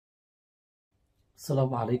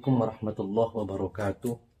Assalamualaikum warahmatullahi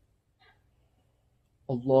wabarakatuh.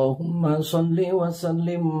 Allahumma salli wa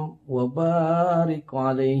sallim wa barik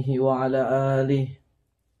alaihi wa ala alihi.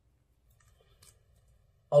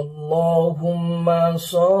 Allahumma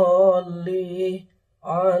salli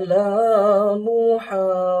ala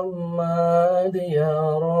Muhammad ya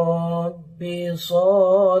Rabbi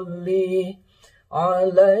salli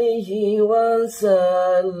alaihi wa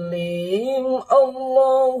sallim.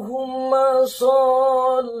 Allahumma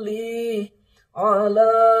salli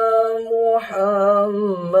ala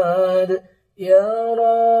Muhammad ya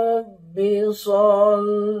Rabbi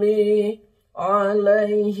salli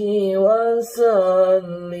alaihi wa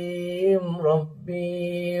sallim.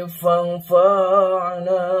 Rabbi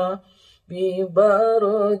fanfa'na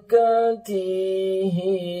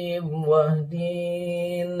bibarakatihim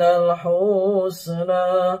wahdinal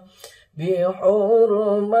husna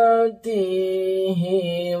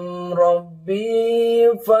bihurmatihim. Rabbi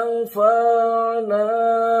fanfa'na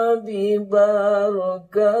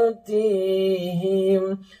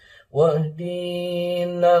bibarakatihim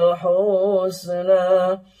wahdinal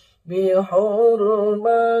husna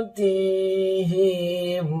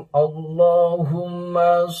bihurmatihim.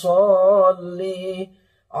 Allahumma salli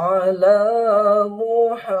ala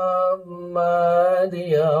Muhammad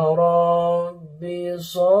ya Rabbi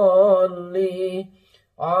salli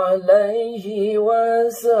alaihi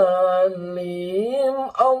wa sallim.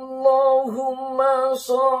 Allahumma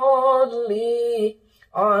salli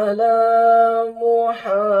ala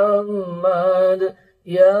Muhammad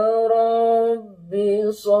ya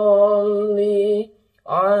Rabbi salli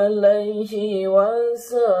alaihi wa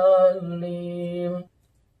sallim.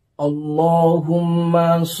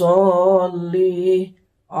 Allahumma salli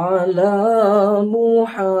ala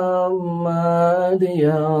Muhammad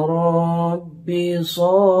ya Rabbi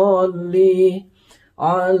salli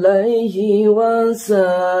alaihi wa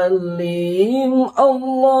sallim.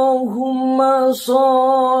 Allahumma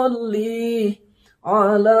salli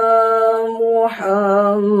ala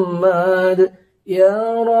Muhammad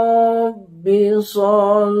ya Rabbi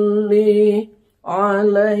salli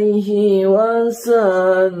alaihi wa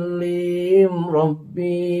sallim.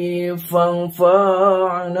 Rabbi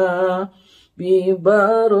fanfa'na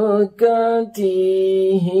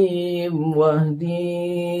bibarakatihim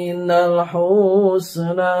wahdinal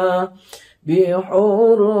husna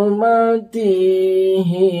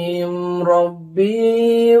bihurmatihim.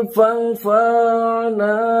 Rabbi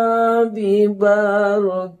fanfa'na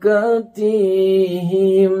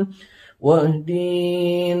bibarakatihim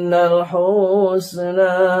wahdinal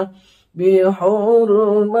husna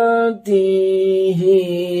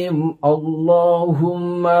bihurmatihim.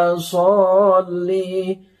 Allahumma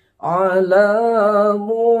salli ala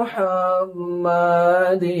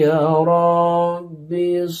Muhammad ya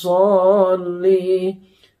Rabbi salli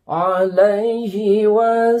alaihi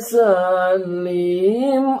wa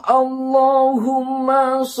sallim.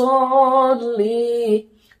 Allahumma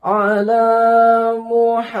salli ala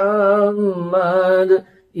Muhammad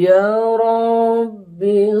ya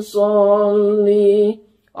Rabbi salli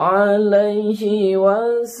alaihi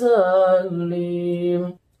wa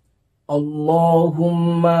sallim.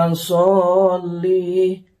 Allahumma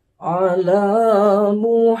salli ala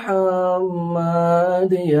Muhammad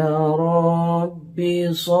ya Rabbi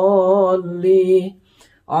salli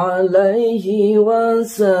alaihi wa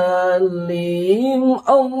sallim.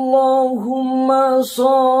 Allahumma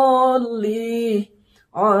salli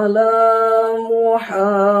ala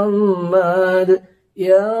Muhammad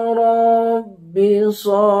ya Rabbi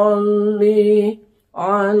salli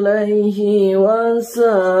alaihi wa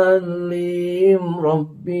sallim.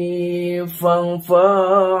 Rabbi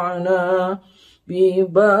fanfa'na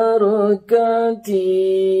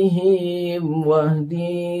bibarakatihim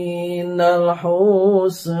wahdinal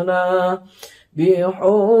husna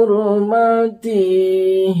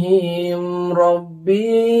bihurmatihim.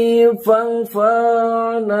 Rabbi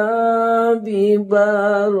fanfa'na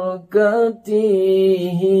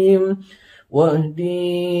bibarakatihim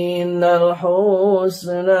wahdinal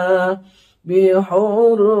husna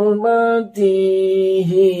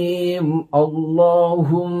bihurmatihim.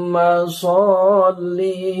 Allahumma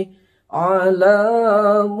salli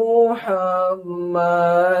ala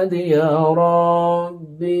Muhammad ya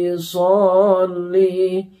Rabbi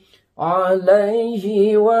salli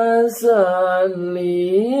alaihi wa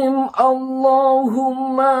sallim.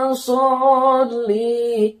 Allahumma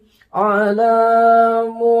salli ala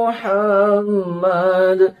Muhammad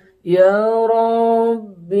ya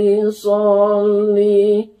Rabbi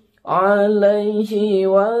salli alaihi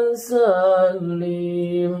wa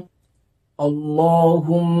sallim.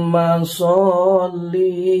 Allahumma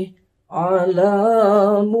salli على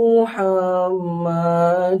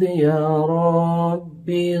محمد يا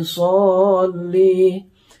ربي صل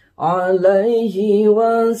عليه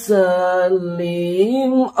وسلم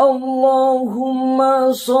اللهم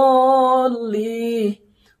صل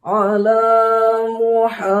على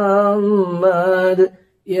محمد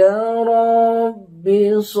يا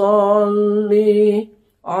ربي صل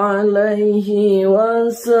عليه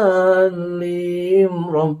وسلم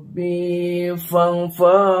ربي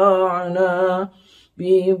فانفعنا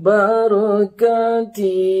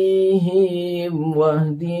ببركاتهم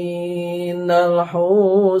واهدنا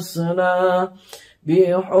الحسنى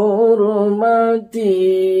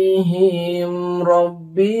بحرمتهم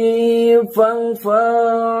ربي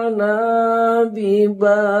فانفعنا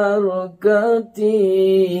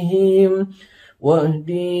ببركاتهم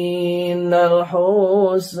واهدنا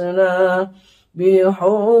الحسنى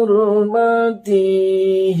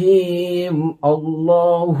بحرمتهم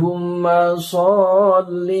اللهم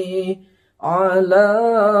صل على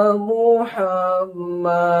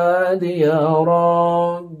محمد يا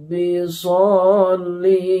ربي صل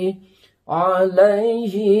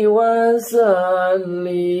عليه وسلم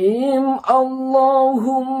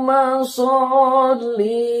اللهم صل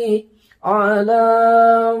على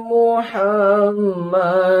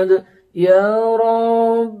محمد يا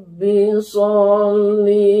ربي صل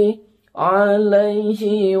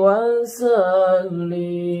عليه وسلم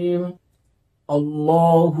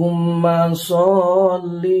اللهم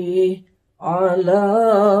صل على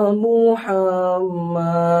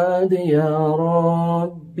محمد يا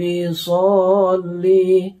ربي صل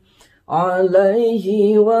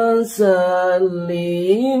عليه وسلم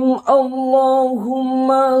اللهم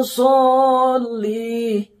صل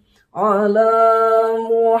على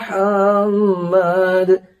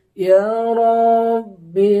محمد يا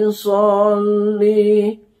ربي صل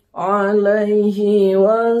عليه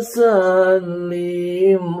وسلم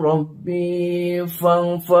ربي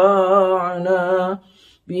فانفعنا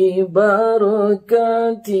ببركاتهم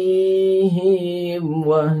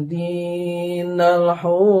واهدنا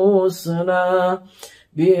الحسنى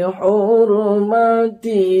بحرمتهم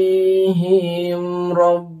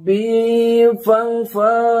ربي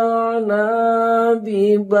فانفعنا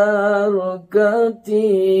ببركاتهم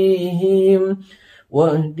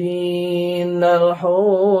واهدنا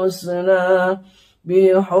الحسنى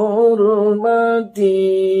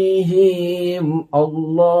بحرمتهم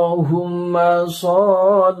اللهم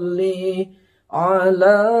صل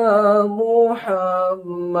على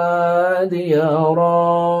محمد يا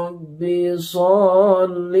ربي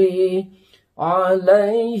صل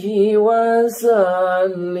عليه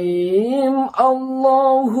وسلم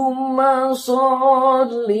اللهم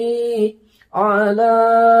صل على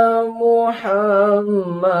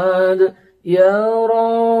محمد يا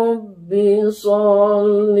ربي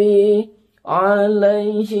صل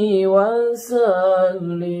عليه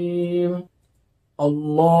وسلم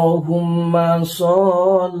اللهم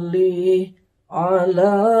صل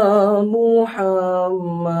على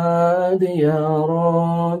محمد يا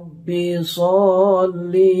ربي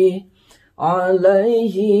صل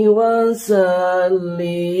عليه وسلم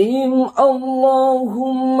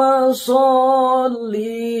اللهم صل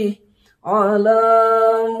على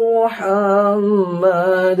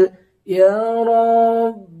محمد يا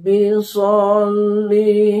ربي صل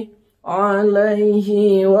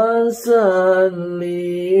عليه وسلم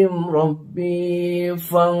ربي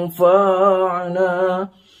فانفعنا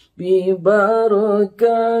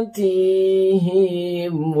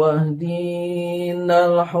ببركاتهم واهدنا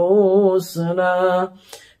الحسنى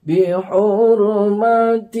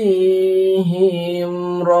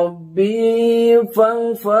بحرمتهم ربي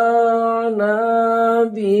فانفعنا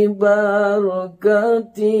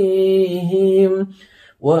ببركاتهم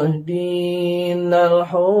واهدنا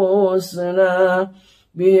الحسنى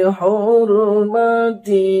بحرمتهم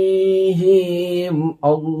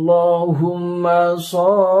اللهم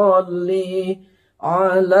صل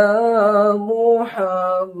على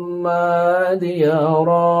محمد يا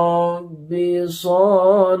ربي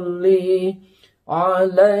صل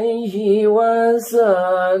عليه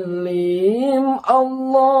وسلم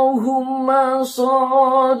اللهم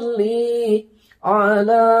صل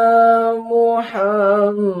على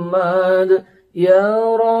محمد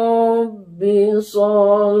يا ربي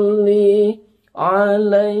صل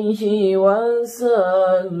عليه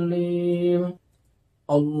وسلم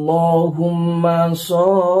اللهم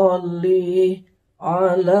صل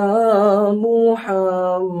على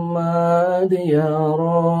محمد يا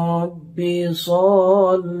ربي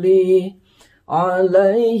صل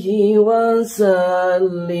عليه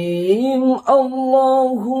وسلم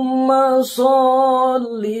اللهم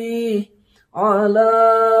صل على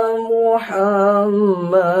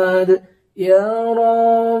محمد يا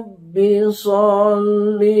ربي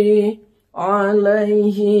صل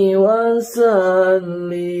عليه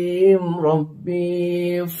وسلم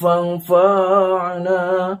ربي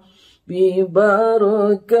فانفعنا ببركاتهم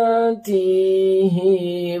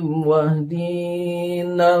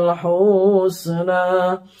واهدنا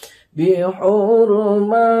الحسنى بحرمتهم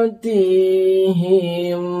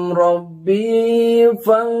ربي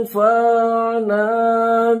فانفعنا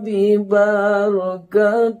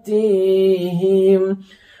ببركاتهم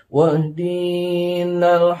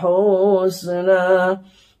واهدنا الحسنى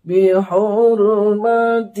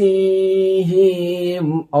بحرمتهم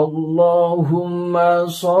اللهم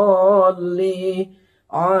صل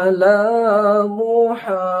على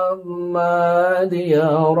محمد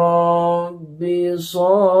يا ربي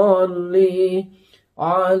صل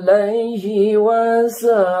عليه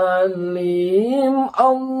وسلم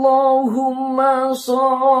اللهم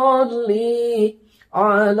صل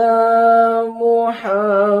على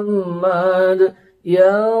محمد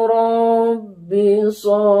يا ربي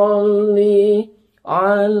صل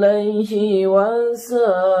عليه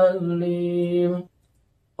وسلم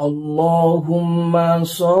اللهم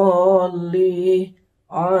صل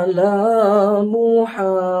على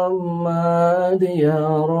محمد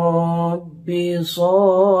يا ربي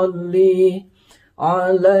صل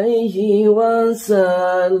عليه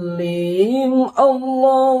وسلم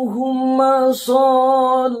اللهم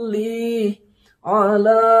صل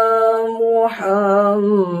على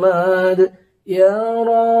محمد يا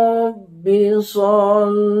ربي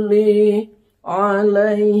صل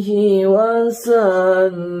عليه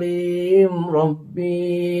وسلم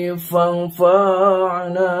ربي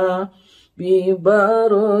فانفعنا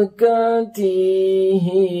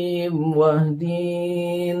ببركاتهم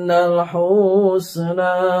واهدنا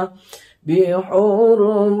الحسنى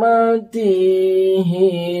بحرمتهم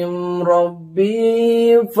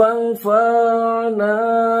ربي فانفعنا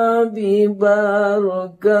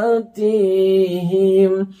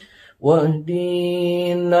ببركاتهم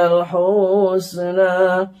واهدنا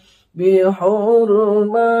الحسنى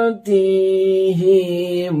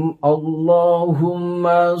بحرمتهم اللهم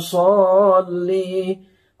صل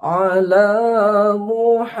على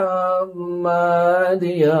محمد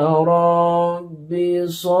يا ربي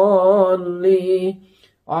صل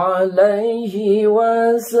عليه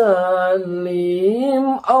وسلم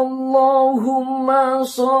اللهم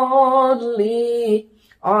صل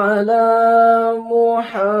على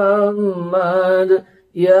محمد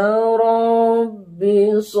يا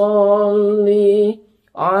ربي صل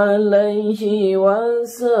عليه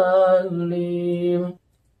وسلم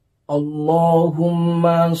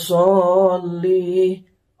اللهم صل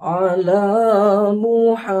على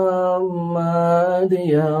محمد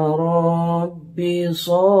يا ربي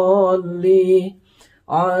صل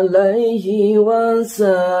عليه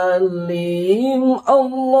وسلم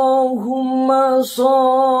اللهم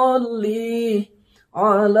صل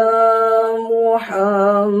على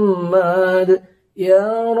محمد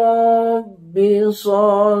يا ربي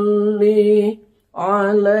صل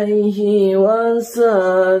عليه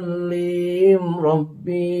وسلم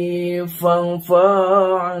ربي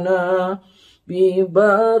فانفعنا ببركاتهم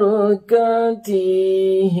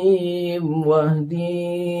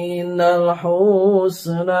واهدنا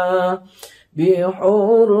الحسنى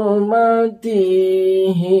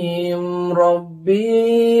بحرمتهم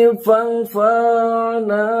ربي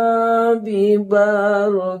فانفعنا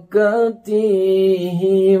ببركاتهم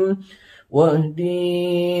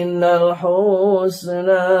واهدنا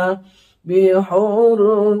الحسنى بحرمتهم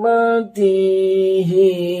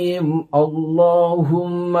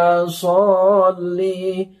اللهم صل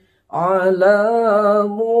على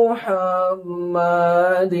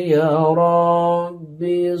محمد يا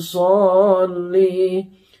ربي صل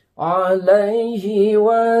عليه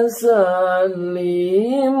وسلم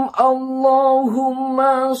اللهم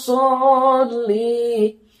صل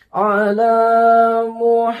على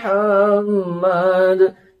محمد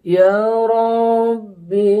يا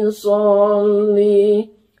ربي صل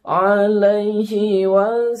عليه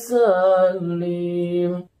وسلم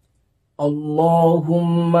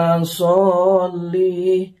اللهم صل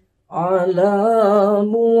على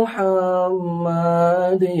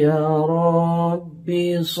محمد يا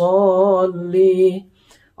ربي صل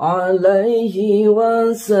عليه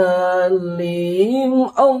وسلم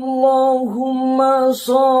اللهم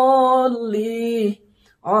صل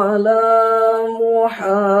على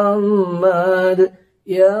محمد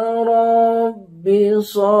يا ربي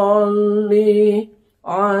صل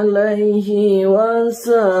عليه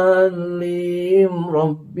وسلم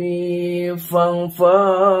ربي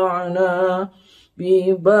فانفعنا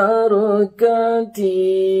ببركاتهم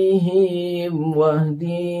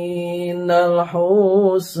واهدنا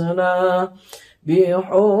الحسنى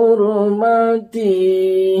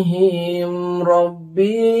بحرمتهم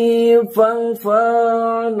ربي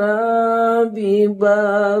فانفعنا ببركاتهم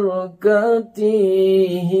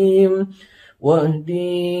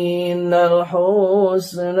واهدنا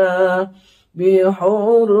الحسنى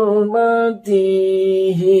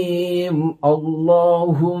بحرمتهم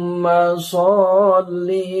اللهم صل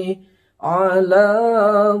على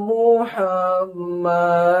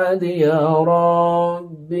محمد يا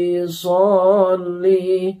ربي صل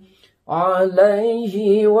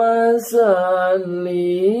عليه وسلم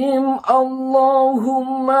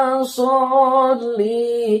اللهم صل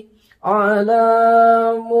على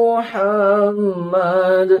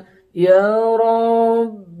محمد يا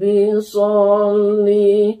ربي صل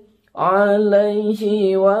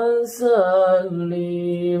عليه وسلم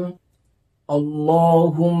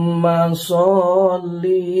اللهم صل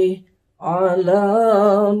على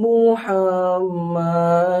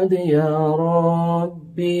محمد يا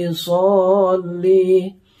ربي صل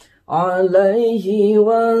عليه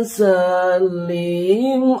وسلم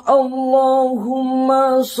اللهم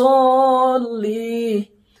صل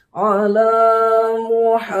على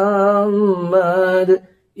محمد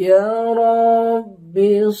يا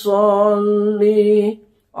ربي صل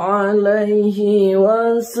عليه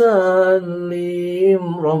وسلم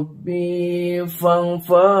ربي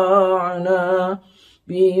فانفعنا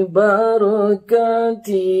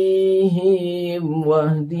ببركاتهم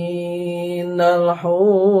واهدنا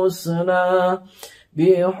الحسنى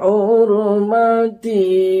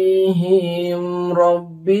بحرمتهم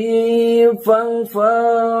ربي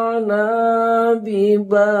فانفعنا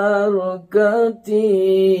ببركاتهم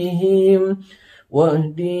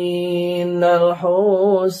واهدنا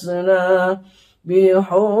الحسنى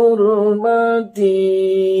بحرمتهم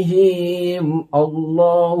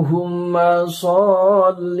اللهم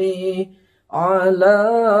صل على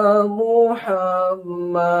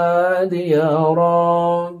محمد يا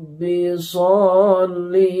ربي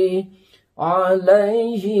صل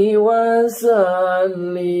عليه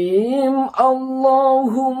وسلم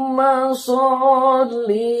اللهم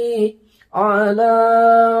صل على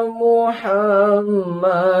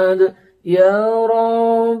محمد يا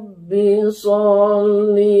ربي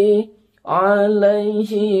صل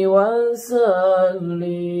عليه وسلم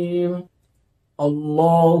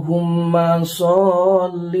اللهم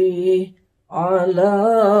صل على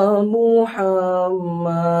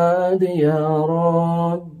محمد يا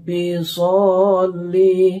ربي صل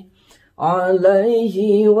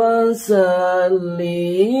عليه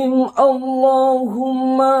وسلم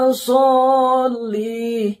اللهم صل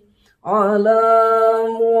على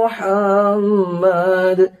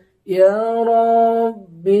محمد يا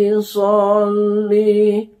ربي صل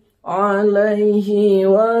عليه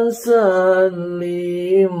وسلم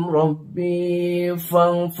ربي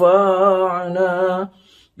فانفعنا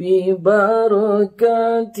ببركاتهم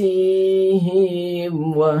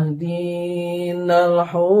واهدنا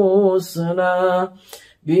الحسنى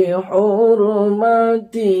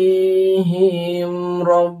بحرمتهم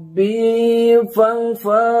ربي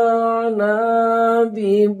فانفعنا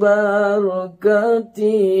ببركاتهم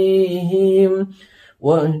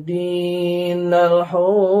واهدنا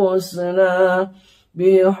الحسنى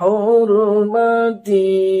بحرمتهم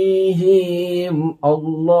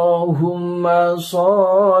اللهم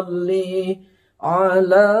صل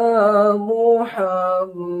على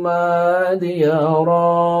محمد يا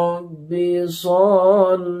ربي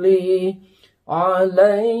صل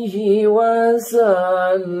عليه وسلم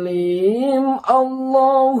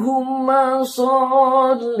اللهم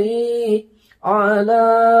صل على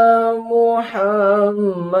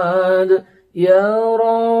محمد يا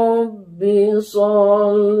ربي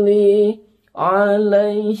صل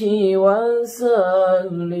عليه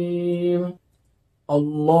وسلم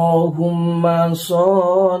اللهم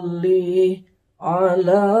صل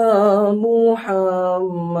على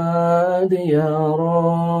محمد يا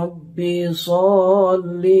ربي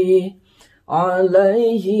صل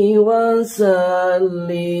عليه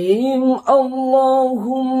وسلم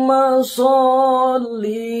اللهم صل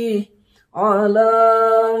على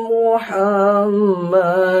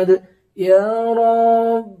محمد يا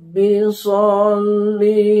ربي صل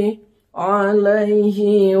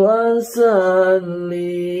عليه وسلم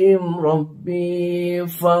ربي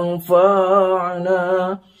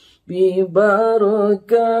فانفعنا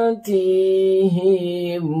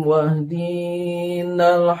ببركاتهم واهدنا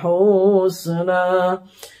الحسنى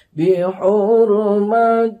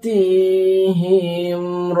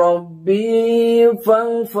بحرمتهم ربي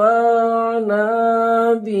فانفعنا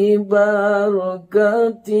ببركتهم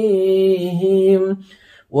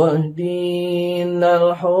واهدنا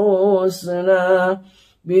الحسنى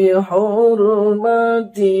بحرمتهم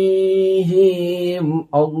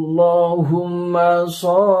اللهم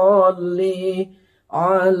صل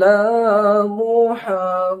على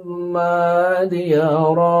محمد يا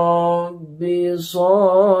ربي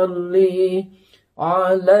صل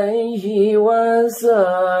عليه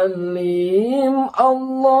وسلم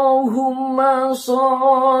اللهم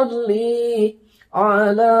صل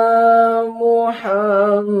على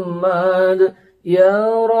محمد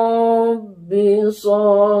يا ربي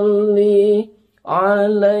صل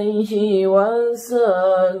عليه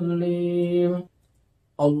وسلم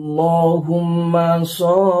اللهم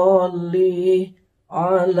صل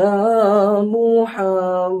على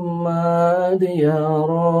محمد يا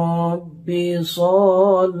ربي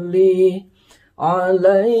صل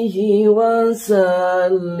عليه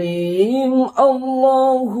وسلم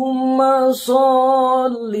اللهم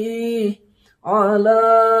صل على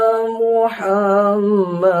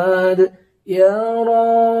محمد يا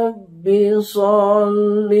ربي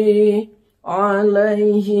صل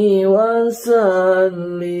عليه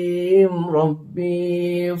وسلم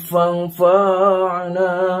ربي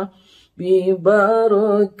فانفعنا ببركاتهم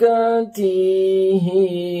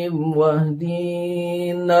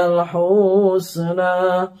واهدنا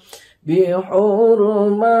الحسنى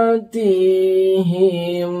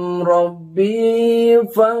بحرمتهم ربي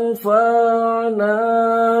فانفعنا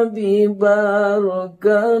ببركاتهم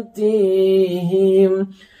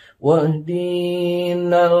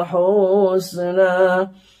واهدنا الحسنى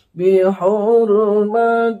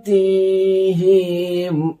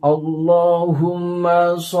بحرمتهم اللهم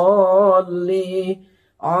صل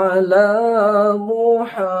على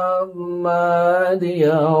محمد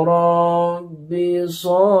يا ربي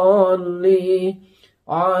صل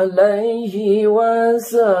عليه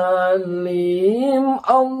وسلم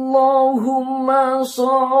اللهم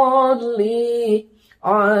صل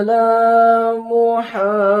على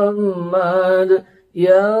محمد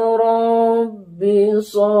يا ربي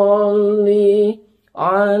صل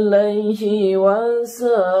عليه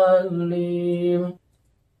وسلم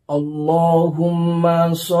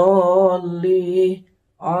اللهم صل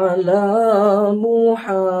على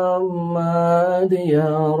محمد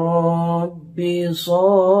يا ربي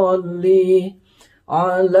صل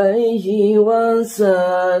عليه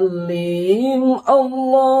وسلم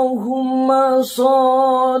اللهم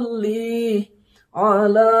صل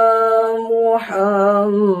على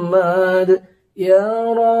محمد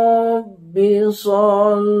يا ربي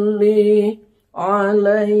صل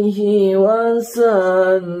عليه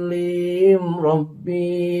وسلم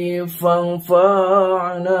ربي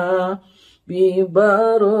فانفعنا ببركاتهم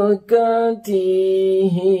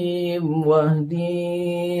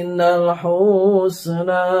واهدنا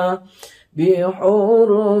الحسنى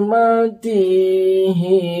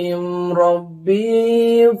بحرمتهم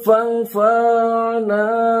ربي فانفعنا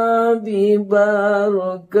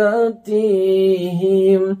ببركاتهم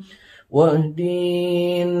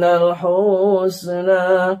واهدنا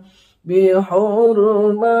الحسنى بحرمتهم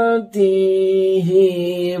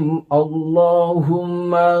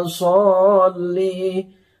اللهم صل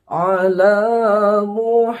على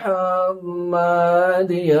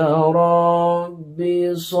محمد يا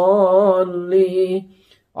ربي صل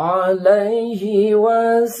عليه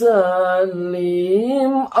وسلم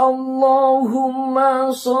اللهم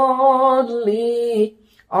صل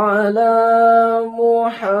على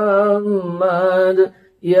محمد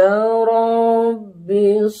يا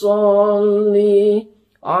ربي صل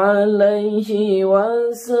عليه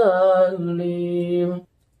وسلم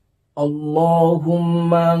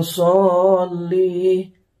اللهم صل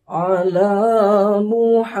على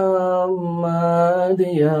محمد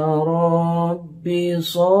يا ربي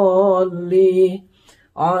صل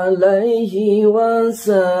عليه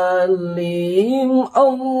وسلم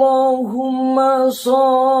اللهم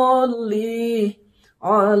صل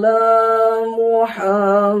على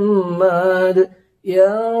محمد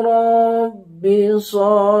يا ربي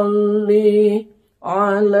صل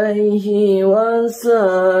عليه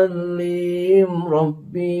وسلم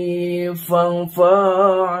ربي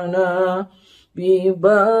فانفعنا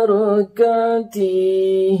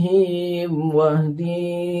ببركاتهم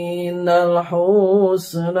واهدنا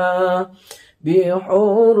الحسنى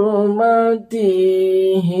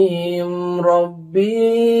بحرمتهم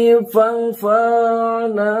ربي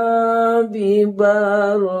فانفعنا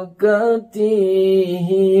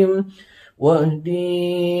ببركاتهم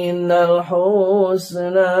واهدنا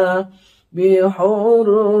الحسنى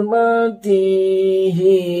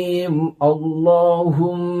بحرمتهم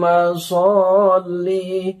اللهم صل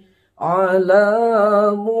على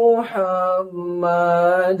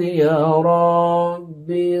محمد يا رب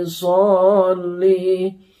صل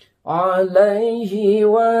عليه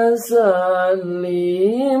وسلم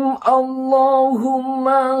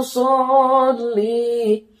اللهم صل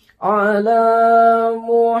على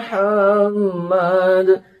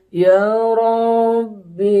محمد يا رب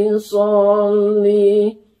صل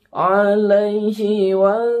عليه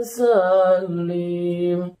وسلم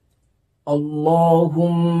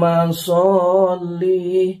اللهم صل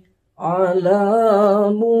على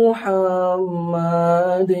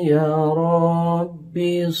محمد يا رب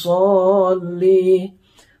صل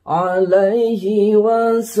عليه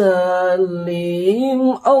وسلم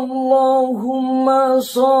اللهم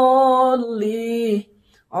صل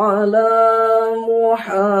على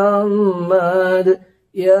محمد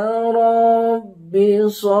يا رب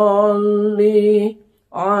صل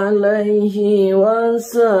عليه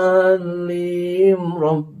وسلم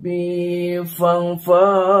ربي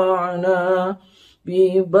فانفعنا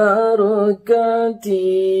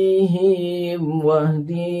ببركاتهم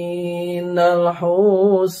واهدنا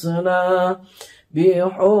الحسنى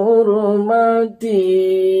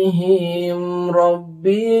بحرمتهم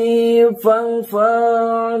ربي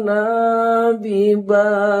فانفعنا ببركاتهم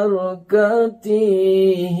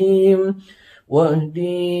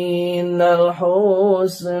واهدنا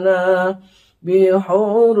الحسنى بحرمتهم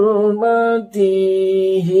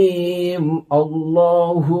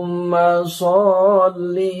اللهم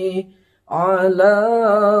صل على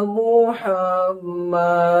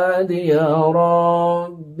محمد يا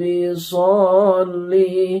رب صل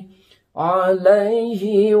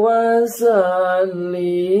عليه وسلم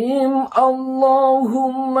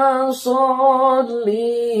اللهم صل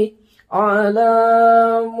على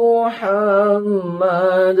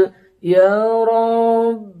محمد يا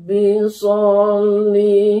رب صل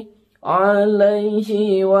عليه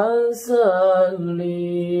وسلم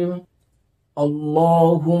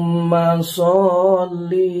اللهم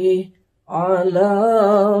صل على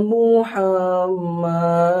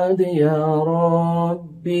محمد يا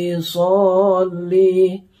رب صل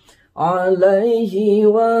عليه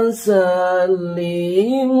وسلم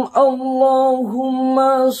اللهم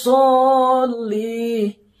صل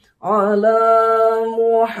على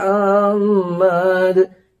محمد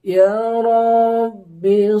يا رب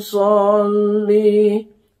صل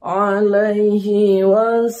عليه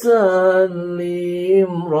وسلم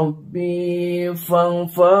ربي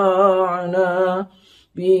فانفعنا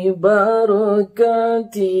ببركاتهم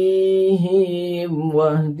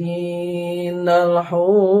واهدنا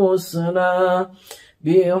الحسنى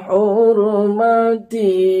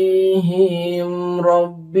بحرمتهم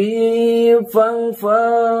ربي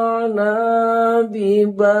فانفعنا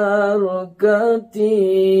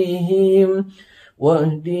ببركاتهم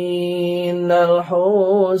واهدنا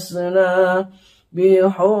الحسنى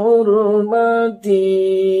بحرمتهم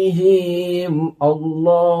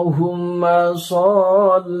اللهم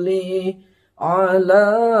صل على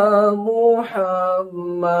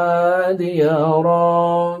محمد يا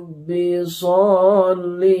رب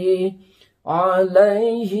صل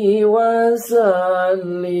عليه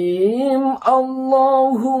وسلم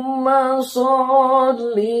اللهم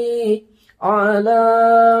صل على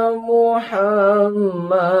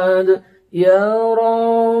محمد يا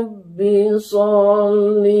رب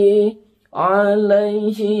صل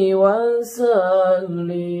عليه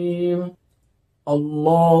وسلم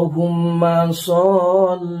اللهم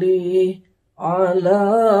صل على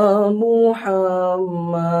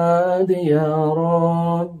محمد يا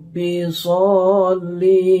رب صل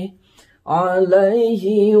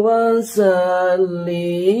عليه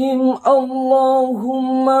وسلم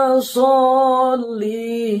اللهم صل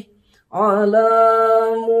على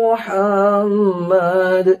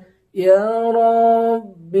محمد يا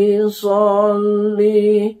رب صل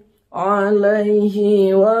عليه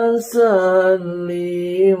وسلم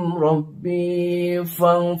ربي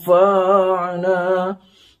فانفعنا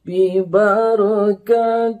ببركاتهم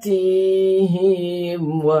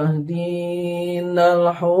واهدنا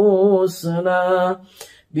الحسنى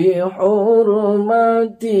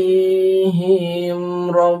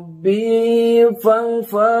بحرمتهم ربي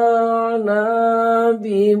فانفعنا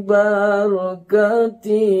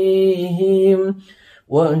ببركاتهم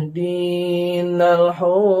واهدنا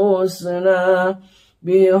الحسنى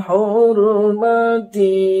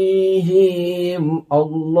بحرمتهم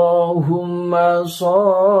اللهم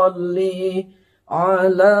صل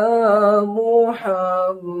على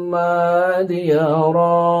محمد يا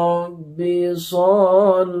رب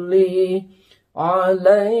صل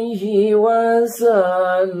عليه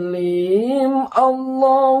وسلم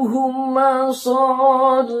اللهم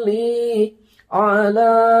صل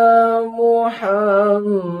على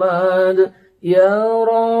محمد يا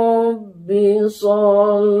ربي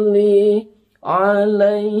صل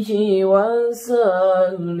عليه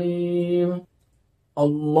وسلم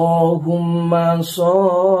اللهم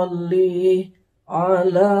صل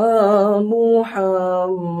على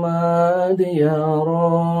محمد يا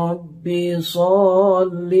ربي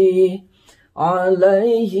صل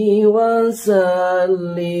عليه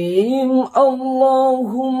وسلم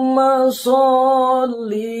اللهم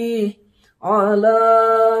صل على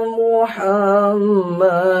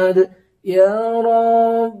محمد يا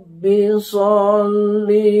ربي صل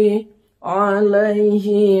عليه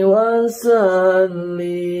وسلم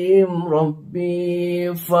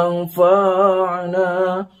ربي فانفعنا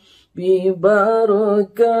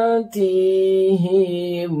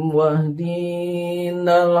ببركاتهم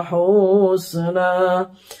واهدنا الحسنى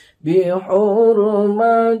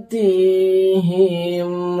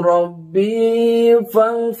بحرمتهم ربي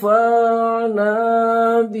فانفعنا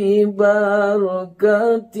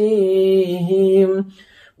ببركاتهم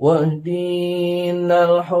واهدنا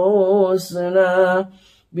الحسنى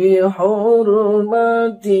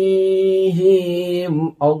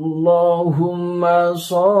بحرمتهم اللهم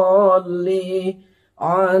صل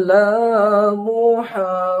على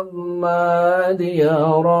محمد يا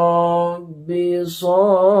ربي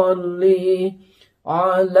صل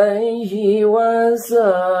عليه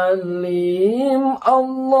وسلم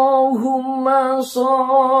اللهم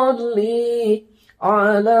صل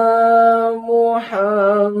على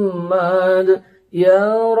محمد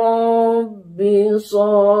يا ربي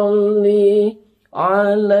صل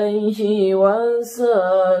عليه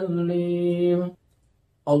وسلم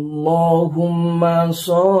اللهم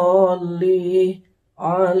صل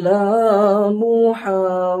على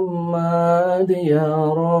محمد يا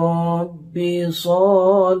ربي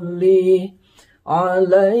صل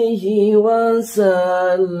عليه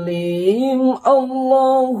وسلم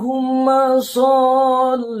اللهم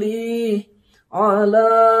صل على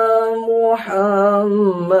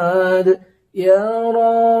محمد يا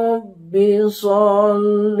ربي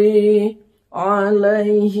صل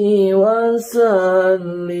عليه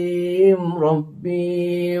وسلم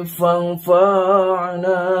ربي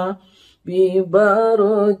فانفعنا ببركاتهم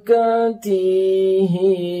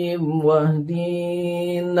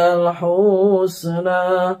واهدنا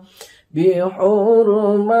الحسنى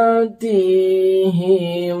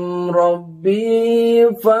بحرمتهم ربي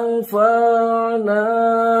فانفعنا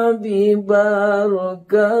ببركاتهم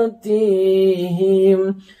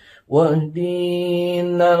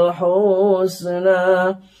واهدنا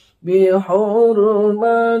الحسنى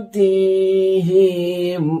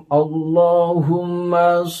بحرمتهم اللهم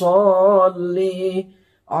صل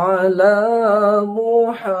على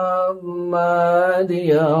محمد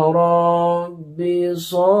يا ربي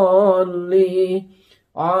صل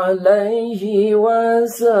عليه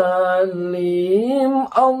وسلم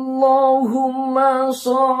اللهم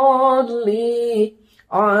صل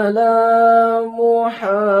على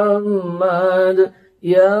محمد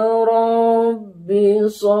يا ربي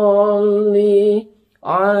صل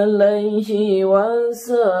عليه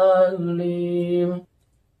وسلم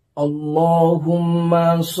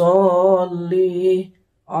اللهم صل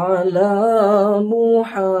على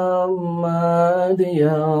محمد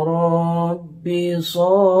يا ربي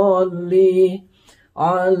صل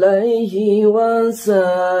عليه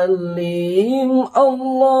وسلم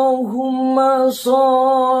اللهم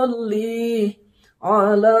صل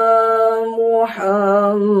على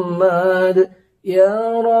محمد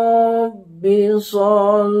يا ربي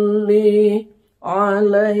صل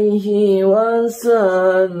عليه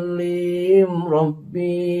وسلم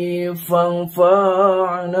ربي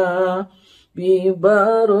فانفعنا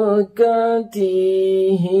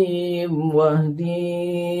ببركاتهم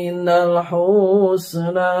واهدنا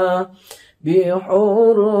الحسنى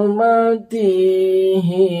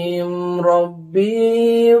بحرمتهم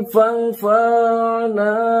ربي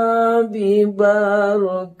فانفعنا ببركاتهم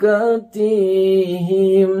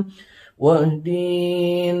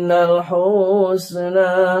واهدنا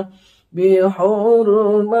الحسنى بحرمتهم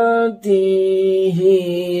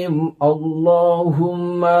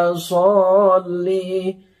اللهم صل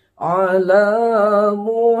على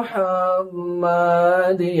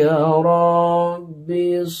محمد يا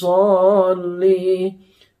ربي صل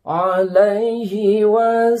عليه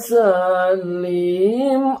وسلم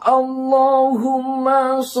اللهم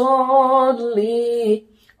صل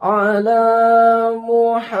على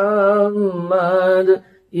محمد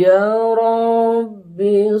يا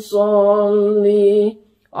ربي صل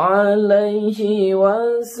عليه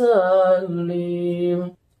وسلم.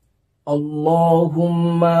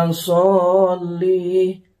 اللهم صل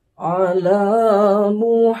على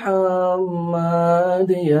محمد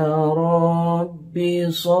يا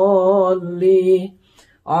ربي صل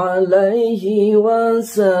عليه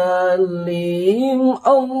وسلم.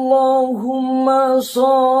 اللهم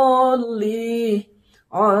صل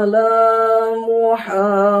على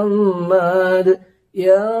محمد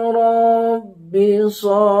يا ربي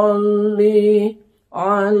صل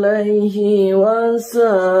عليه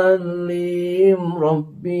وسلم.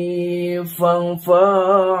 ربي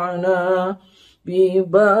فانفعنا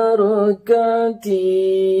ببركاتهم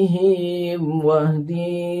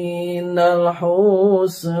واهدنا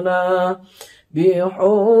الحسنى بحرمتهم.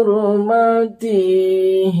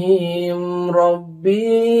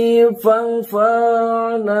 ربي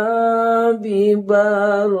فانفعنا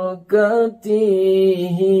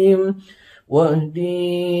ببركاتهم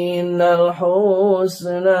واهدنا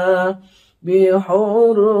الحسنى بحرمتهم.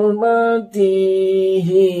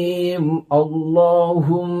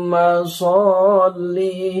 اللهم صل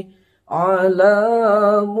على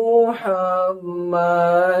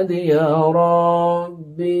محمد يا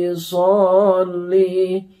ربي صل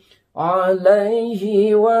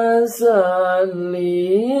عليه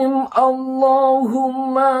وسلم.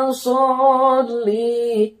 اللهم صل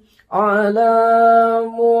على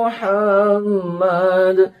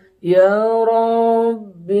محمد يا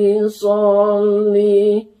ربي صل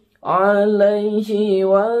عليه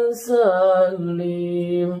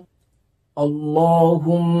وسلم.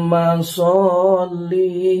 اللهم صل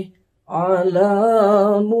على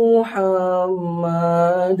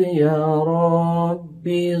محمد يا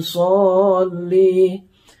ربي صل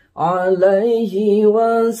عليه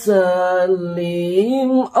وسلم.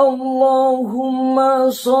 اللهم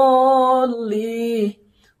صل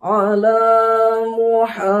على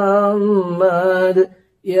محمد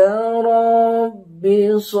يا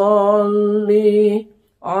ربي صل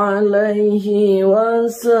عليه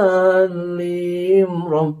وسلم.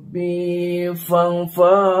 ربي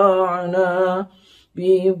فانفعنا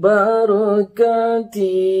ببركاتهم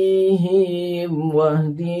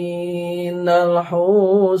واهدنا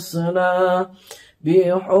الحسنى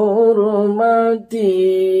بحرمتهم.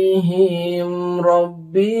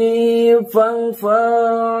 ربي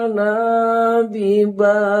فانفعنا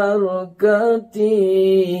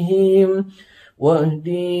ببركاتهم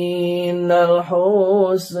واهدنا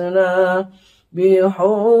الحسنى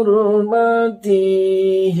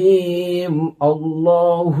بحرمتهم.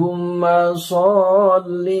 اللهم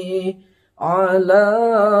صل على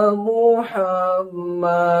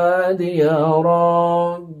محمد يا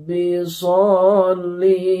ربي صل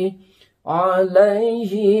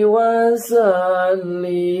عليه وسلم.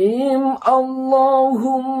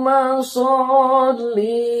 اللهم صل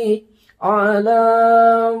على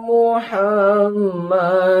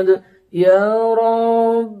محمد يا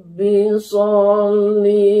ربي صل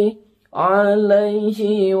عليه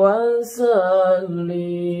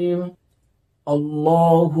وسلم.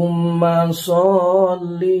 اللهم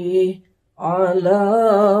صل على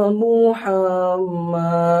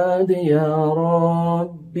محمد يا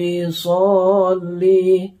ربي صل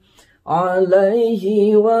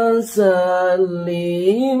عليه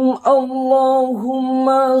وسلم. اللهم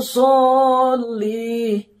صل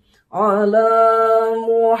على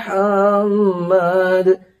محمد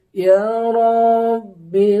يا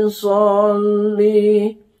ربي صل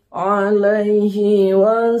عليه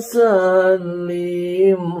وسلم.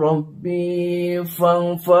 ربي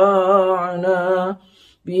فانفعنا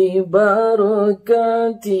ببركاتهم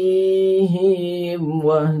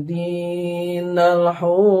واهدنا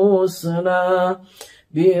الحسنى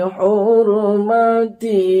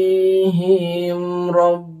بحرمتهم.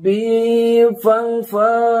 ربي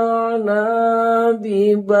فانفعنا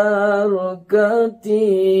ببركاتهم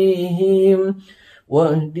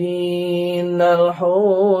واهدنا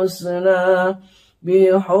الحسنى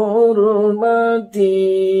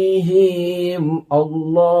بحرمتهم.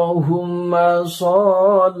 اللهم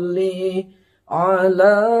صل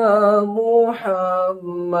على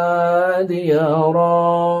محمد يا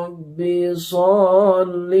ربي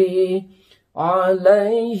صل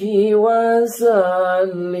عليه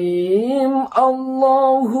وسلم.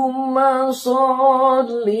 اللهم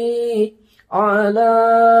صل على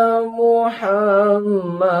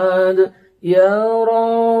محمد يا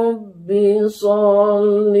ربي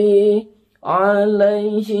صل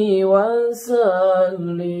عليه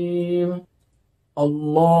وسلم.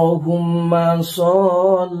 اللهم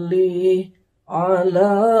صل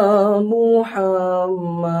على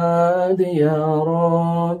محمد يا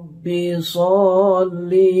ربي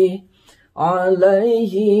صل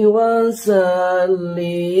عليه وسلم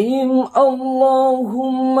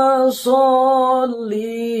اللهم صل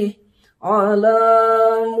على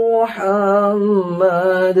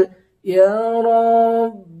محمد يا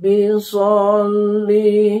رب صل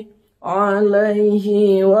عليه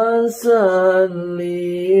وسلم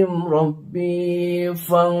ربي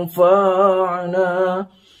فانفعنا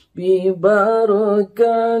ببركاتهم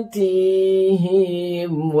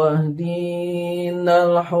واهدنا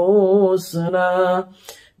الحسنى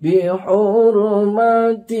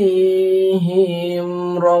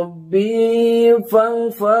بحرمتهم ربي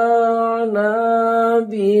فانفعنا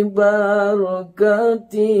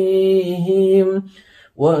ببركاتهم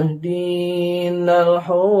واهدنا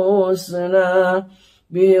الحسنى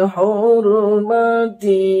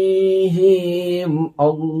بحرمتهم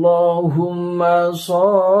اللهم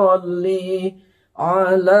صل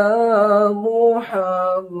على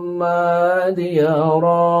محمد يا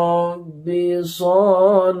رب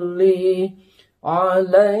صل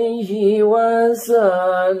عليه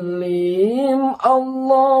وسلم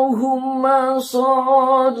اللهم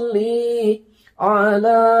صل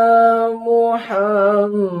على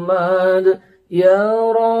محمد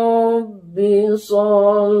يا رب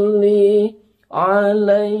صل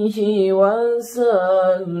عليه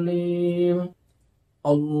وسلم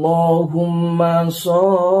اللهم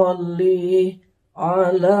صل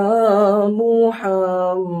على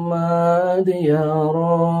محمد يا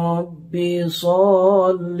رب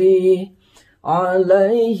صل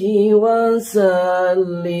عليه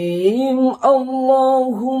وسلم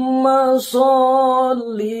اللهم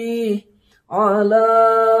صل على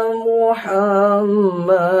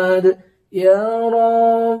محمد يا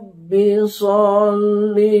رب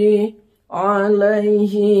صل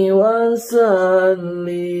عليه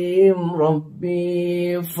وسلم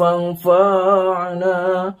ربي فانفعنا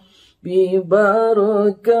ببركاتهم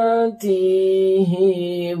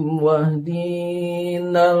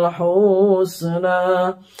واهدنا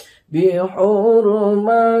الحسنى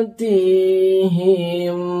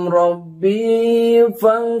بحرمتهم ربي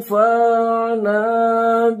فانفعنا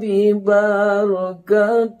ببركاتهم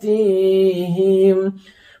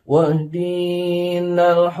واهدنا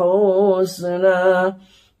الحسنى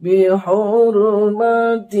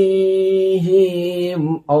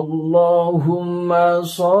بحرمتهم اللهم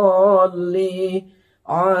صل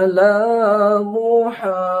على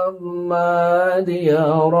محمد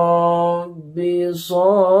يا رب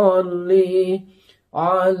صل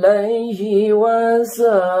عليه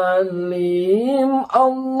وسلم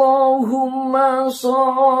اللهم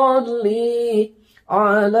صل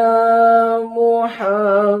على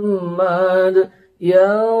محمد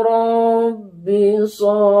يا رب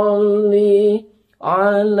صل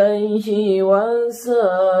عليه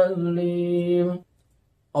وسلم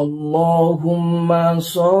اللهم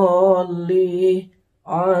صل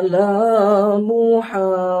على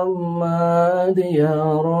محمد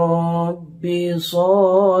يا رب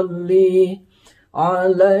صل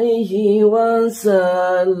عليه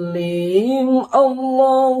وسلم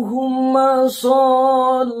اللهم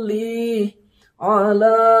صل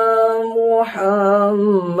على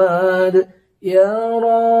محمد يا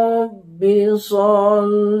رب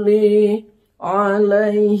صل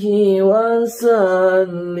عليه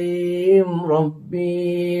وسلم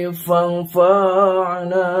ربي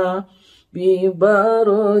فانفعنا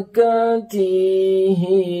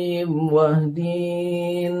ببركاتهم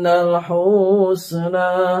واهدنا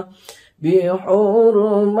الحسنى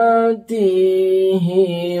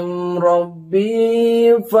بحرمتهم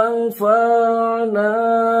ربي فانفعنا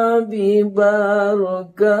ببركاتهم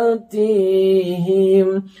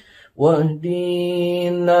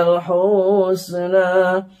واهدنا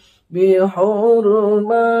الحسنى بحرمتهم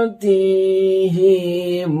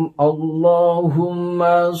اللهم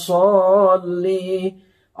صل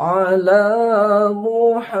على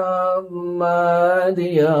محمد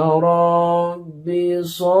يا رب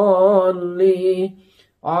صل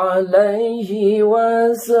عليه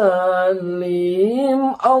وسلم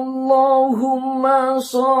اللهم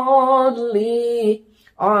صل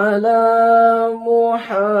على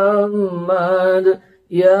محمد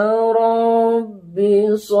يا رب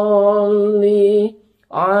صل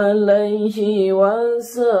عليه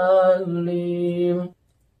وسلم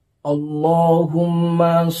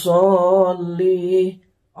اللهم صل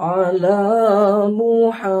على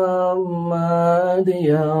محمد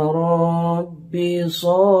يا رب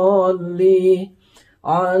صل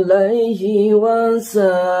عليه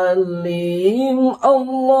وسلم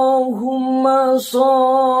اللهم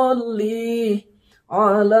صل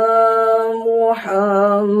على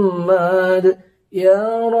محمد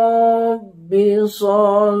يا رب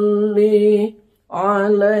صل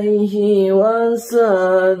عليه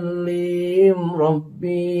وسلم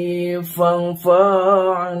ربي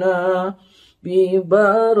فانفعنا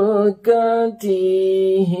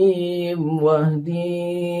ببركاتهم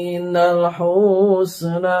واهدنا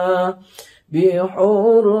الحسنى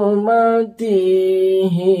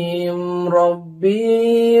بحرمتهم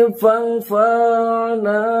ربي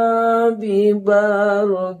فانفعنا ببركاتهم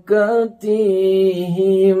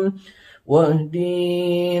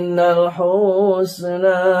واهدنا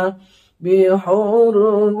الحسنى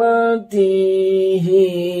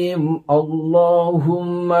بحرمتهم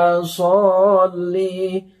اللهم صل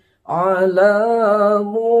على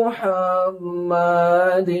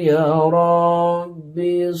محمد يا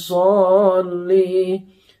ربي صل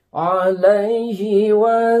عليه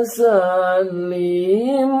وسلم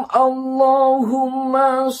اللهم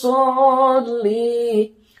صل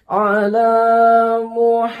على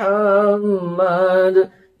محمد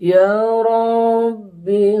يا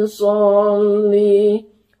ربي صل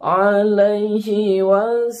عليه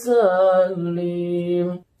وسلم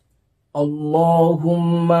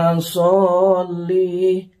اللهم صل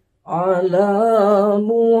على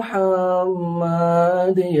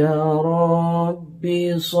محمد يا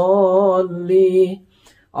ربي صل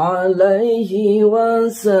عليه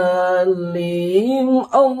وسلم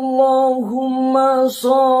اللهم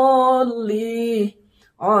صل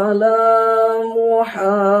على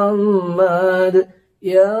محمد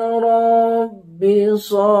يا ربي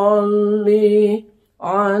صل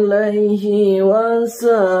عليه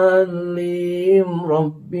وسلم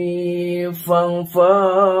ربي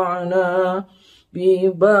فانفعنا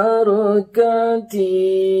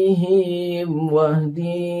ببركاتهم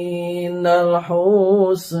واهدنا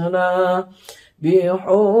الحسنى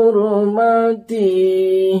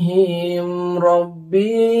بحرمتهم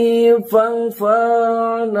ربي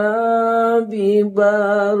فانفعنا ببركاتهم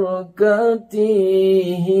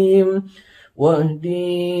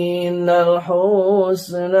واهدنا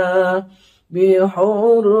الحسنى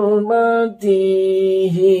بحرمتهم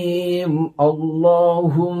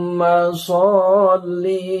اللهم صل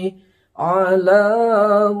على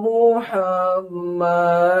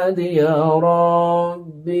محمد يا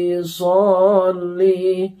ربي صل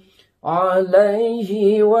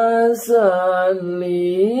عليه وسلم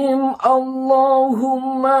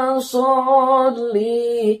اللهم صل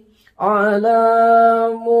على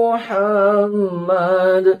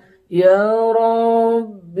محمد يا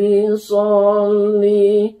ربي صل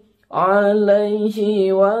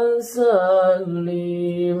عليه وسلم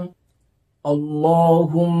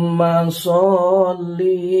اللهم صل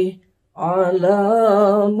على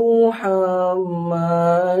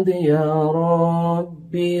محمد يا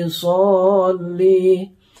ربي صل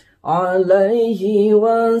عليه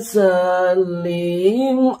وسلم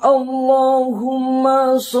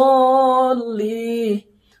اللهم صل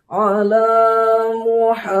على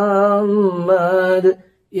محمد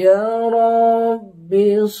يا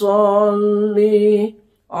ربي صل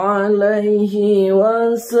عليه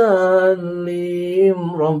وسلم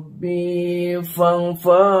ربي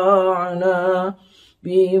فانفعنا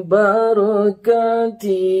ببركاتهم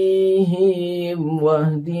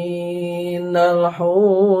واهدنا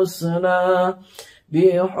الحسنى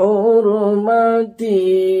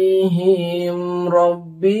بحرمتهم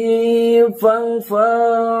ربي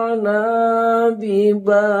فانفعنا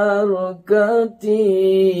ببركاتهم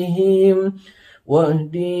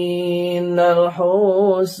واهدنا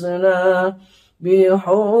الحسنى بحرمتهم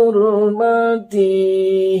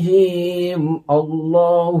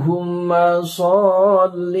اللهم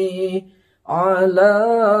صل على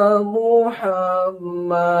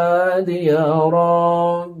محمد يا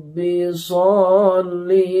ربي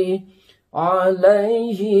صل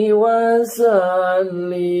عليه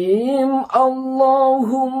وسلم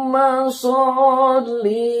اللهم صل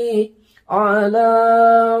على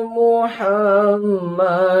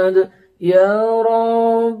محمد يا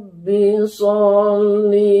ربي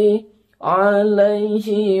صل عليه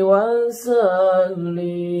وسلم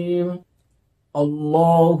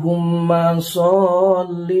اللهم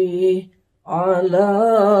صل على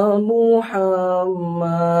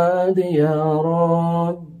محمد يا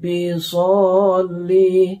ربي صل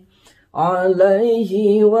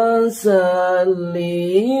عليه وسلم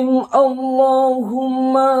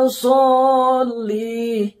اللهم صل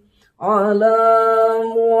على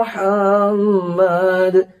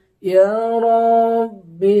محمد يا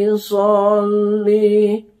ربي صل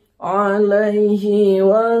عليه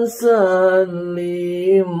وسلم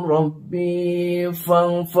ربي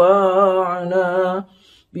فانفعنا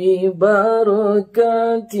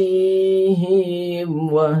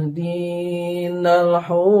ببركاتهم واهدنا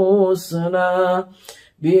الحسنى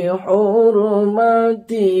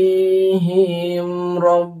بحرمتهم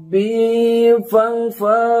ربي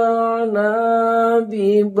فانفعنا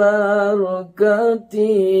ببركتهم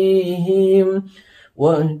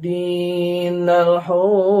واهدنا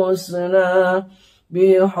الحسنى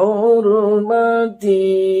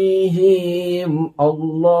بحرمتهم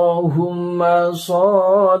اللهم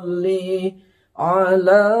صل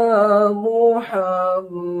على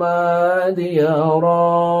محمد يا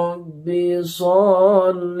ربي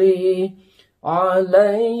صل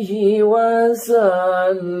عليه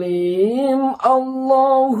وسلم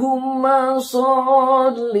اللهم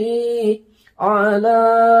صل على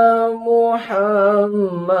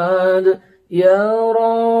محمد يا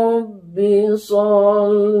ربي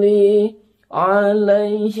صل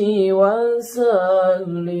عليه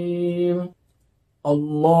وسلم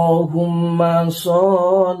اللهم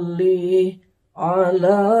صل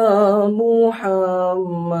على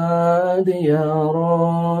محمد يا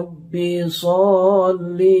ربي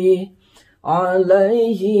صل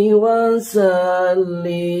عليه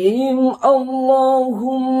وسلم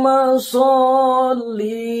اللهم صل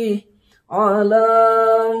على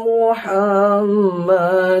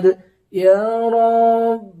محمد يا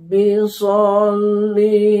ربي صل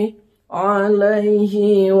عليه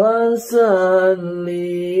وسلم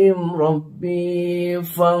ربي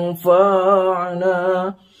فانفعنا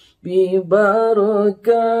ببركتهم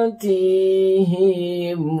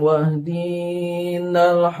واهدنا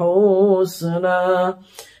الحسنى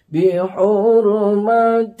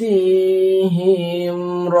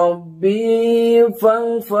بحرمتهم ربي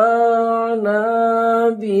فانفعنا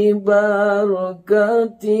ببركتهم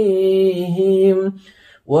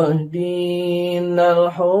واهدنا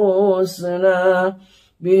الحسنى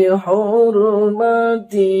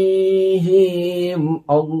بحرمتهم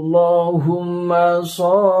اللهم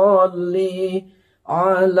صل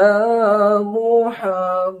على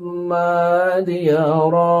محمد يا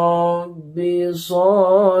ربي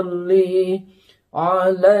صل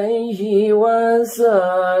عليه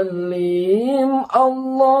وسلم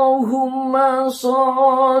اللهم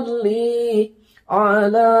صل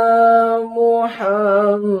على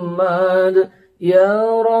محمد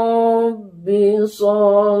يا ربي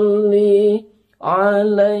صل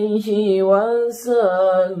عليه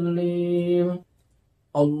وسلم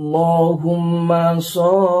اللهم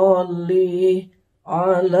صل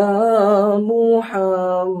على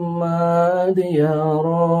محمد يا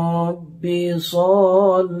ربي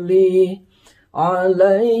صل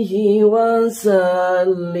عليه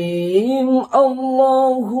وسلم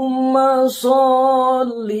اللهم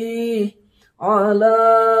صل على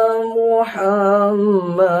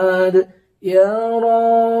محمد يا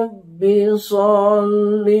ربي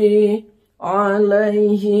صل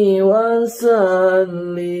عليه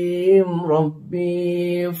وسلم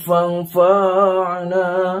ربي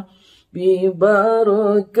فانفعنا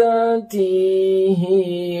ببركتهم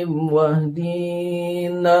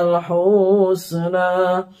واهدنا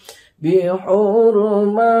الحسنى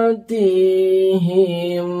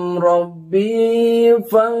بحرمتهم ربي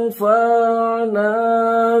فانفعنا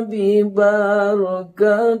ببركتهم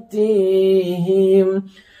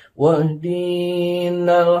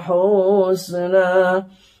واهدنا الحسنى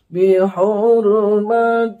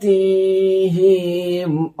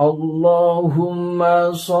بحرمتهم اللهم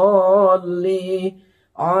صل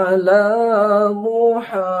على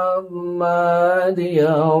محمد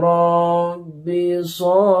يا ربي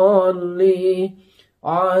صل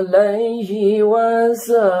عليه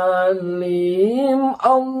وسلم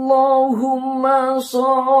اللهم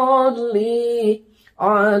صل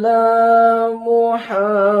على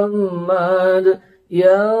محمد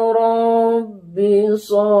يا ربي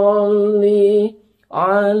صل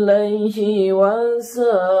عليه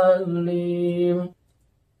وسلم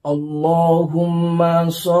اللهم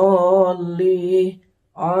صل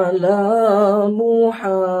على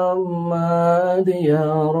محمد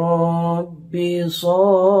يا ربي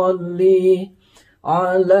صل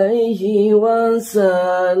عليه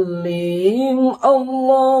وسلم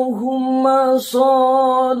اللهم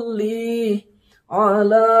صل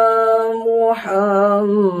على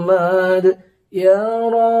محمد يا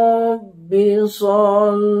ربي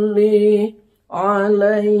صل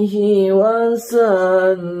عليه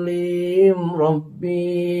وسلم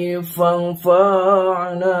ربي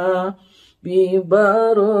فانفعنا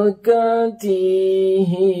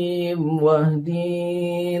ببركتهم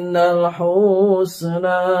واهدنا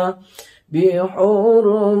الحسنى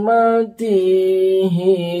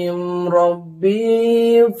بحرمتهم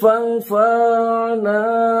ربي فانفعنا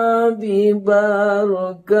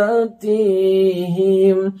ببركتهم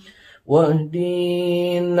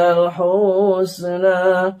واهدنا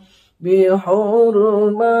الحسنى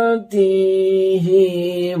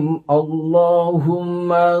بحرمتهم اللهم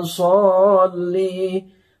صل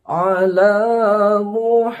على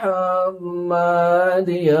محمد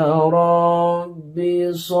يا رب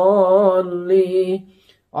صل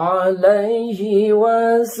عليه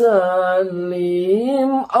وسلم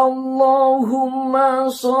اللهم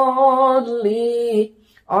صل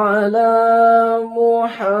على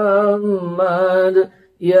محمد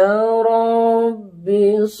يا رب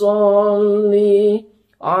صل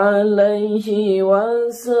عليه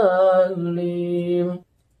وسلم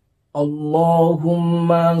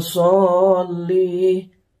اللهم صل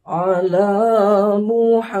على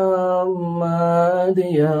محمد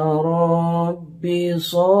يا رب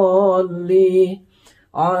صل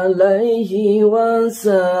عليه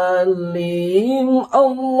وسلم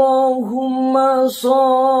اللهم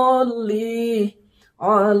صل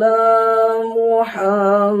على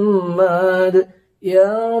محمد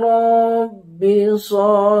يا رب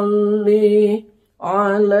صل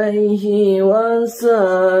عليه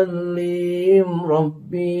وسلم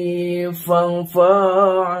ربي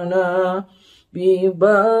فانفعنا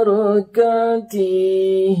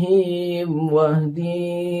ببركاتهم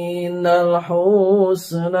واهدنا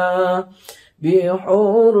الحسنى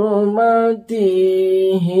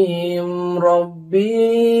بحرمتهم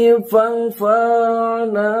ربي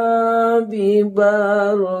فانفعنا ببركاتهم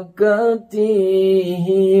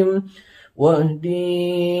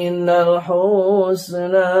واهدنا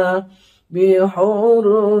الحسنى بحرمتهم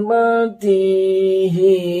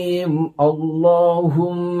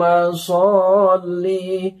اللهم صل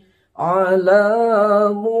على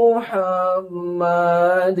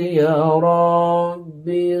محمد يا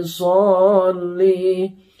رب صل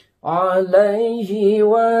عليه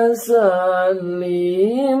وسلم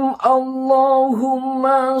اللهم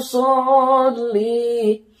صل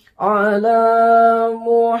على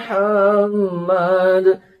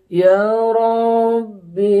محمد يا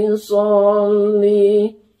رب صل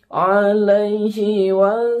عليه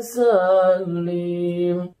وسلم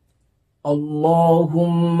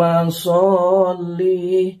اللهم صل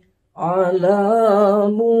على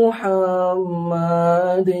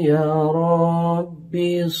محمد يا رب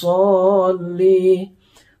صل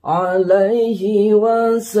عليه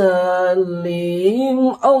وسلم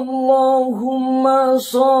اللهم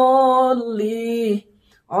صل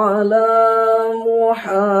على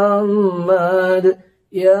محمد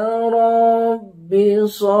يا رب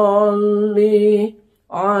صل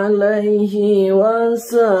عليه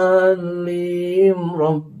وسلم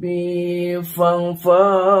ربي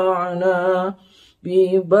فانفعنا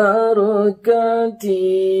ببركاتهم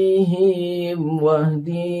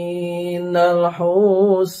واهدنا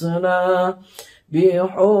الحسنى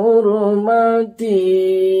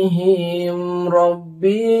بحرمتهم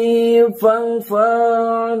ربي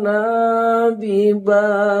فانفعنا ببركاتهم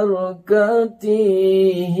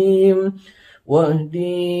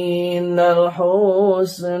واهدنا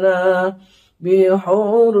الحسنى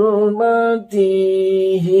بحرمتهم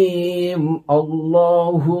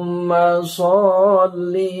اللهم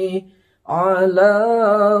صل على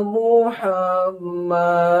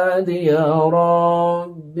محمد يا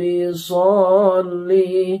رب صل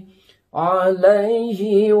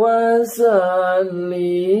عليه وسلم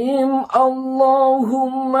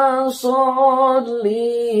اللهم صل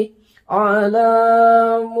على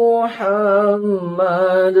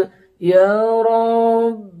محمد يا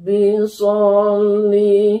رب صل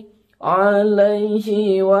عليه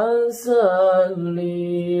وسلم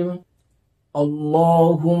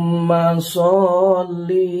اللهم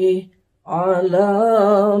صل على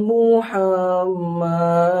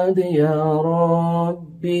محمد يا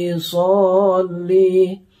رب صل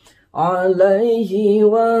عليه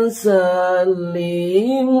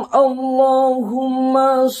وسلم اللهم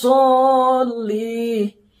صل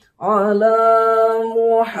على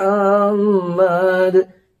محمد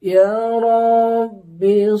يا رب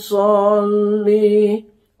صل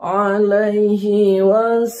عليه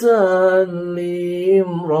وسلم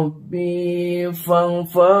ربي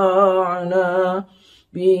فانفعنا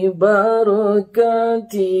ببركاتهم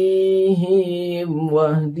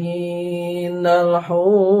واهدنا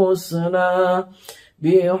الحسنى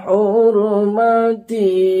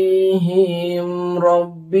بحرمتهم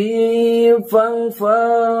ربي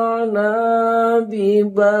فانفعنا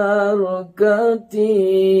ببركاتهم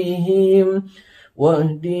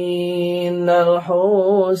واهدنا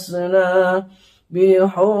الحسنى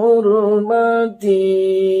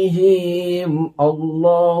بحرمتهم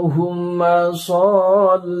اللهم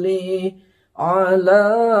صل على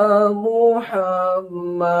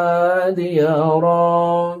محمد يا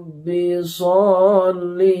رب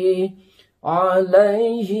صل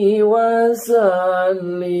عليه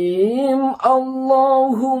وسلم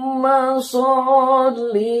اللهم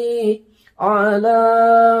صل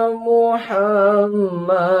على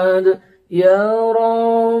محمد يا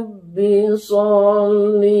رب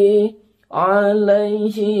صل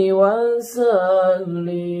عليه وسلم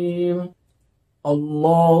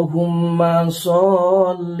اللهم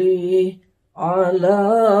صل على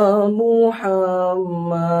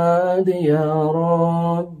محمد يا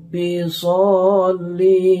رب صل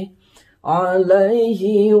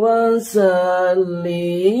عليه وسلم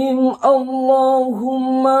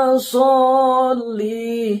اللهم صل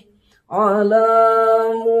على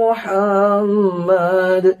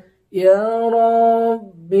محمد يا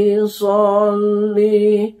رب صل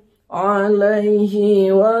عليه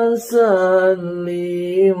وسلم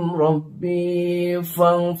ربي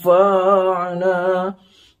فانفعنا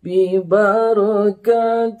ببركاتهم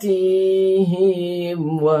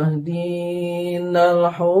واهدنا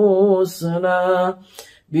الحسنى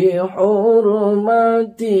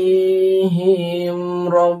بحرمتهم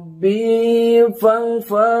ربي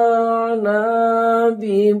فانفعنا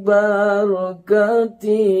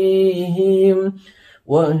ببركاتهم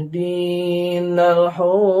واهدنا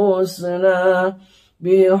الحسنى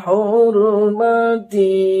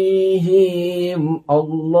بحرمتهم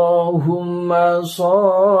اللهم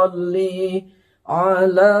صل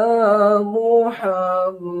على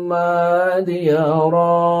محمد يا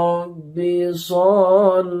رب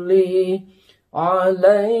صل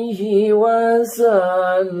عليه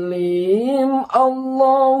وسلم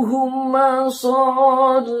اللهم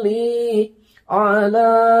صل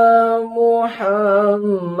على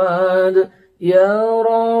محمد يا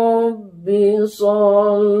رب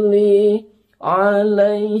صل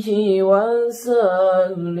عليه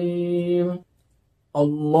وسلم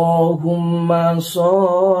اللهم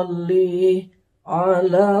صل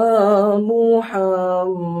على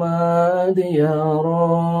محمد يا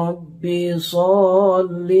رب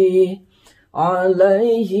صل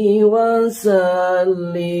عليه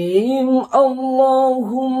وسلم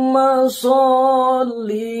اللهم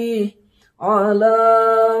صل على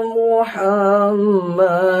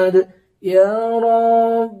محمد يا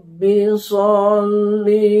رب صل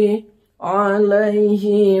عليه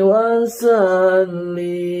وسلم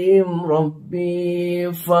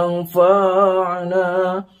ربي فانفعنا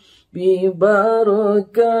ببركاتهم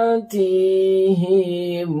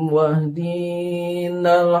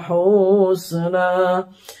واهدنا الحسنى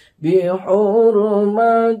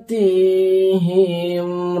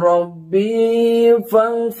بحرمتهم ربي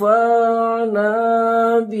فانفعنا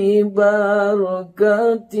ببركاتهم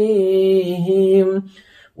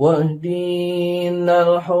واهدنا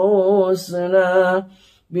الحسنى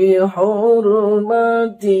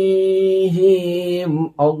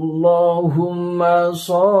بحرمتهم اللهم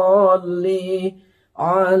صل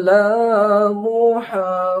على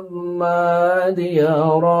محمد يا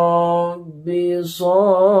رب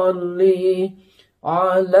صل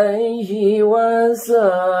عليه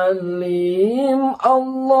وسلم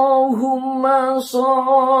اللهم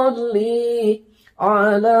صل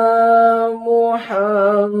على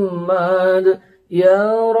محمد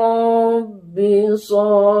يا رب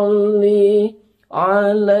صل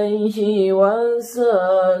عليه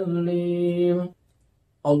وسلم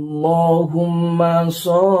اللهم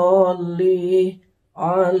صل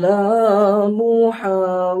على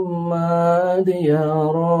محمد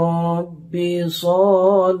يا رب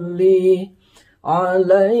صل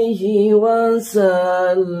عليه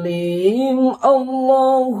وسلم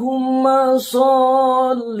اللهم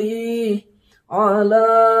صل على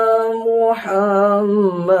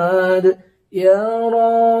محمد يا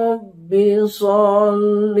رب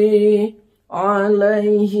صل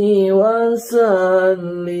عليه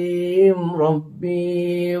وسلم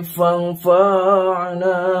ربي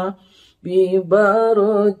فانفعنا ببركاتهم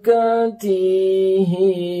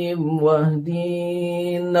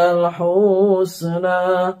واهدنا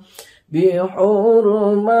الحسنى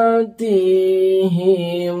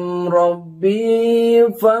بحرمتهم ربي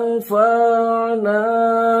فانفعنا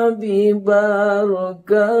ببركاتهم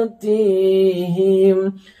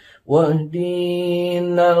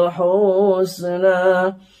واهدنا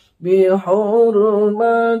الحسنى بحرمتهم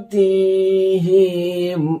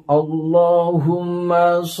اللهم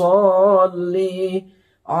صل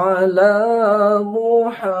على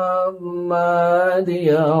محمد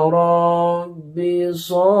يا رب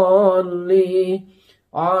صل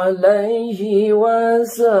عليه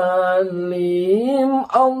وسلم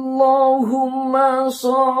اللهم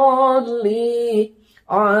صل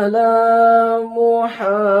على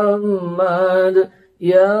محمد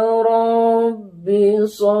يا رب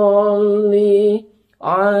صل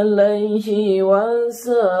عليه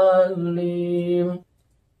وسلم.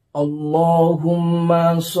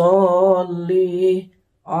 اللهم صل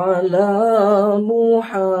على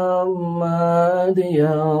محمد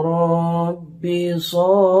يا ربي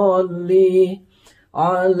صل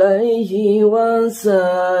عليه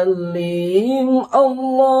وسلم.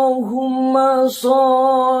 اللهم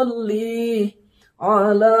صل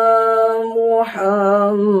على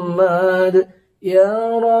محمد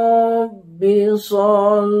يا ربي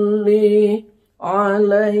صل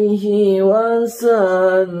عليه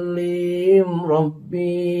وسلم.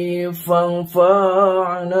 ربي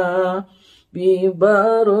فانفعنا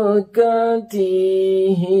ببركاتهم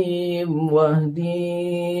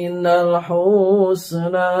واهدنا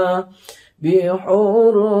الحسنى بحرمتهم.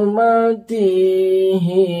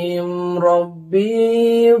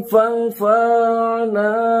 ربي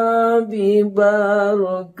فانفعنا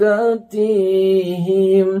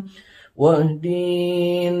ببركاتهم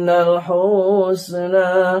واهدنا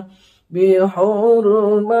الحسنى بحرمتهم.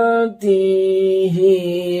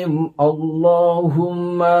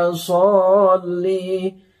 اللهم صل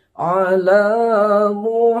على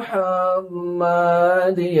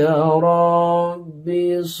محمد يا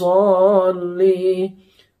ربي صل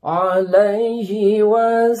عليه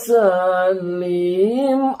وسلم.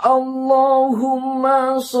 اللهم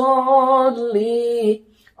صل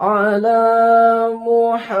على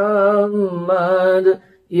محمد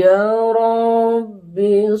يا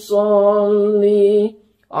ربي صل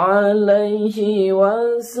عليه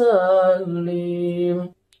وسلم.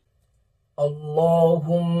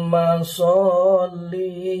 اللهم صل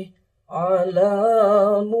على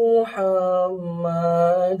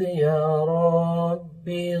محمد يا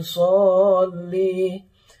ربي صل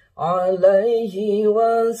عليه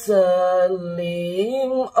وسلم.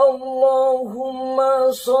 اللهم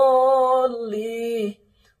صل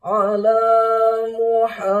على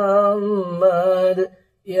محمد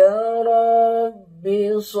يا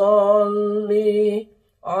ربي صل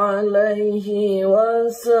عليه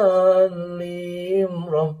وسلم.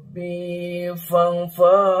 ربي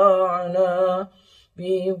فانفعنا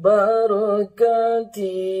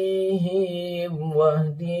ببركاتهم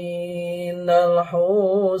واهدنا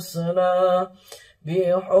الحسنى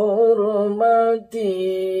بحرمتهم.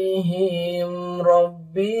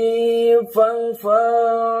 ربي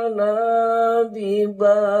فانفعنا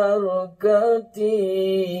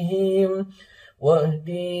ببركاتهم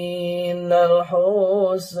واهدنا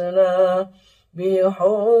الحسنى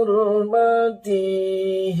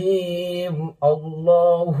بحرمتهم.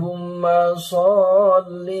 اللهم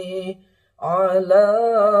صل على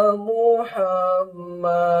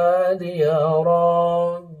محمد يا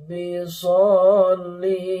ربي صل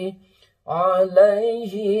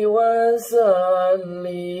عليه وسلم.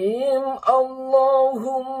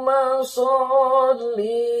 اللهم صل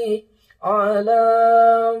على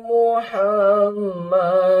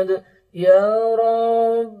محمد يا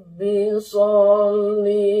ربي صل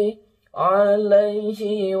عليه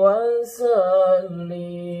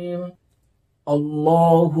وسلم.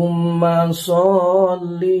 اللهم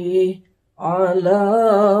صل على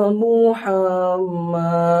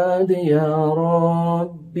محمد يا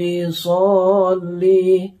ربي صل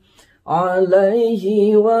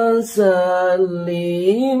عليه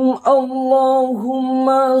وسلم. اللهم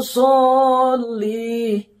صل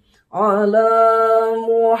على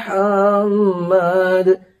محمد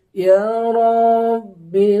يا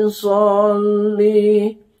ربي صل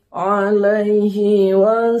عليه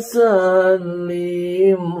وسلم.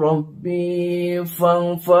 ربي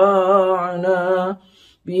فانفعنا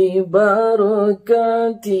ببركاتهم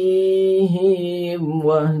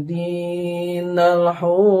واهدنا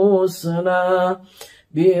الحسنى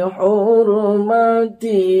بحرمتهم.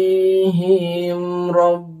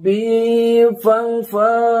 ربي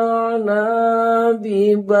فانفعنا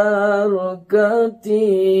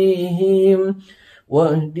ببركاتهم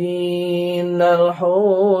واهدنا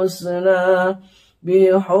الحسنى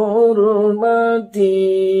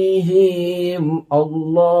بحرمتهم.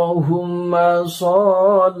 اللهم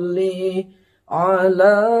صل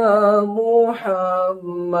على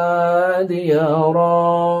محمد يا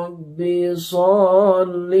ربي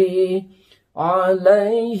صل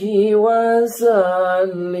عليه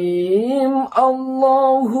وسلم.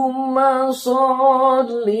 اللهم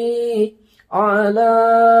صل على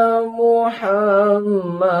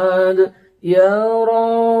محمد يا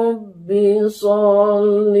ربي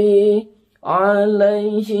صل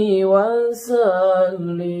عليه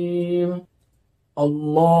وسلم.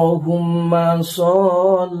 اللهم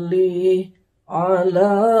صل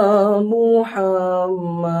على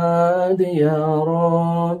محمد يا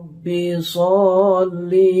ربي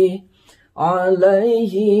صل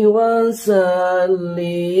عليه وسلم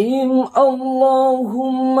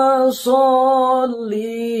اللهم صل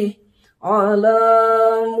على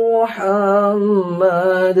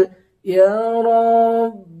محمد يا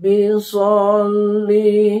رب صل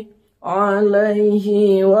عليه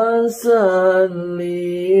وسلم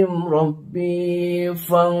ربي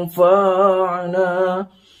فانفعنا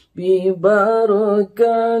ببركاتهم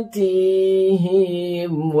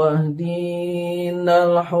واهدنا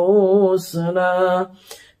الحسنى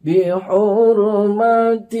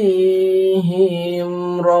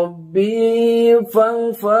بحرمتهم ربي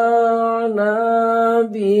فانفعنا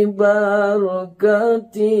ببركاتهم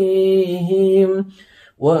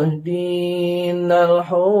واهدنا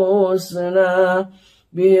الحسنى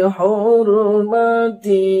بحرمتهم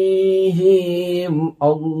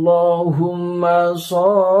اللهم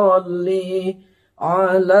صل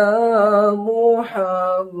على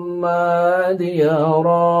محمد يا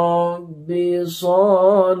رب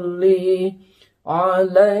صل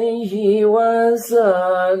عليه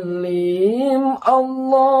وسلم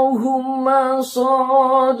اللهم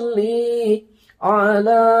صل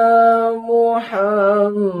على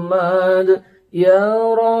محمد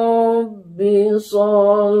يا رب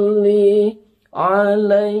صل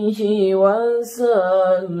عليه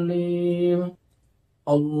وسلم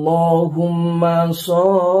اللهم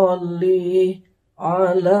صل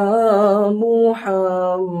على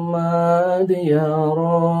محمد يا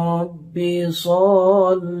رب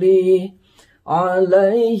صل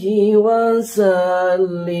عليه وسلم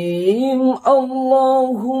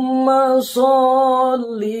اللهم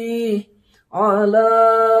صل على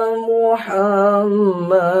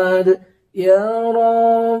محمد يا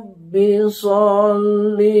رب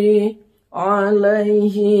صل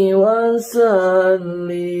عليه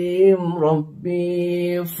وسلم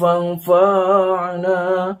ربي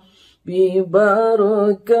فانفعنا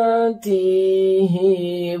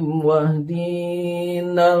ببركاتهم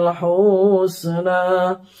واهدنا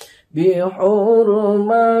الحسنى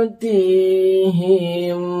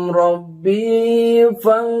بحرمتهم ربي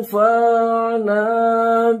فانفعنا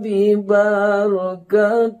ببركاتهم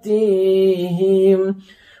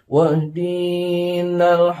واهدنا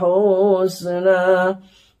الحسنى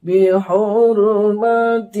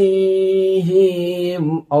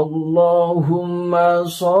بحرمتهم اللهم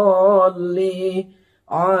صل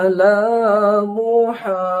على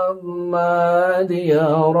محمد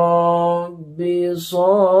يا رب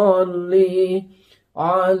صل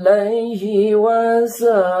عليه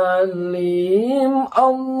وسلم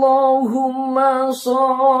اللهم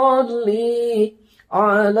صل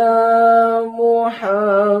على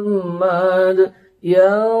محمد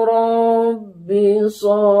يا رب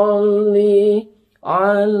صل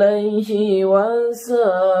عليه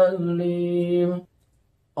وسلم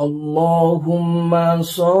اللهم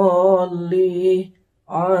صل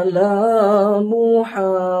على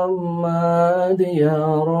محمد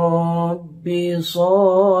يا رب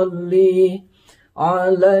صل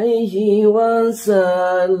عليه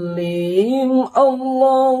وسلم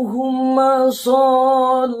اللهم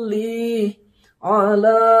صل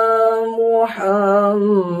على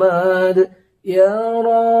محمد يا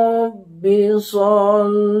رب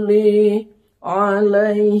صل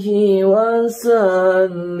عليه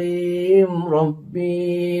وسلم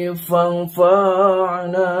ربي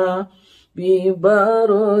فانفعنا ببركاتهم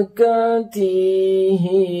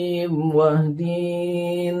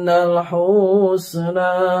واهدنا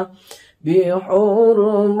الحسنى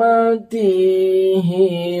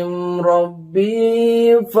بحرمتهم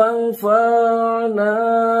ربي فانفعنا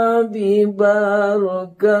ببركاتهم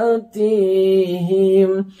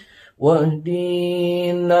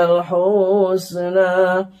واهدنا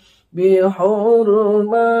الحسنى بحرمتهم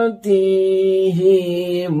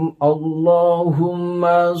اللهم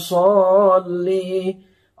صل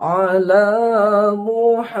على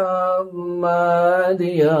محمد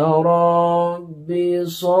يا رب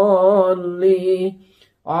صل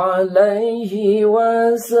عليه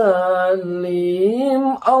وسلم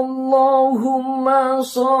اللهم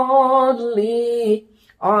صل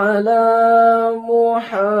على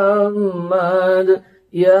محمد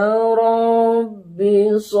يا رب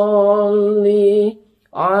صل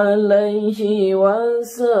عليه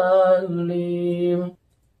وسلم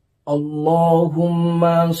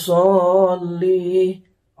اللهم صل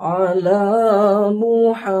على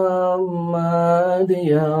محمد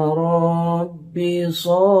يا رب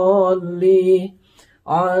صل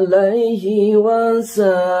عليه وسلم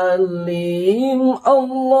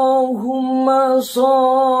اللهم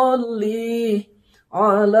صل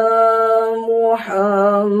على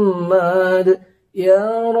محمد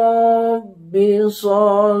يا رب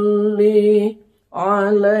صل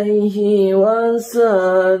عليه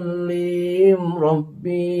وسلم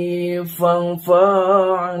ربي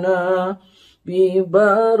فانفعنا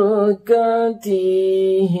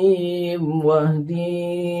ببركاتهم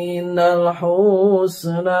واهدنا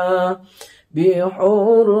الحسنى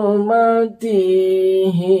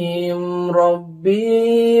بحرمتهم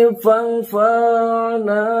ربي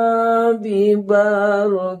فانفعنا ببركاتهم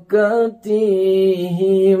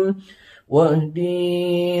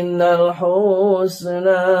واهدنا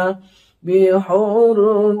الحسنى بحرمتهم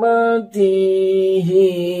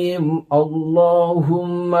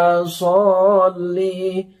اللهم صل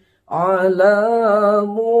على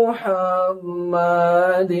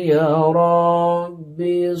محمد يا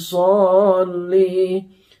ربي صل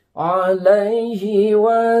عليه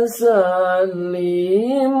وسلم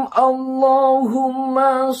اللهم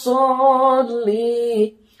صل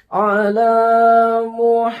على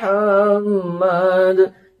محمد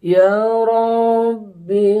يا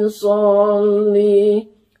ربي صل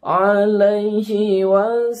عليه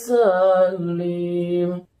وسلم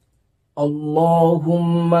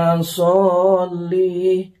اللهم صل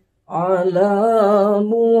على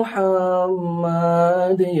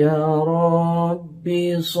محمد يا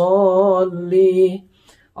ربي صل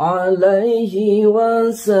عليه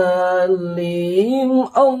وسلم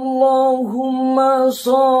اللهم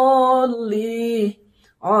صل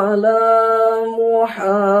على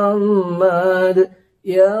محمد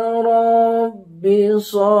يا ربي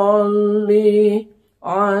صل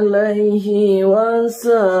عليه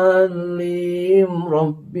وسلم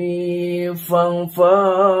ربي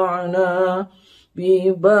فانفعنا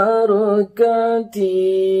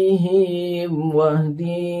ببركاتهم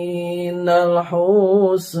واهدنا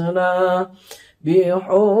الحسنى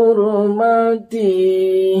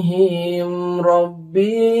بحرمتهم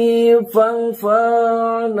ربي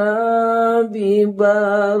فانفعنا ببركاتهم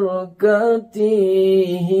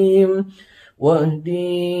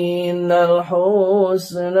واهدنا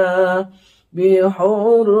الحسنى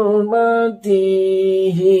بحرمتهم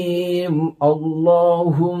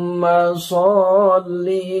اللهم صل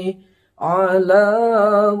على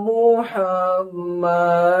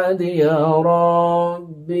محمد يا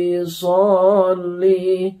ربي صل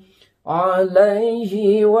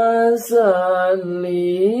عليه وسلم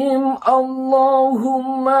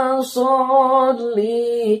اللهم صل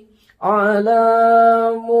على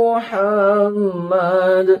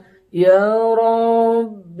محمد يا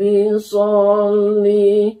ربي صل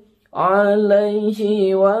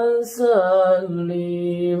عليه وسلم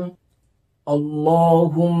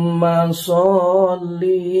اللهم صل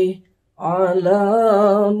على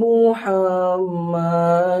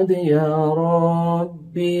محمد يا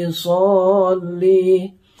ربي صل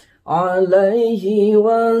عليه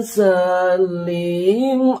وسلم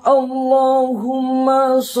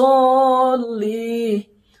اللهم صل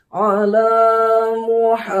على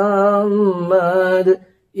محمد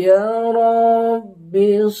يا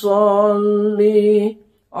ربي صل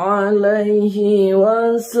عليه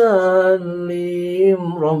وسلم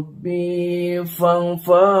ربي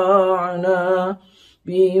فانفعنا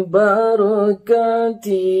ببركاتهم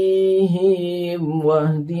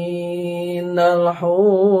واهدنا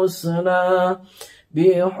الحسنى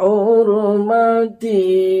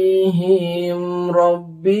بحرمتهم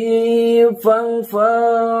ربي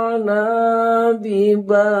فانفعنا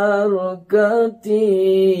ببركاتهم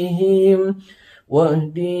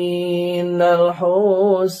واهدنا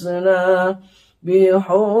الحسنى بحرمتهم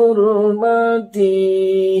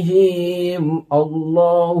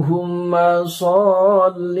اللهم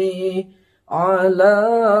صل على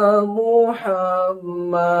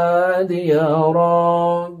محمد يا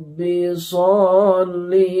ربي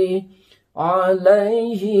صل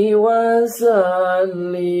عليه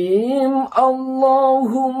وسلم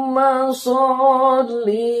اللهم صل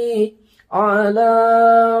على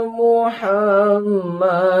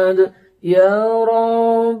محمد يا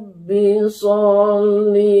ربي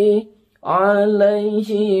صل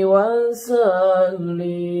عليه وسلم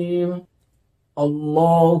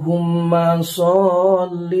اللهم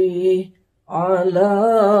صل على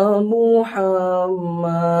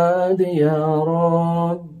محمد يا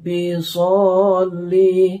ربي صل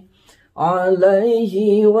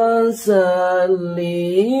عليه وسلم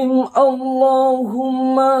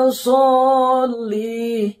اللهم صل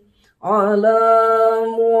على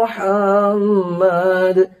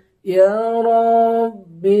محمد يا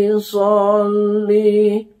ربي صل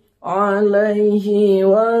عليه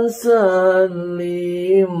وسلم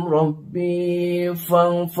ربي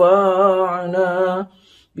فانفعنا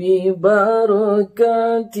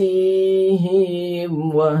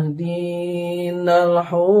ببركاتهم واهدنا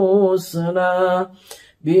الحسنى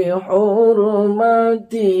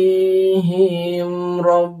بحرمتهم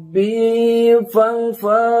ربي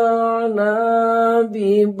فانفعنا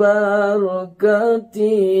ببركتهم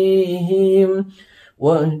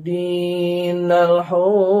واهدنا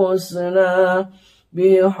الحسنى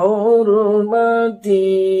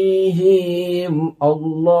بحرمتهم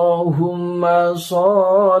اللهم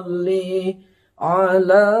صل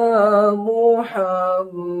على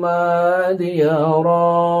محمد يا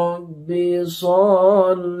ربي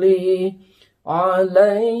صل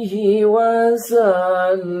عليه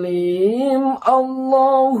وسلم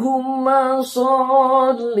اللهم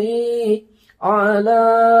صل على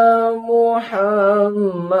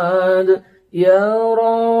محمد يا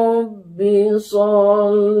ربي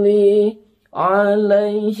صل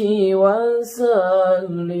عليه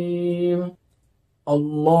وسلم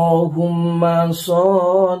اللهم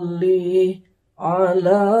صل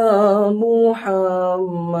على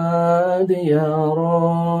محمد يا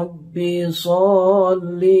ربي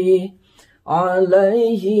صل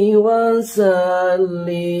عليه وسلم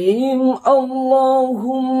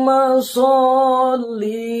اللهم صل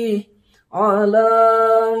على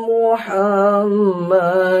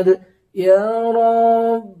محمد يا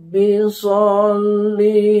ربي صل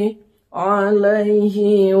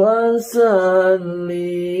عليه وسلم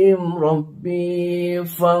ربي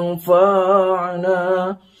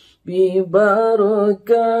فانفعنا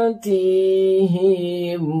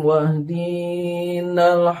ببركتهم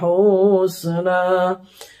واهدنا الحسنى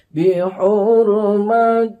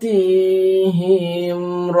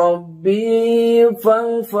بحرمتهم ربي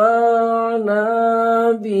فانفعنا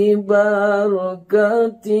ببركتهم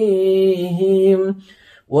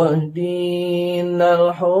واهدنا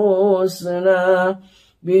الحسنى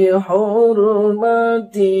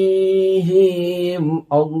بحرمتهم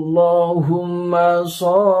اللهم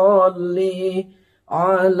صل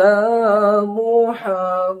على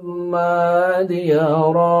محمد يا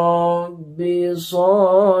ربي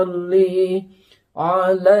صل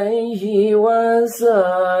عليه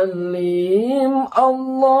وسلم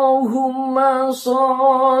اللهم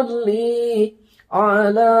صل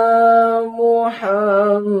على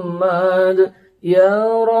محمد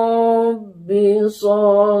يا ربي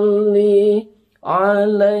صل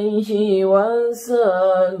عليه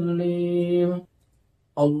وسلم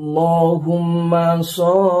اللهم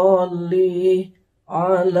صل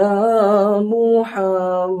على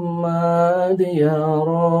محمد يا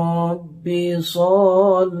ربي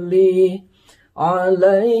صل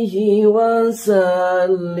عليه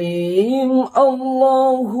وسلم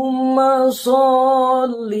اللهم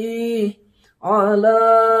صل على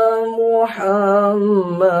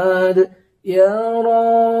محمد يا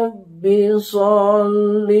ربي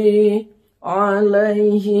صل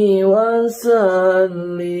عليه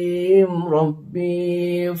وسلم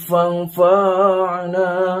ربي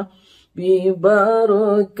فانفعنا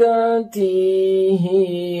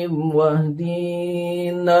ببركتهم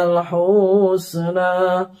واهدنا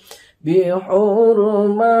الحسنى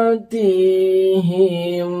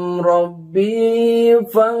بحرمتهم ربي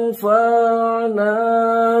فانفعنا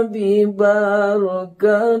ببركتهم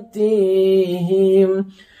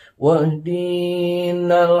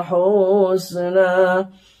واهدنا الحسنى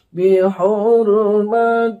بحرمتهم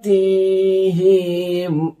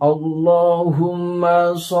اللهم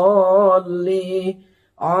صل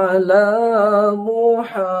على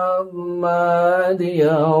محمد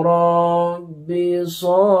يا ربي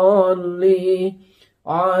صل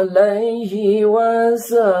عليه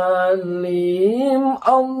وسلم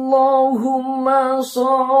اللهم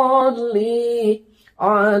صل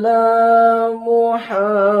على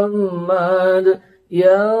محمد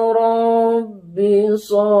يا ربي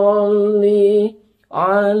صل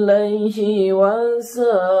عليه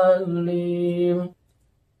وسلم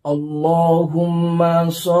اللهم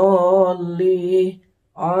صل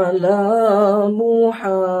على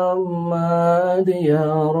محمد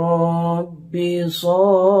يا ربي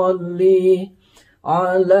صل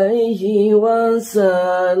عليه وسلم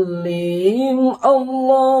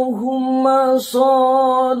اللهم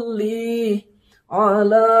صل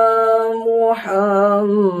على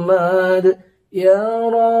محمد يا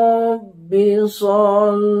ربي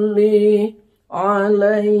صل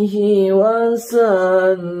عليه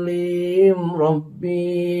وسلم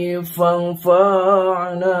ربي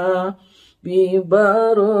فانفعنا ببركتهم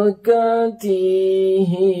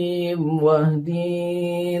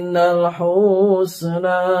واهدنا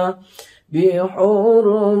الحسنى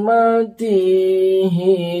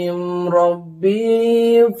بحرمتهم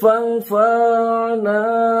ربي فانفعنا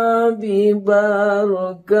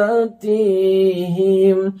ببركتهم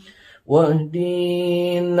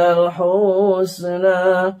واهدنا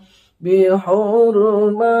الحسنى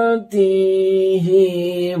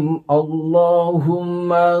بحرمتهم اللهم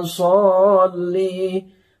صل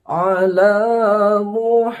على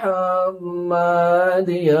محمد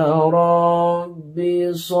يا رب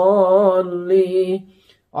صل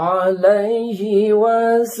عليه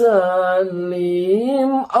وسلم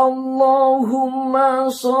اللهم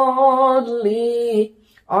صل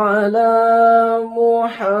على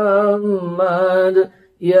محمد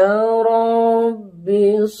يا رب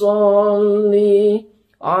صل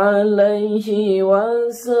عليه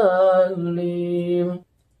وسلم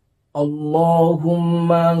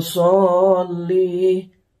اللهم صل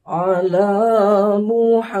على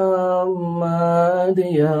محمد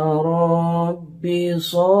يا رب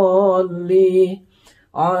صل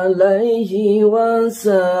عليه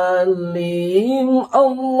وسلم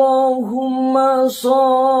اللهم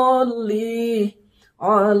صل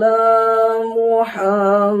على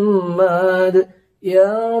محمد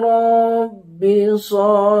يا رب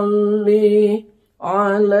صل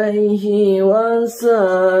عليه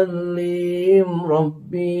وسلم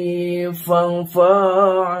ربي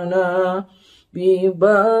فانفعنا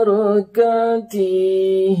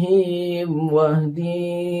ببركاتهم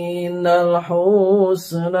واهدنا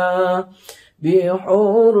الحسنى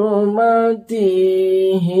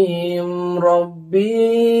بحرمتهم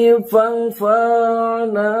ربي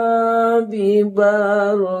فانفعنا ببركاتهم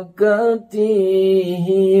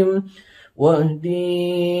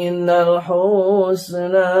واهدنا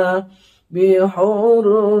الحسنى بحرمتهم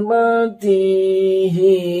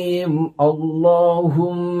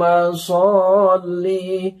اللهم صل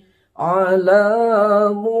على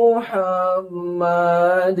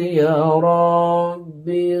محمد يا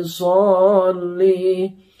رب صل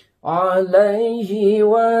عليه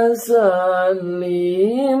وسلم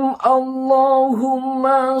اللهم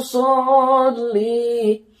صل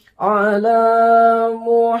على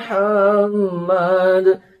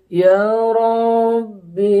محمد يا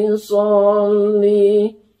رب صل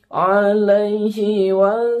عليه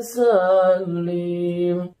وسلم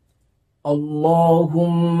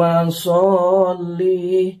اللهم صل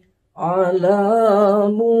على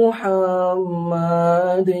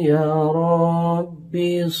محمد يا رب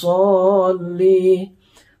صل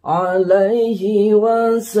عليه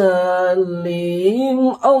وسلم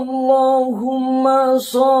اللهم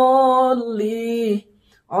صل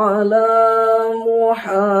على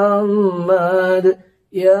محمد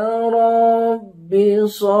يا رب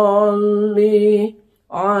صل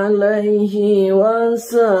عليه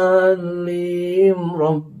وسلم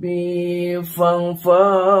ربي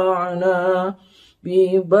فانفعنا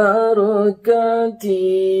ببركاتهم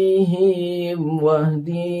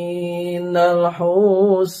واهدنا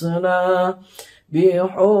الحسنى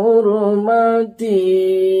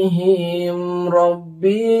بحرمتهم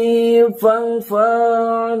ربي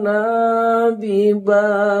فانفعنا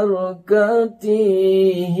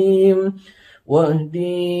ببركاتهم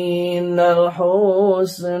واهدنا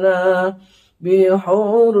الحسنى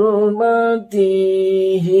بحرمتهم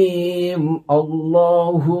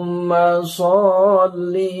اللهم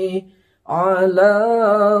صل على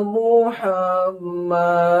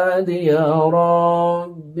محمد يا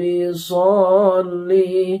رب صل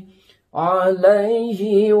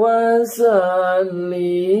عليه وسلم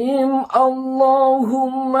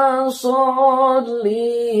اللهم صل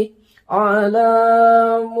على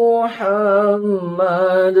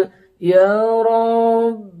محمد يا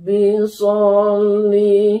رب صل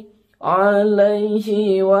عليه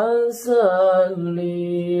وسلم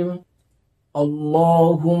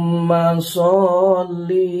اللهم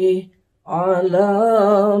صل على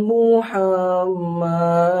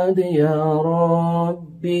محمد يا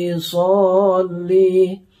رب صل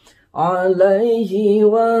عليه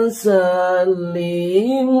وسلم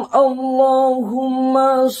اللهم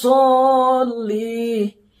صل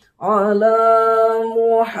على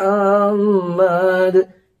محمد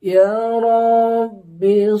يا رب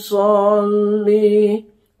صل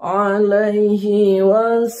عليه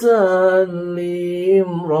وسلم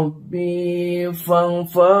ربي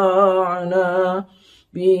فانفعنا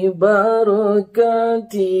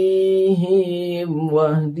ببركاتهم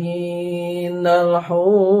واهدنا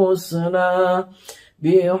الحسنى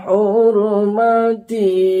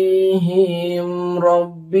بحرمتهم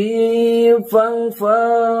ربي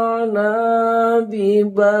فانفعنا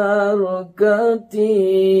ببركاتهم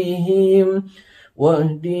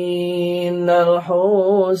واهدنا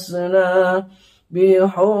الحسنى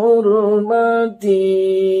بحرمتهم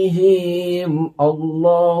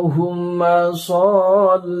اللهم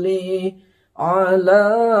صل على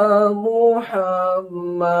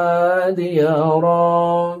محمد يا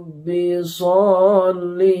رب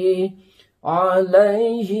صل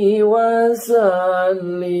عليه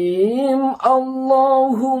وسلم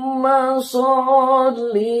اللهم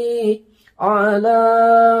صل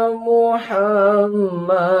على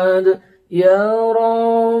محمد يا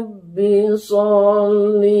رب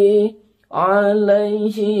صل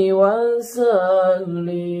عليه وسلم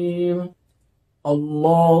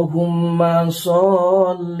اللهم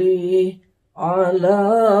صل على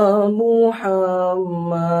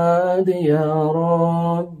محمد يا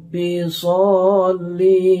رب صل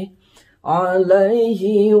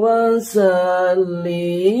عليه وسلم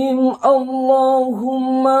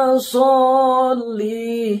اللهم صل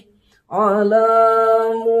على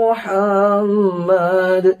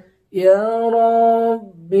محمد يا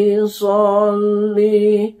رب صل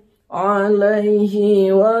عليه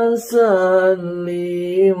وسلم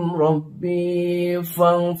ربي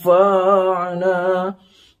فانفعنا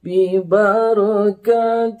ببركاتهم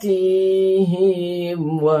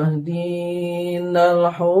واهدنا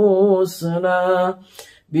الحسنى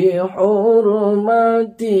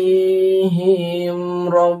بحرمتهم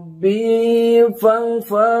ربي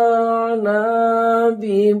فانفعنا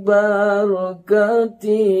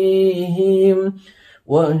ببركاتهم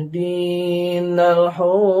واهدنا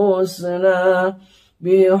الحسنى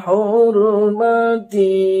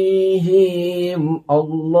بحرمتهم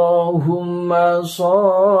اللهم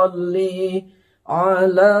صل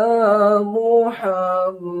على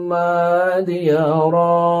محمد يا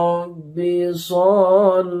رب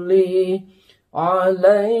صل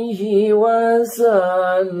عليه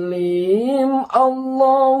وسلم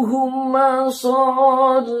اللهم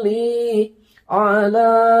صل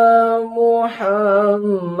على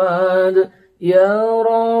محمد يا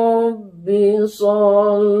رب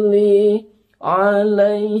صل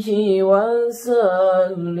عليه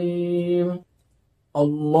وسلم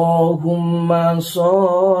اللهم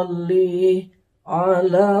صل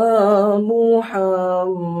على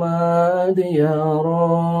محمد يا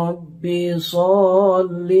رب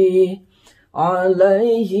صل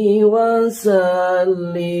عليه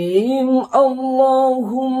وسلم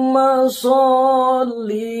اللهم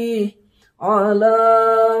صل على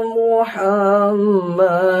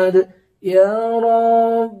محمد يا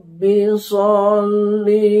رب صل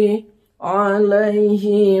عليه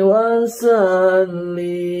وسلم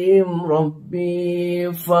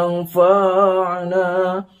ربي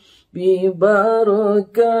فانفعنا ببركاتهم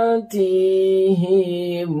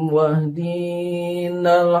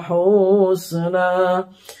واهدنا الحسنى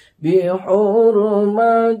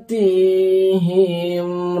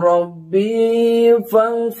بحرمتهم ربي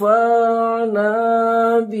فانفعنا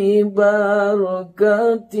ببركاتهم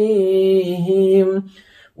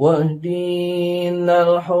واهدنا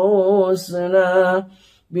الحسنى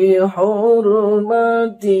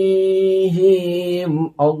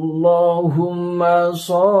بحرمتهم اللهم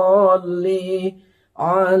صل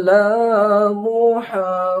على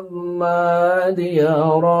محمد يا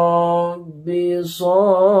رب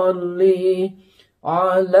صل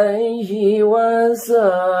عليه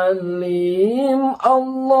وسلم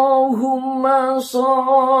اللهم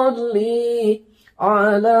صل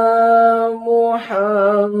على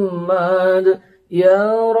محمد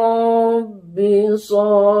يا رب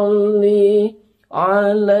صل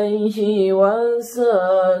عليه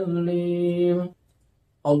وسلم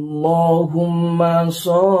اللهم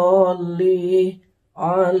صل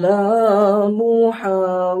على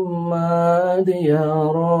محمد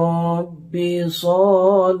يا رب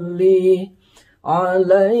صل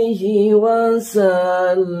عليه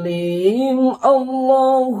وسلم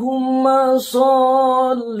اللهم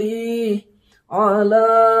صل على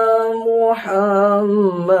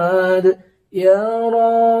محمد يا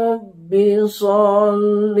رب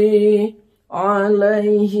صل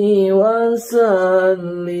عليه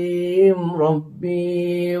وسلم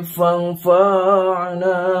ربي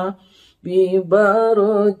فانفعنا ببركاتهم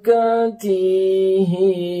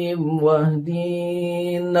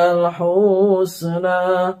واهدنا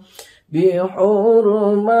الحسنى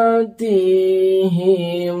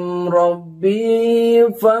بحرمتهم ربي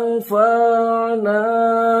فانفعنا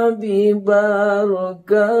ببركاتهم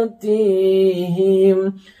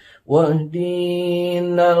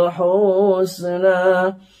واهدنا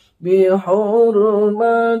الحسنى بحرمتهم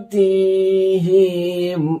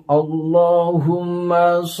اللهم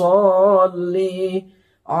صل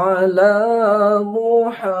على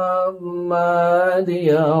محمد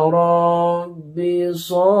يا رب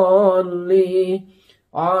صل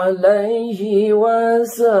عليه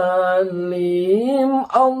وسلم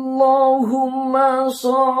اللهم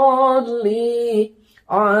صل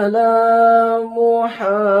على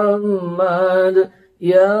محمد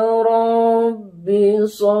يا رب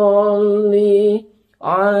صل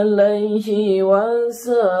عليه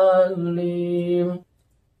وسلم.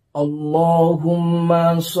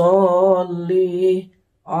 اللهم صل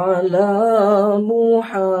على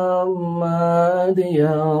محمد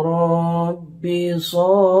يا ربي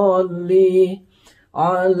صل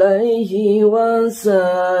عليه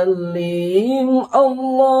وسلم.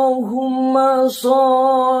 اللهم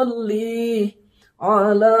صل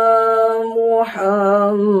على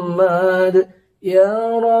محمد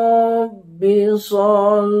يا ربي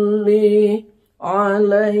صل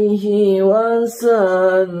عليه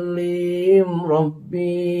وسلم.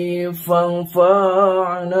 ربي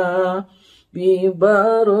فانفعنا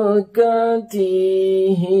ببركاتهم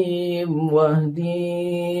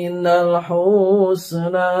واهدنا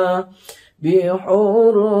الحسنى بحرمتهم.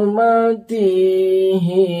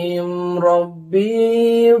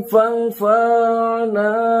 ربي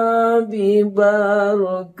فانفعنا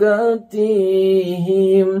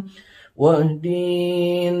ببركاتهم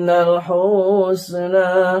واهدنا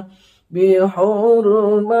الحسنى بحرمتهم.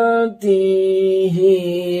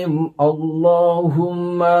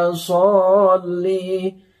 اللهم صل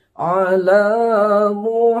على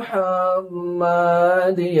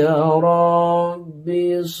محمد يا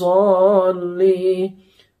ربي صل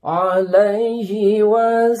عليه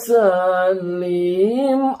وسلم.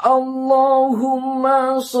 اللهم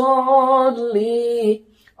صل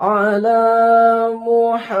على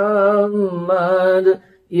محمد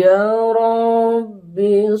يا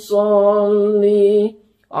ربي صل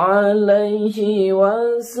عليه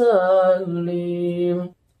وسلم.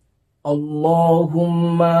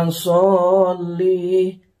 اللهم صل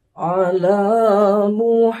على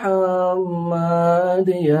محمد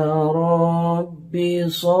يا ربي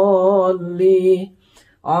صل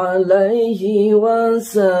عليه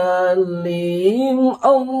وسلم.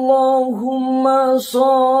 اللهم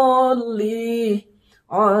صل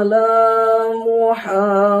على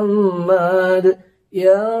محمد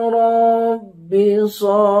يا ربي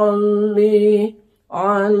صل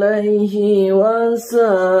عليه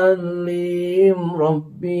وسلم.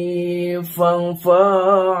 ربي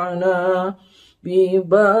فانفعنا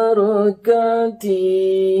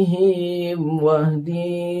ببركاتهم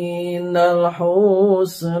واهدنا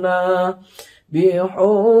الحسنى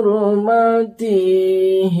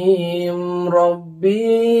بحرمتهم.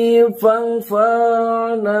 ربي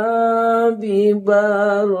فانفعنا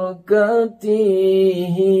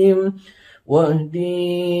ببركاتهم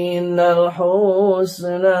واهدنا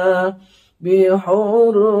الحسنى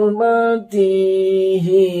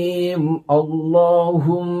بحرمتهم.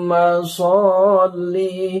 اللهم صل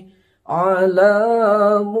على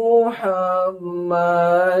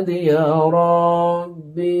محمد يا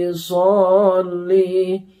ربي صل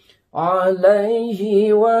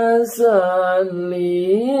عليه وسلم.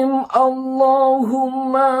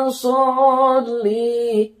 اللهم صل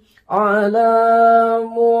على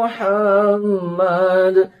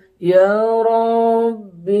محمد يا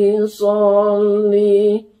ربي صل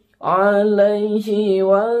عليه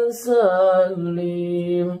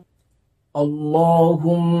وسلم.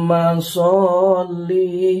 اللهم صل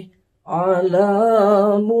على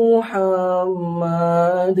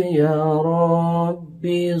محمد يا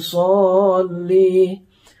ربي صل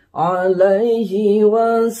عليه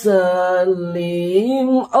وسلم.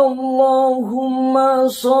 اللهم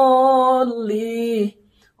صل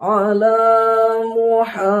على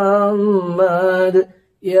محمد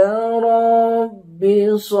يا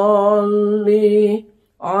ربي صل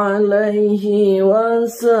عليه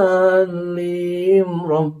وسلم.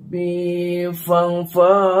 ربي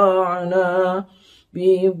فانفعنا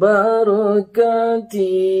ببركاتهم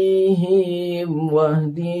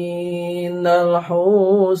واهدنا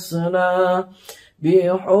الحسنى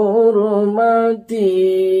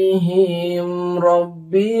بحرمتهم.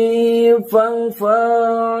 ربي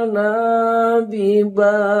فانفعنا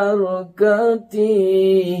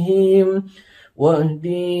ببركاتهم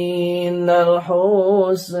واهدنا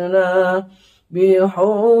الحسنى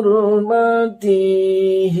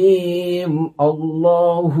بحرمتهم.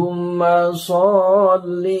 اللهم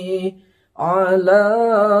صل على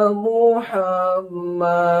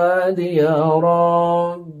محمد يا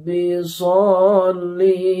ربي صل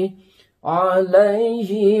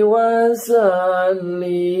عليه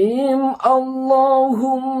وسلم.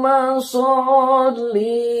 اللهم صل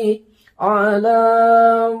على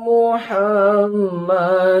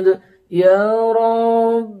محمد يا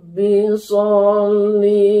ربي صل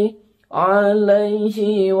عليه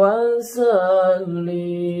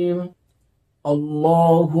وسلم.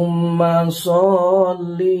 اللهم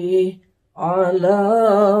صل على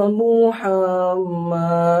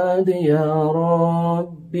محمد يا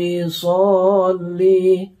ربي صل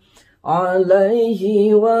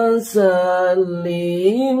عليه وسلم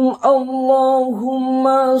اللهم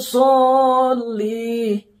صل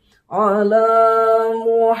على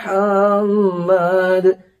محمد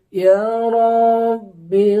يا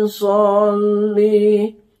رب صل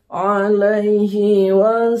عليه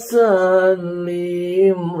وسلم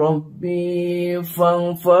ربي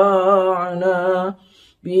فانفعنا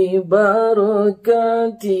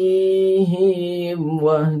ببركاتهم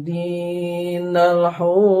واهدنا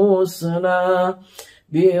الحسنى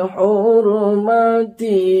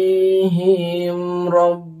بحرمتهم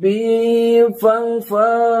ربي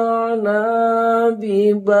فانفعنا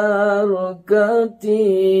ببركاتهم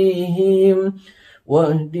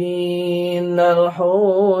واهدنا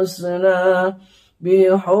الحسنى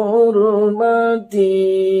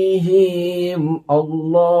بحرمتهم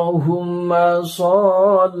اللهم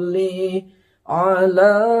صل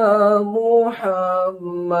على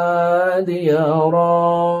محمد يا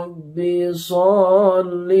رب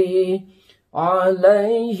صل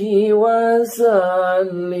عليه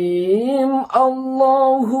وسلم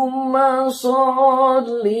اللهم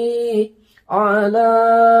صل على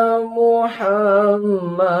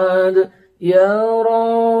محمد يا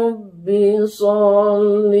رب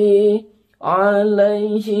صل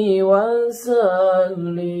عليه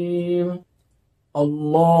وسلم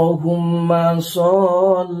اللهم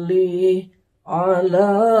صل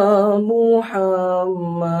على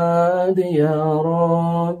محمد يا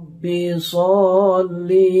رب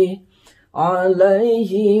صل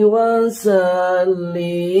عليه وسلم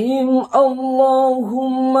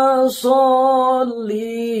اللهم صل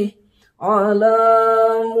على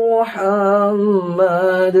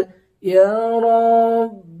محمد يا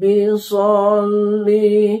رب صل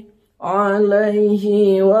عليه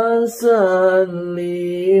وسلم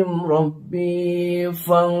ربي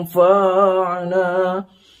فانفعنا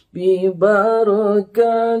ببركاتهم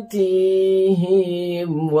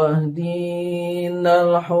واهدنا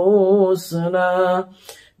الحسنى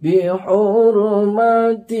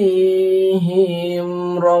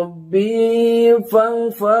بحرمتهم ربي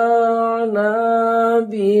فانفعنا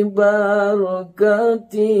ببركاتهم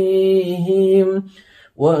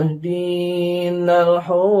واهدنا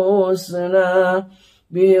الحسنى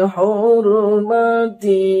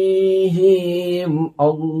بحرمتهم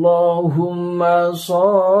اللهم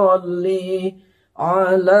صل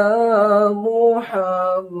على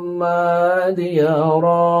محمد يا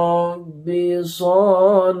رب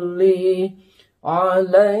صل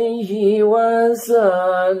عليه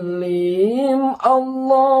وسلم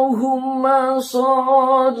اللهم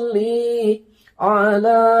صل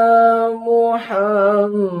على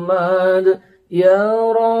محمد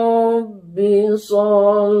يا رب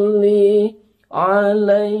صل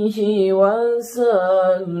عليه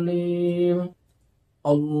وسلم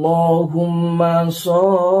اللهم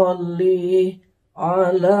صل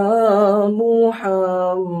على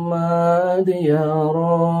محمد يا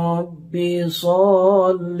رب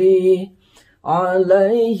صل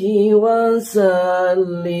عليه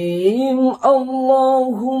وسلم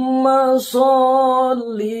اللهم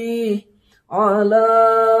صل على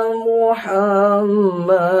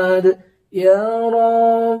محمد يا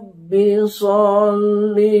رب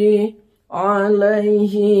صل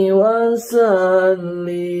عليه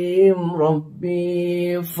وسلم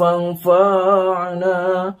ربي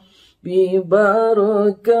فانفعنا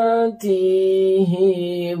ببركاتهم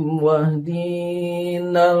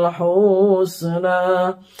واهدنا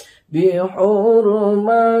الحسنى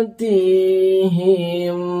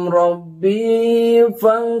بحرمتهم ربي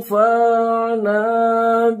فانفعنا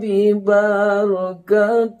ببركاتهم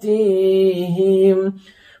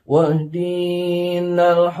واهدنا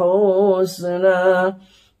الحسنى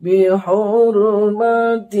بحرمتهم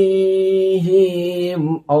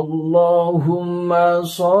اللهم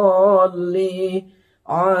صل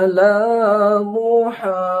على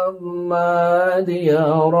محمد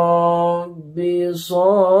يا رب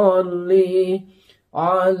صل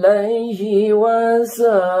عليه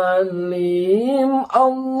وسلم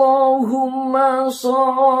اللهم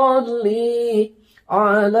صل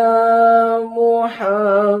على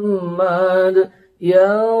محمد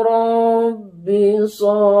يا رب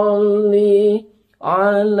صل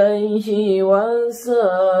عليه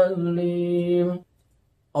وسلم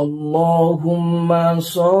اللهم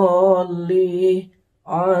صل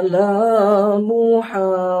على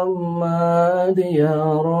محمد يا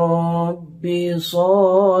رب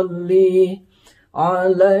صل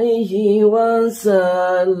عليه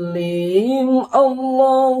وسلم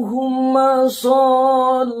اللهم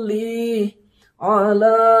صل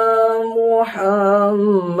على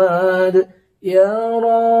محمد يا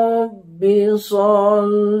رب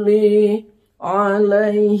صل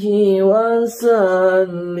عليه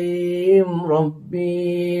وسلم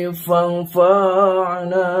ربي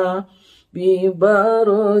فانفعنا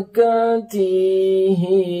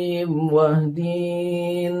ببركاتهم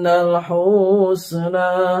واهدنا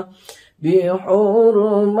الحسنى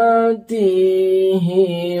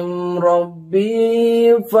بحرمتهم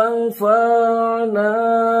ربي فانفعنا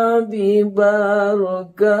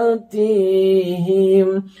ببركاتهم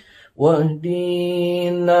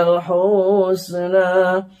واهدنا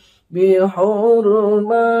الحسنى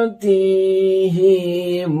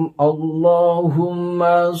بحرمتهم اللهم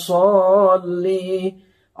صل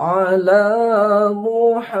على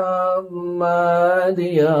محمد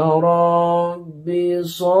يا ربي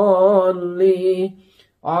صل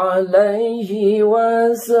عليه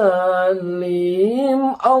وسلم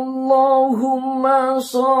اللهم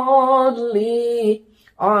صل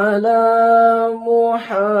على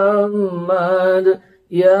محمد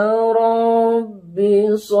يا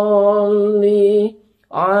ربي صل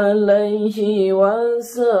عليه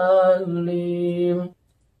وسلم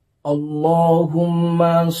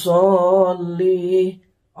اللهم صل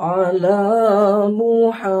على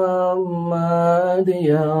محمد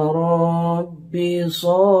يا ربي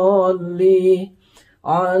صل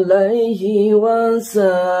عليه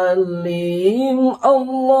وسلم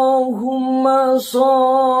اللهم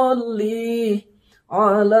صل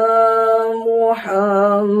على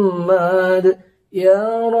محمد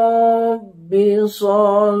يا ربي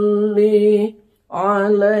صل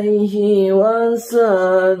عليه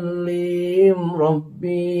وسلم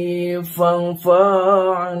ربي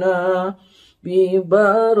فانفعنا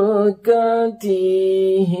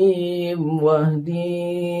ببركاتهم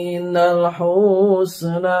واهدنا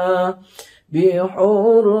الحسنى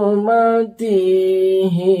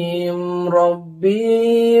بحرمتهم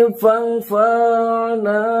ربي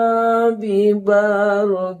فانفعنا ببركاتهم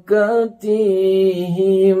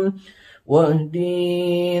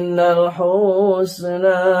واهدنا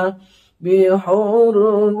الحسنى بحرمتهم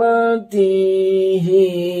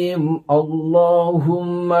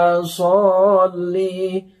اللهم صل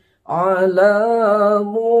على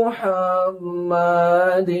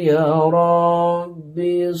محمد يا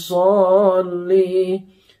ربي صل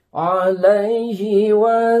عليه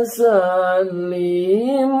وسلم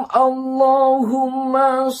اللهم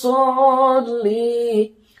صل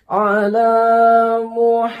على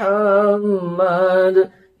محمد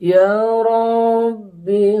يا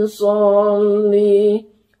ربي صل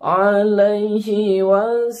عليه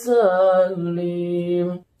وسلم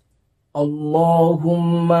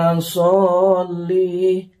اللهم صل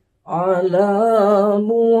على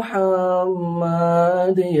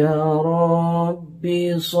محمد يا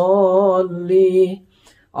ربي صل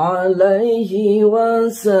عليه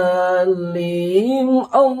وسلم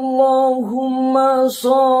اللهم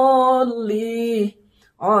صل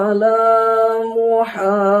على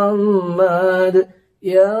محمد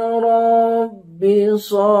يا ربي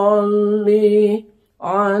صل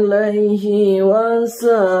عليه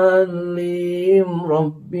وسلم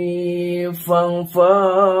ربي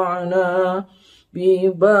فانفعنا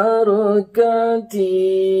ببركاتهم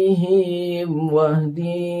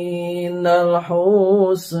واهدنا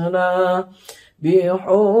الحسنى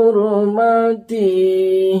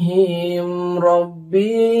بحرمتهم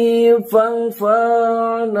ربي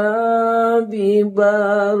فانفعنا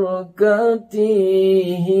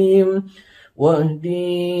ببركاتهم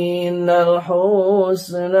واهدنا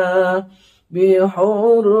الحسنى بحرمتهم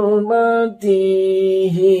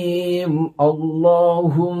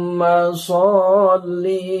اللهم صل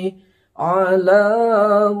على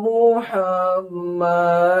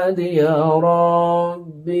محمد يا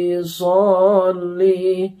ربي صل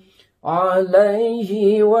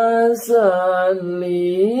عليه وسلم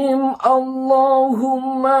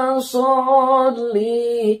اللهم صل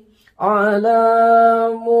على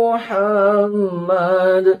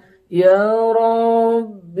محمد يا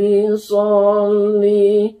ربي صل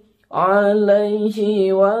عليه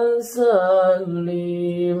وسلم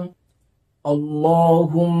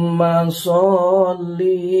اللهم صل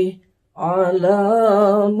على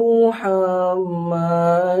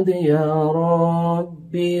محمد يا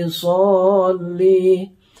ربي صل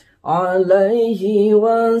عليه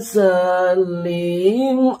وسلم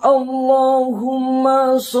اللهم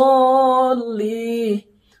صل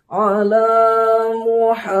على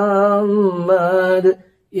محمد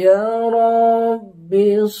يا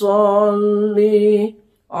ربي صل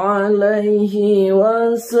عليه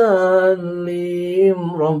وسلم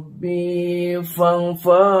ربي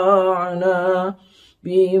فانفعنا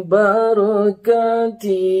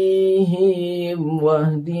ببركاتهم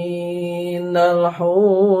واهدنا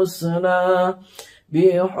الحسنى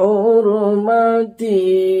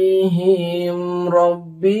بحرمتهم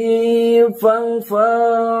ربي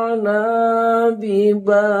فانفعنا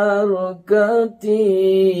ببركتهم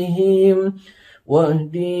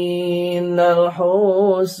واهدنا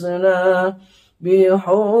الحسنى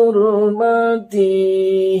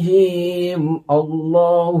بحرمتهم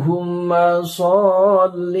اللهم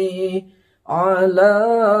صل على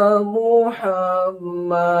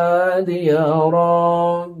محمد يا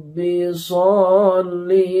ربي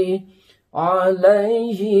صل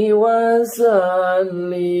عليه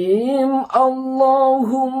وسلم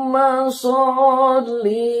اللهم صل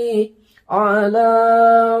على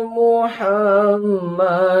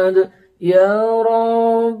محمد يا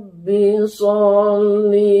ربي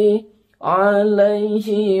صل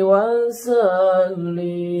عليه وسلم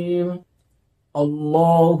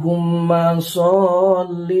اللهم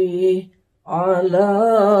صل على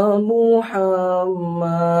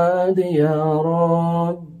محمد يا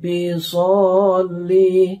ربي صل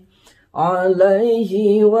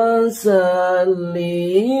عليه وسلم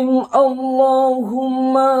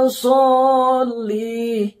اللهم صل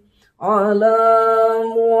على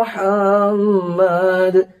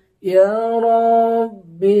محمد يا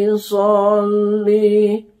ربي صل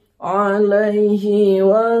عليه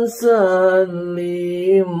وسلم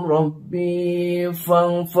ربي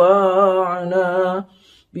فانفعنا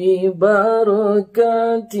ببركتهم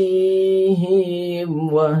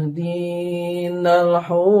واهدنا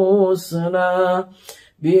الحسنى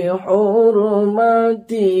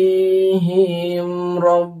بحرمتهم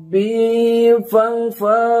ربي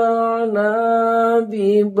فانفعنا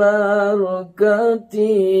ببركتهم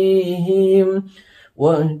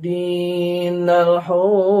واهدنا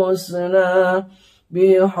الحسنى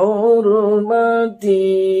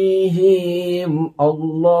بحرمتهم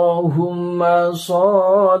اللهم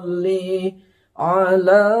صل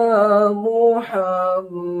على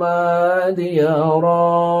محمد يا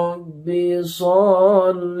ربي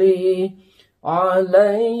صل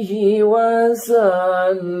عليه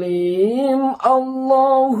وسلم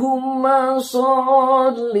اللهم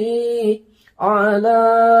صل على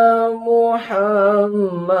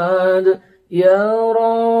محمد يا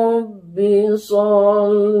ربي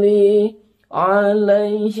صل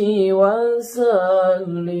عليه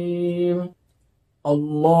وسلم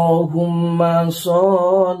اللهم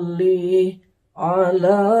صل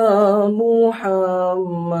على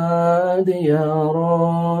محمد يا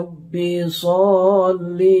ربي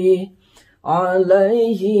صل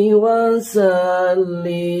عليه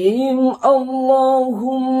وسلم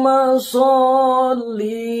اللهم صل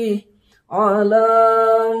على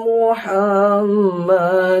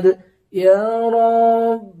محمد يا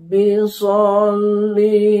ربي صل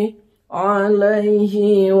عليه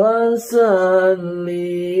وسلم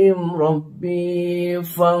ربي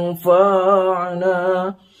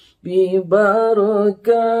فانفعنا ببركتهم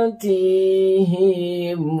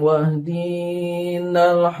واهدنا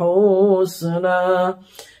الحسنى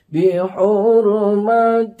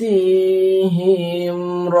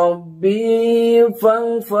بحرمتهم ربي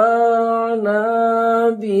فانفعنا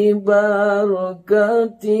ببركتهم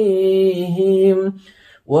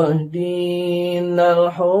واهدنا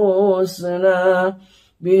الحسنى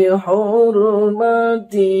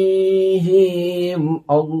بحرمتهم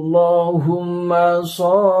اللهم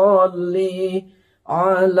صل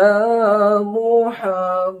على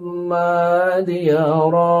محمد يا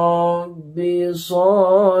ربي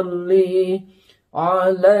صل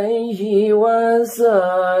عليه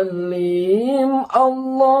وسلم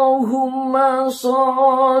اللهم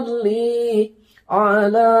صل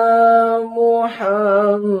على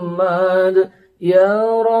محمد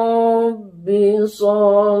يا ربي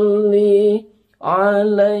صل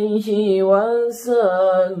عليه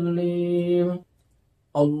وسلم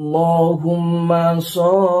اللهم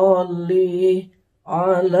صل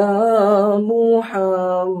على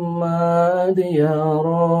محمد يا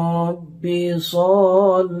ربي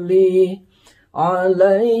صل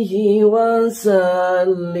عليه وسلم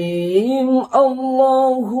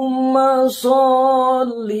اللهم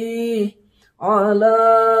صل على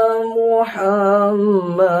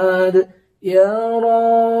محمد يا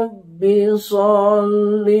ربي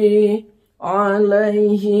صل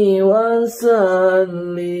عليه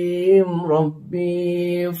وسلم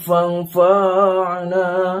ربي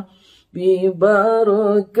فانفعنا ببركتهم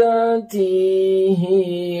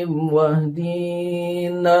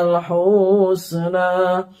واهدنا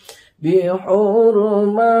الحسنى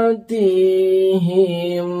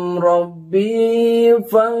بحرمتهم ربي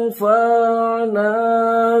فانفعنا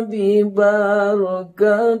ببركتهم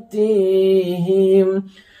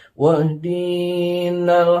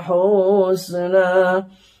واهدنا الحسنى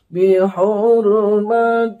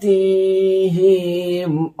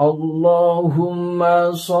بحرمتهم اللهم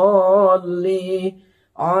صل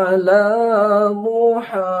على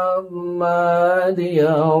محمد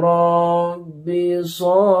يا رب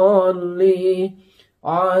صل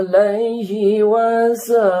عليه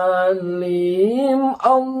وسلم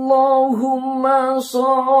اللهم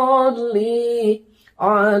صل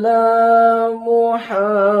على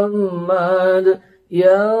محمد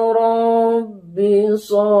يا رب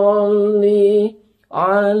صل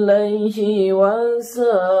عليه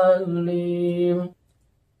وسلم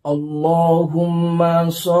اللهم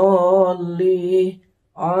صل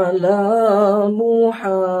على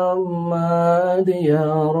محمد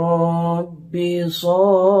يا رب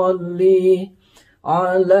صل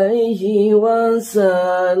عليه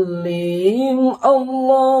وسلم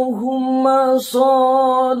اللهم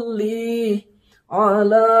صل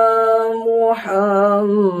على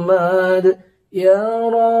محمد يا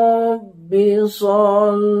رب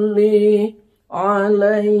صل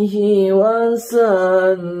عليه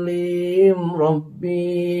وسلم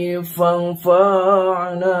ربي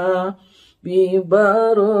فانفعنا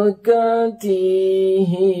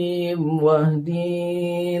ببركاتهم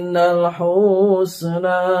واهدنا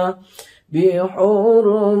الحسنى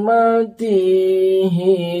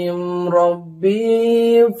بحرمتهم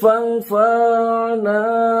ربي فانفعنا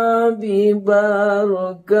ببركاتهم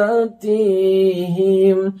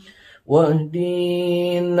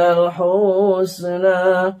واهدنا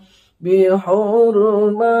الحسنى بحرمتهم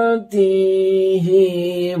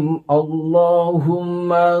اللهم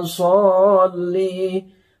صل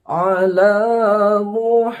على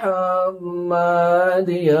محمد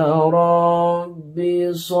يا رب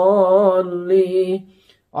صل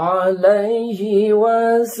عليه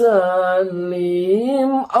وسلم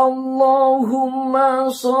اللهم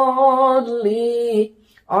صل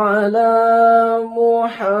على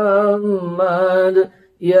محمد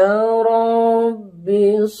يا رب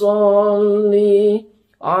صل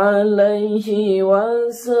عليه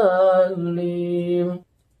وسلم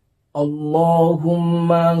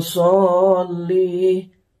اللهم صل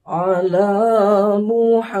على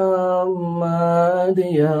محمد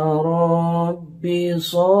يا رب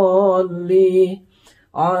صل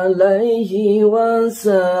عليه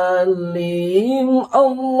وسلم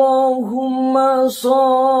اللهم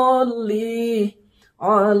صل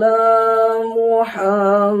على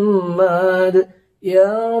محمد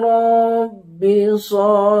يا رب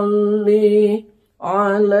صل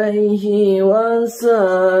عليه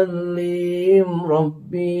وسلم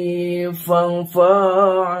ربي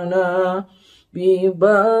فانفعنا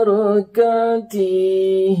ببركاتهم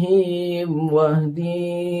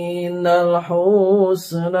واهدنا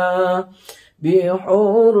الحسنى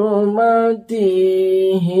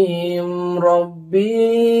بحرمتهم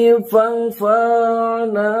ربي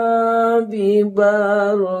فانفعنا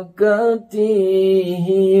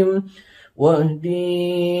ببركاتهم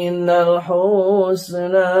واهدنا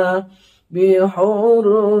الحسنى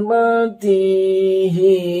بحرمتهم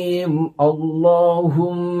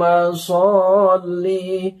اللهم صل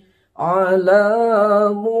على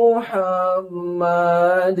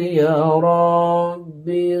محمد يا رب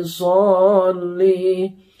صل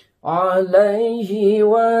عليه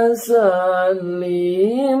وسلم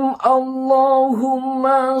اللهم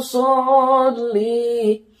صل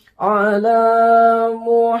على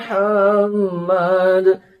محمد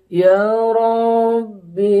يا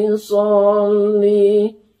رب صل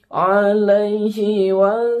عليه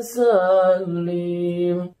وسلم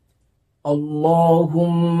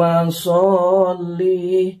اللهم صل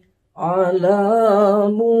على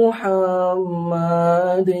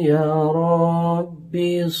محمد يا رب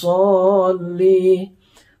صل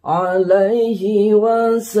عليه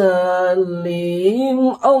وسلم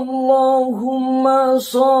اللهم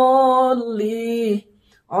صل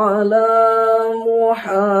على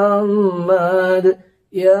محمد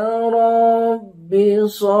يا رب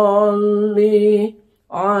صل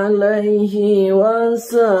عليه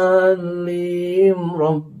وسلم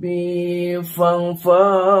ربي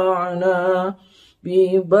فانفعنا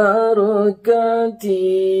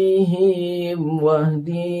ببركاتهم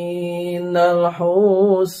واهدنا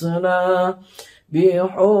الحسنى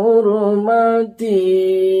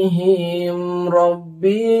بحرمتهم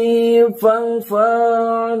ربي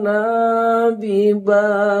فانفعنا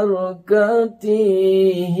ببركاتهم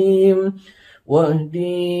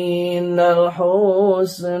واهدنا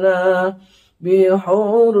الحسنى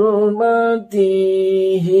بحرمتهم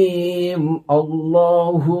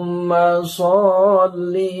اللهم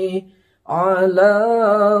صل على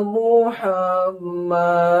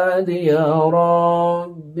محمد يا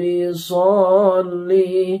رب صل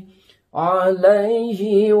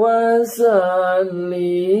عليه وسلم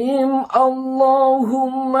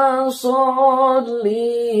اللهم صل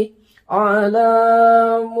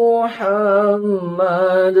على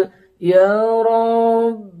محمد يا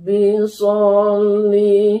رب صل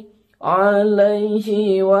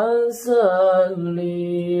عليه وسلم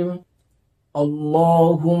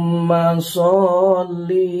اللهم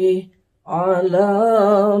صل على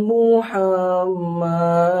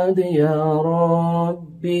محمد يا رب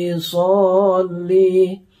صل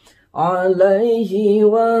عليه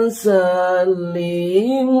وسلم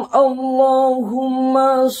اللهم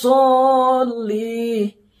صل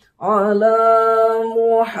على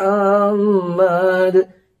محمد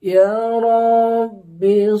يا رب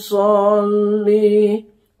صل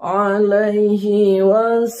عليه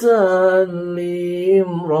وسلم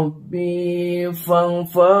ربي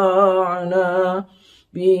فانفعنا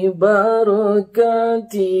ببركاتهم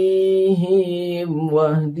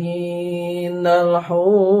واهدنا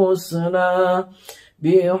الحسنى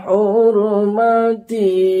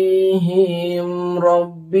بحرمتهم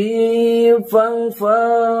ربي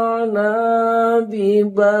فانفعنا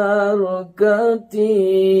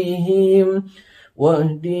ببركاتهم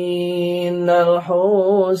واهدنا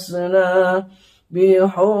الحسنى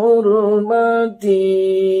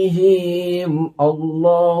بحرمتهم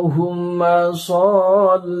اللهم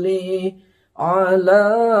صل على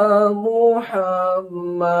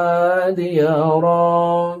محمد يا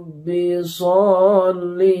رب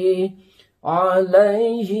صل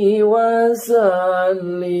عليه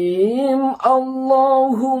وسلم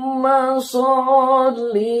اللهم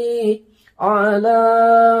صل على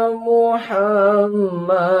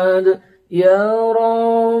محمد يا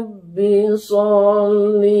رب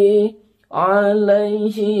صل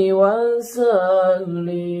عليه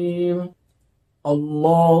وسلم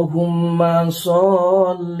اللهم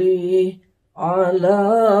صل على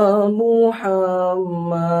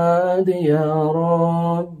محمد يا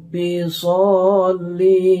رب صل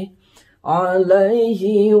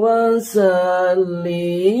عليه وسلم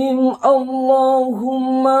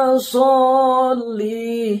اللهم صل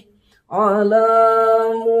على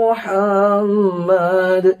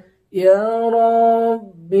محمد يا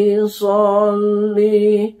رب صل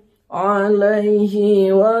عليه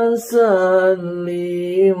وسلم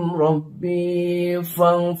ربي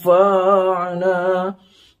فانفعنا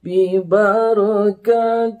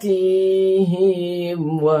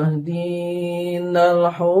ببركاتهم واهدنا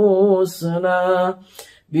الحسنى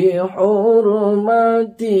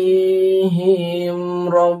بحرمتهم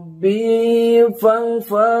ربي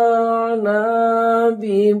فانفعنا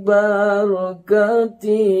ببركاتهم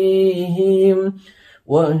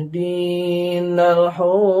واهدنا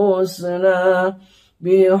الحسنى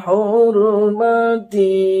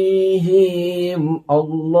بحرمتهم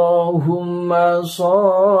اللهم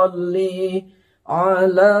صل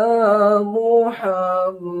على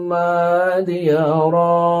محمد يا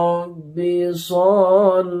رب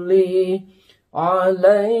صل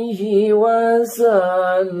عليه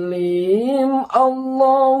وسلم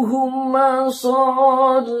اللهم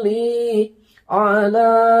صل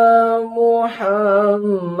على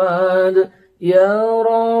محمد يا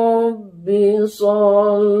رب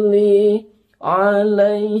صل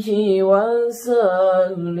عليه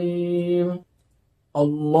وسلم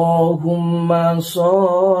اللهم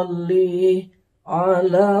صل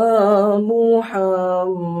على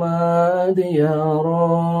محمد يا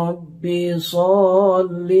رب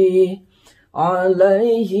صل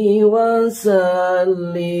عليه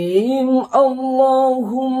وسلم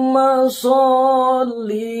اللهم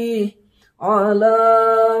صل على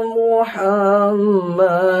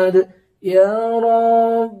محمد يا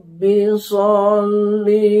رب صل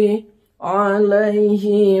عليه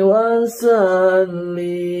وسلم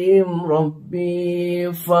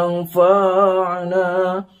ربي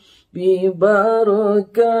فانفعنا ببركاتهم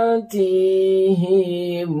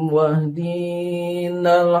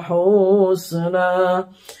واهدنا الحسنى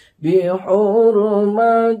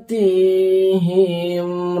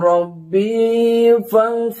بحرمتهم ربي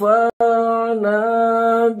فانفعنا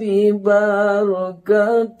ببركاتهم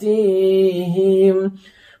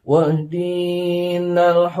واهدنا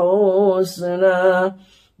الحسنى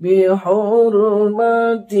بحرمتهم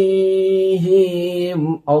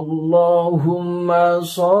اللهم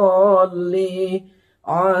صل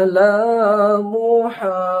على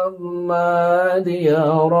محمد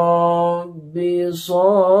يا رب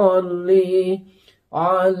صل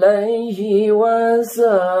عليه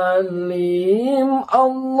وسلم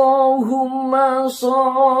اللهم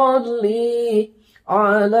صل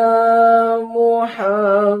على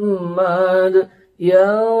محمد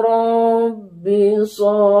يا رب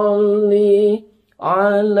صل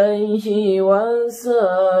عليه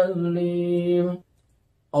وسلم.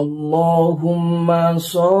 اللهم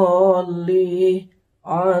صل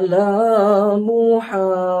على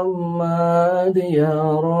محمد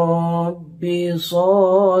يا ربي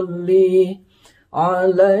صل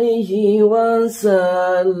عليه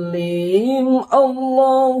وسلم.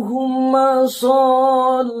 اللهم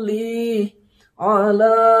صل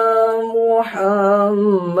على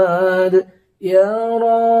محمد يا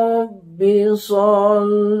ربي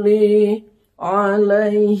صل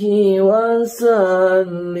عليه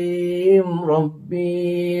وسلم.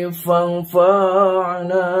 ربي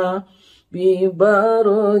فانفعنا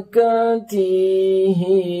ببركاتهم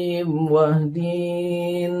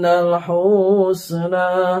واهدنا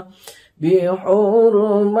الحسنى بحرمتهم.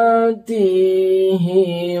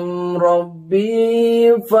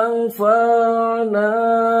 ربي فانفعنا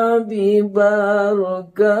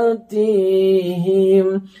ببركاتهم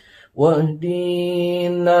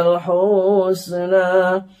واهدنا الحسنى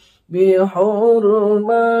بحرمتهم.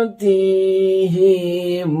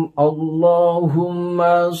 اللهم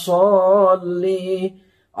صل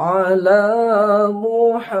على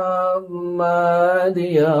محمد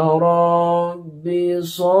يا ربي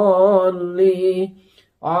صل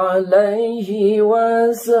عليه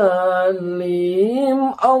وسلم.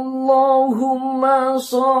 اللهم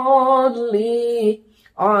صل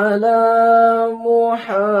على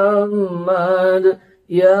محمد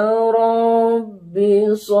يا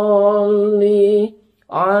ربي صل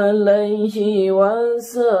عليه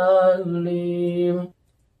وسلم.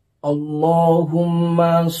 اللهم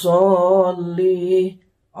صل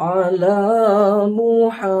على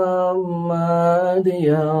محمد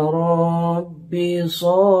يا ربي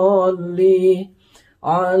صل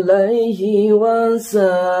عليه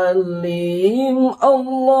وسلم.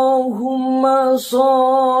 اللهم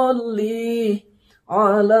صل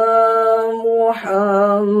على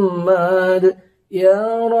محمد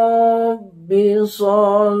يا ربي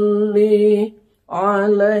صل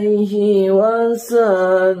عليه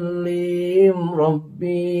وسلم.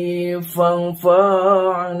 ربي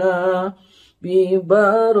فانفعنا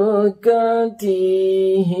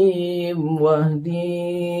ببركاتهم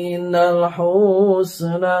واهدنا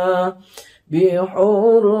الحسنى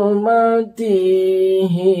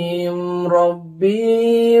بحرمتهم.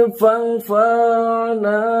 ربي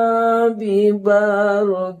فانفعنا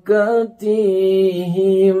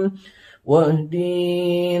ببركاتهم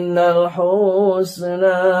واهدنا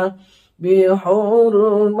الحسنى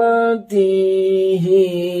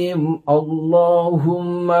بحرمتهم.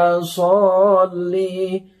 اللهم صل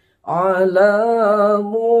على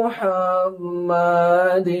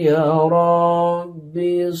محمد يا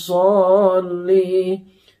ربي صل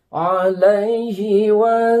عليه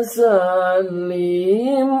وسلم.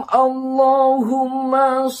 اللهم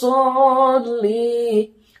صل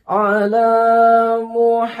على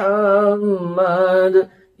محمد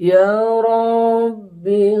يا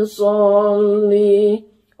ربي صل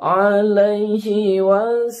عليه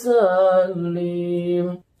وسلم.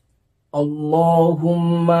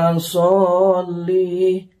 اللهم صل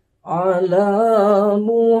على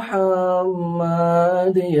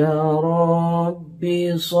محمد يا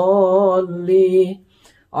ربي صل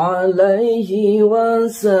عليه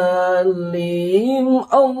وسلم.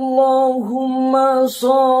 اللهم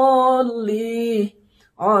صل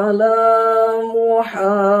على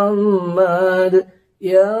محمد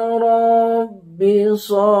يا ربي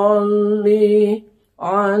صل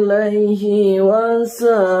عليه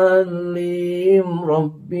وسلم.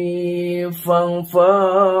 ربي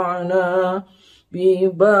فانفعنا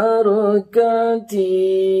ببركاتهم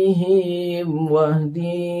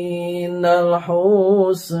واهدنا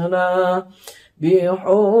الحسنى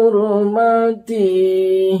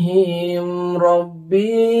بحرمتهم.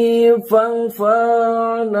 ربي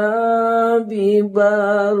فانفعنا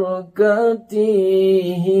ببركاتهم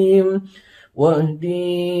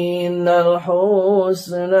واهدنا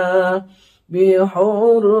الحسنى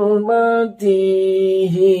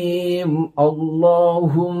بحرمتهم.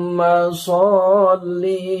 اللهم صل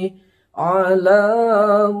على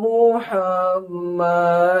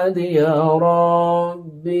محمد يا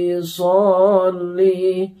ربي صل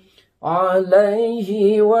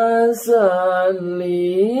عليه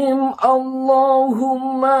وسلم.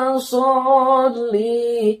 اللهم صل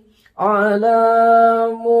على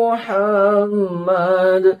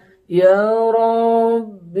محمد يا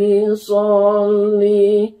ربي صل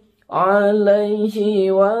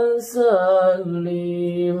عليه وسلم.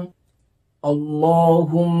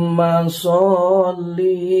 اللهم صل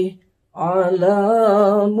على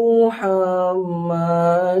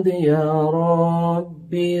محمد يا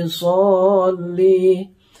ربي صل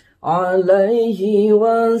عليه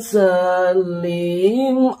وسلم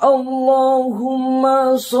اللهم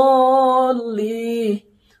صل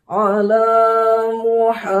على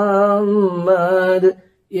محمد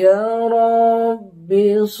يا رب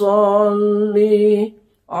صل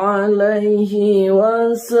عليه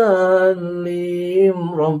وسلم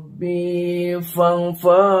ربي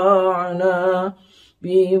فانفعنا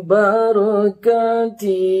ببركاتهم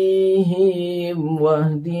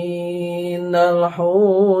واهدنا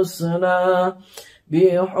الحسنى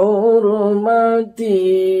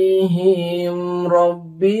بحرمتهم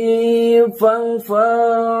ربي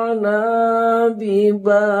فانفعنا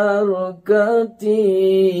ببركاتهم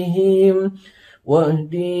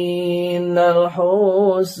واهدنا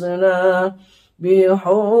الحسنى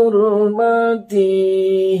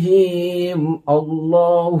بحرمتهم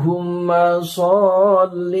اللهم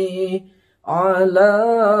صل على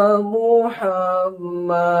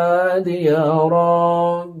محمد يا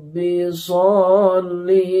رب صل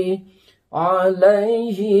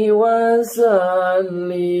عليه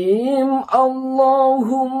وسلم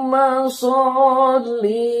اللهم صل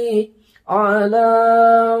على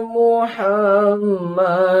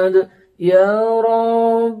محمد يا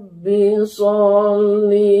رب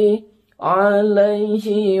صل عليه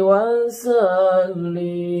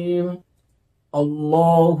وسلم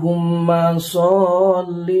اللهم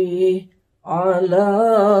صل على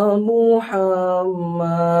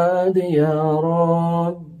محمد يا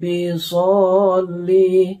رب صل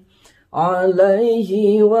عليه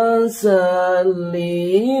وسلم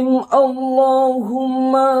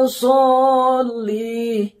اللهم صل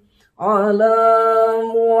على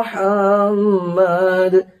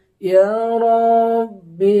محمد يا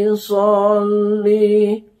رب صل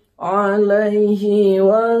عليه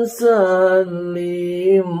وسلم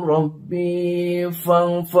ربي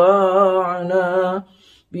فانفعنا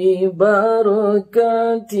ببركاتهم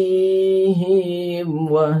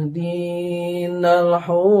واهدنا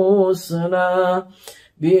الحسنى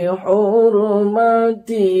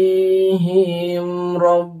بحرمتهم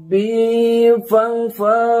ربي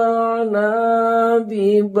فانفعنا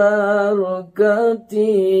ببركاتهم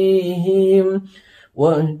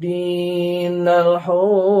واهدنا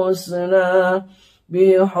الحسنى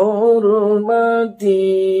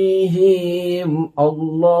بحرمتهم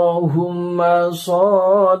اللهم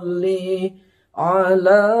صل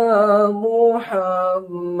على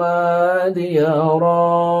محمد يا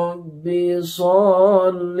رب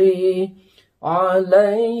صل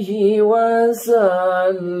عليه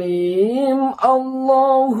وسلم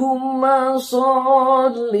اللهم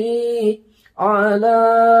صل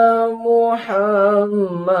على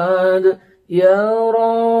محمد يا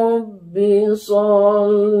رب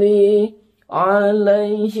صل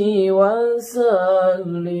عليه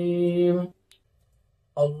وسلم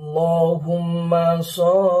اللهم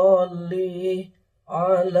صل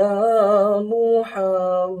على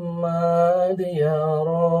محمد يا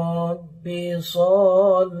رب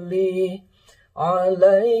صل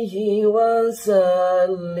عليه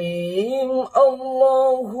وسلم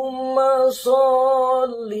اللهم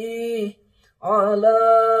صل على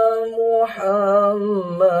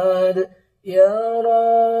محمد يا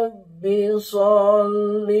رب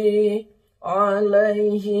صل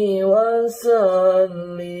عليه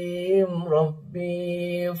وسلم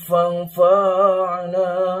ربي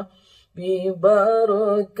فانفعنا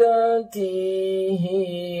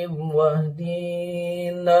ببركاتهم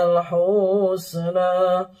واهدنا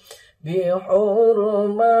الحسنى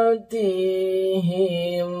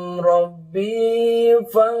بحرمتهم ربي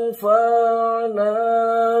فانفعنا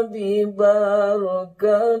ببركاتهم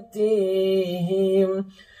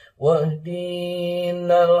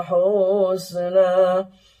واهدنا الحسنى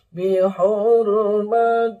بحرمتهم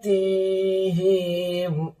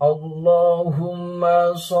اللهم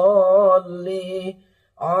صل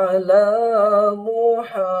على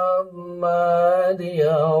محمد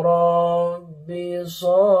يا رب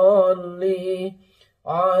صل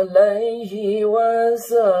عليه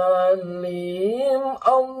وسلم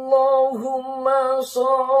اللهم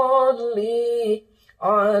صل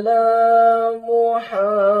على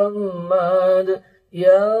محمد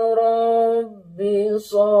يا رب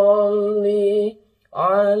صل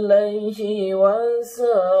عليه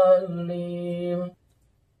وسلم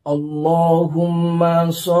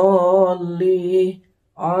اللهم صل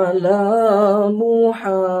على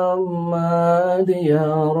محمد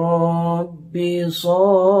يا رب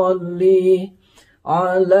صل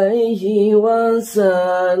عليه وسلم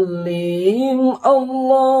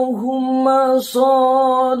اللهم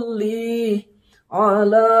صل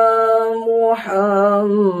على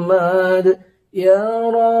محمد يا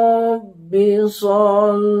رب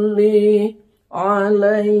صل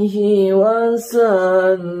عليه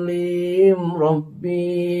وسلم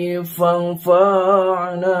ربي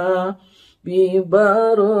فانفعنا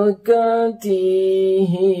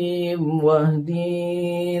ببركاتهم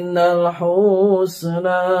واهدنا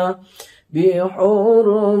الحسنى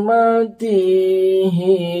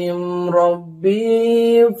بحرمتهم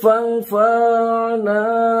ربي فانفعنا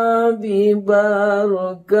ببركاتهم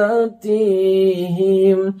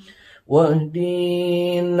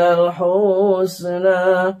واهدنا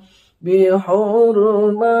الحسنى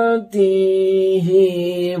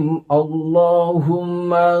بحرمتهم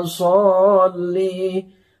اللهم صل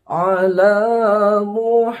على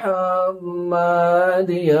محمد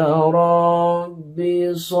يا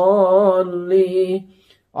ربي صل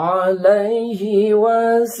عليه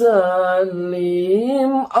وسلم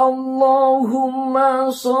اللهم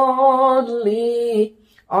صل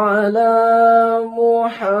على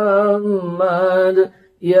محمد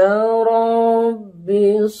يا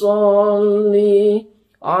ربي صل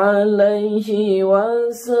عليه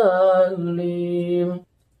وسلم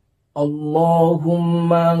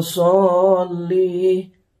اللهم صل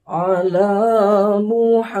على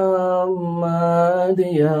محمد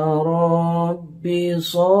يا ربي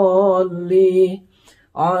صل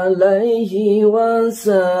عليه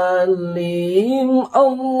وسلم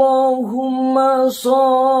اللهم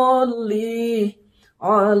صل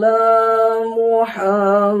على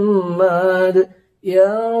محمد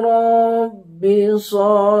يا ربي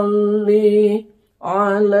صل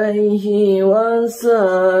عليه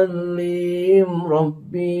وسلم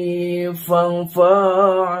ربي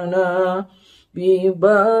فانفعنا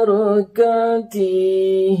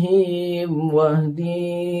ببركاتهم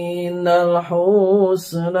واهدنا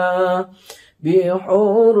الحسنى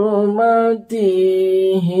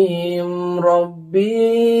بحرمتهم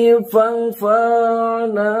ربي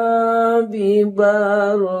فانفعنا ببركاتهم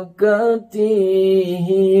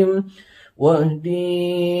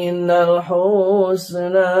واهدنا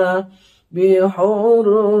الحسنى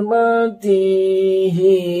بحرمتهم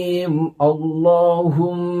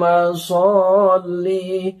اللهم صل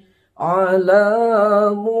على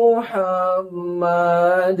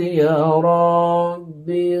محمد يا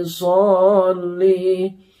ربي صل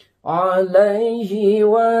عليه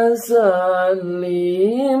وسلم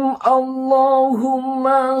اللهم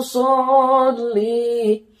صل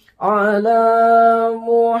على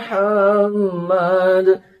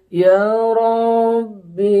محمد يا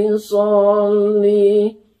ربي صل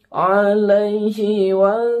عليه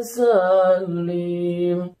وسلم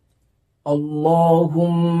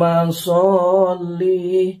اللهم صل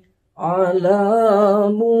على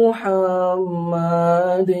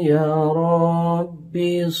محمد يا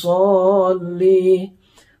ربي صل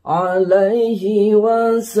عليه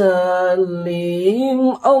وسلم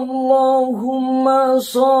اللهم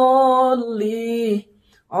صل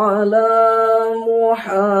على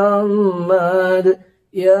محمد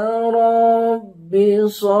يا ربي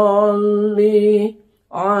صل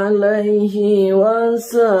عليه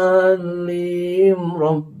وسلم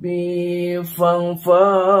ربي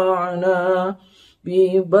فانفعنا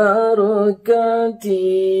ببركاتهم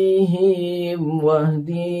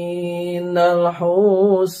واهدنا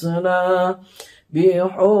الحسنى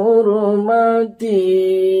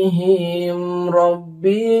بحرمتهم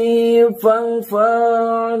ربي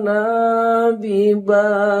فانفعنا ببركاتهم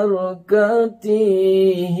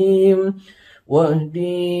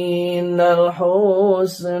واهدنا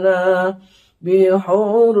الحسنى بحرمتهم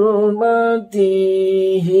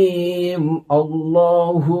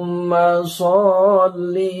اللهم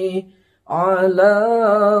صل على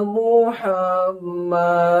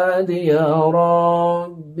محمد يا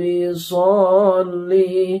ربي صل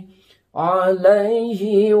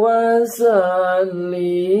عليه وسلم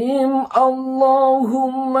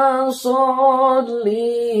اللهم صل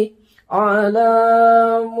على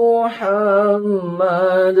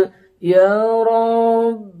محمد يا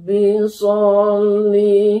ربي صل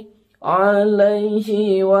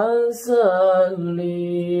عليه وسلم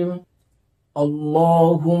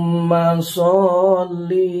اللهم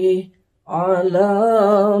صل على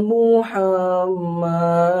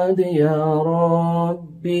محمد يا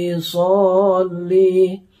ربي صل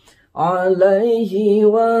عليه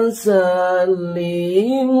وسلم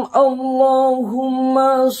اللهم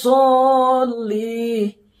صل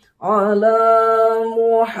على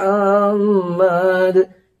محمد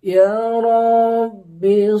يا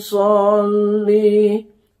ربي صل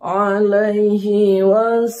عليه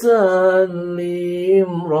وسلم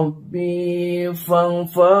ربي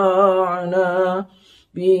فانفعنا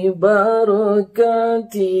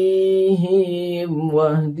ببركاتهم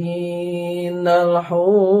واهدنا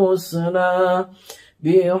الحسنى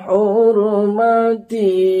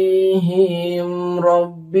بحرمتهم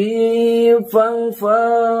ربي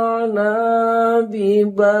فانفعنا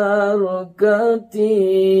ببركتهم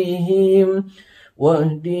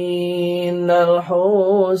واهدنا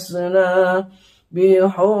الحسنى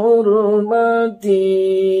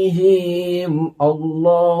بحرمتهم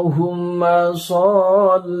اللهم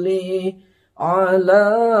صل على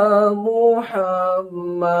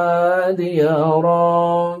محمد يا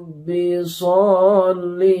ربي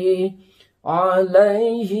صل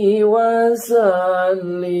عليه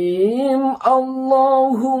وسلم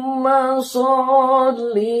اللهم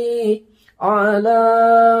صل على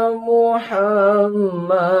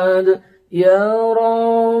محمد يا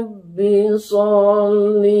ربي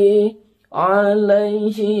صل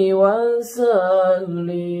عليه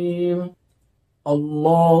وسلم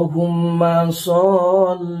اللهم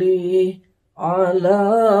صل على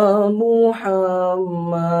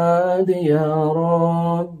محمد يا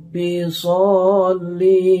ربي صل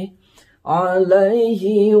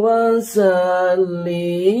عليه وسلم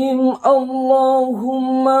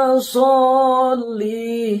اللهم صل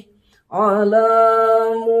على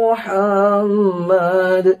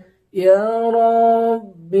محمد يا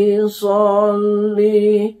ربي صل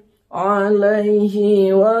عليه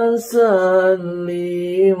وسلم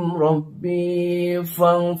ربي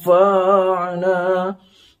فانفعنا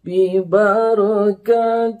ببركتهم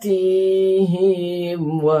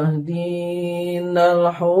واهدنا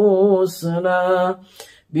الحسنى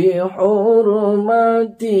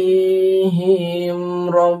بحرمتهم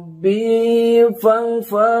ربي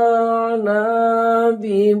فانفعنا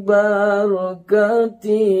ببركتهم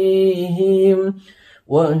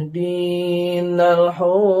واهدنا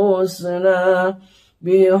الحسنى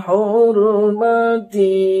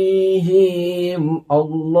بحرمتهم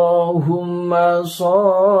اللهم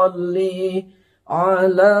صل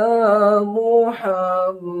على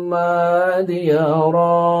محمد يا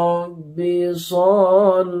ربي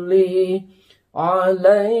صل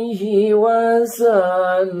عليه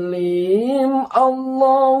وسلم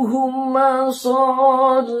اللهم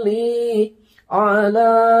صل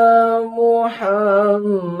على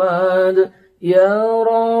محمد يا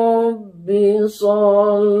ربي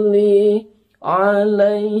صل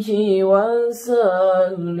عليه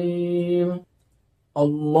وسلم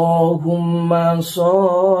اللهم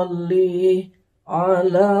صل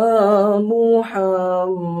على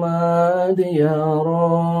محمد يا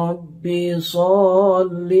ربي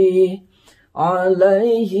صل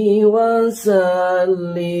عليه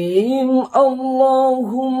وسلم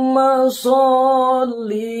اللهم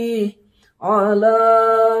صل على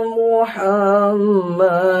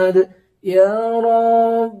محمد يا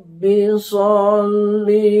ربي صل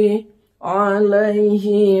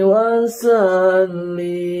عليه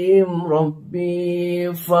وسلم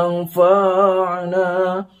ربي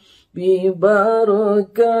فانفعنا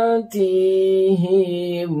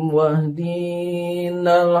ببركتهم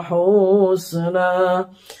واهدنا الحسنى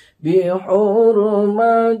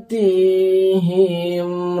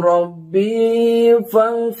بحرمتهم ربي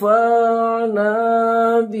فانفعنا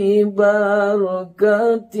ببركتهم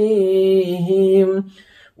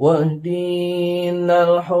واهدنا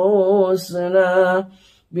الحسنى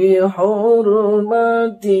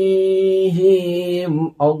بحرمتهم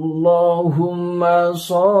اللهم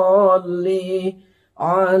صل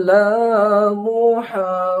على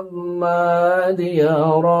محمد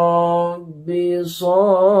يا ربي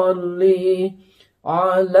صل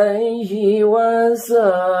عليه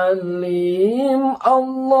وسلم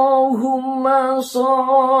اللهم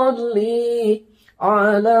صل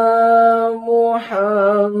على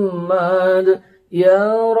محمد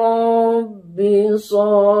يا ربي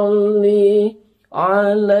صل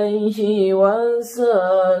عليه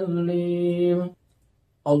وسلم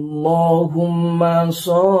اللهم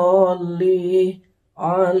صل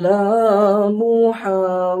على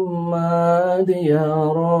محمد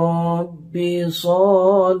يا ربي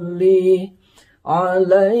صل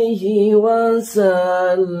عليه وسلم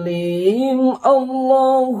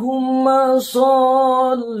اللهم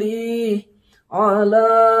صل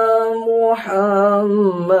على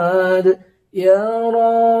محمد يا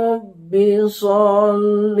ربي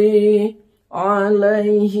صل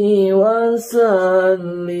عليه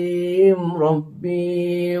وسلم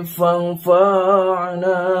ربي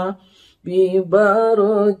فانفعنا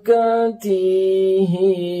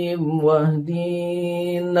ببركتهم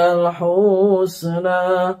واهدنا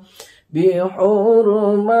الحسنى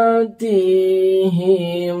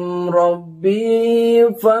بحرمتهم ربي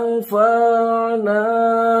فانفعنا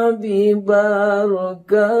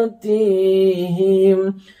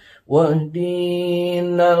ببركتهم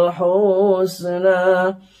واهدنا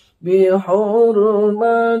الحسنى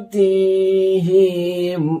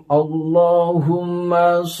بحرمتهم اللهم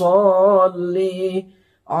صل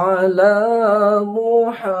على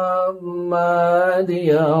محمد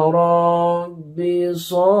يا رب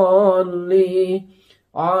صل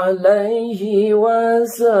عليه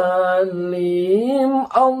وسلم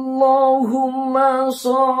اللهم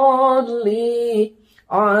صل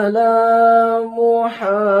على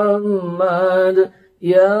محمد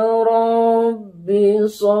يا رب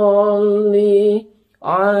صل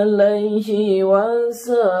عليه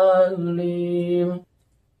وسلم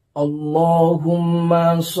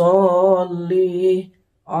اللهم صل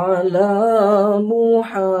على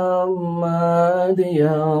محمد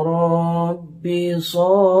يا رب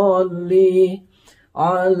صل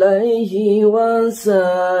عليه وسلم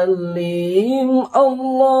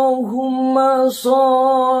اللهم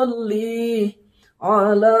صل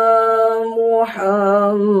على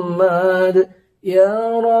محمد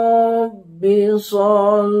يا رب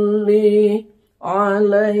صل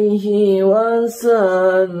عليه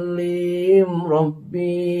وسلم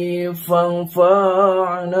ربي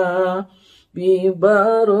فانفعنا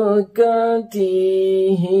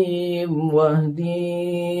ببركاتهم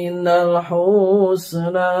واهدنا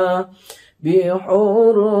الحسنى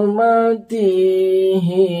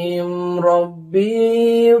بحرمتهم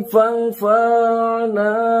ربي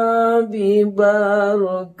فانفعنا ببركاتهم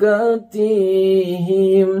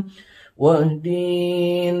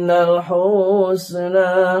واهدنا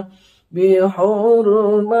الحسنى بحرمتهم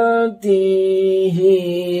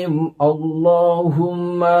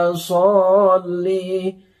اللهم صل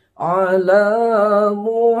على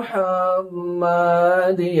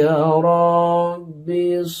محمد يا رب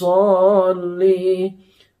صل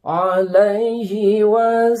عليه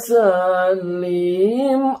وسلم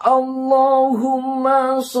اللهم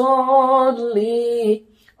صل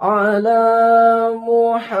على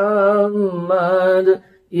محمد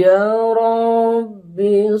يا رب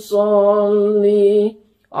صل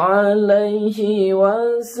عليه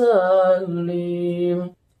وسلم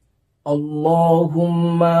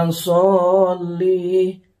اللهم صل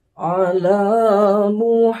على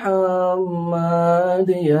محمد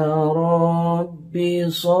يا رب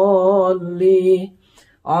صل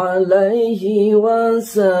عليه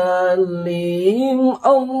وسلم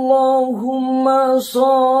اللهم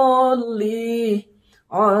صل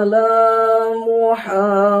على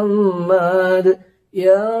محمد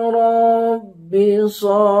يا رب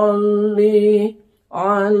صل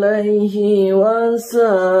عليه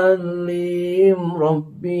وسلم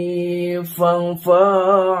ربي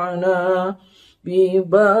فانفعنا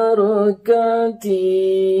ببركاتهم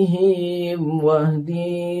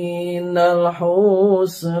واهدنا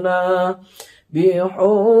الحسنى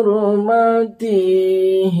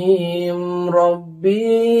بحرمتهم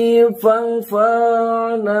ربي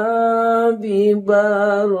فانفعنا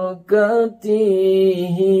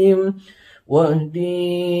ببركاتهم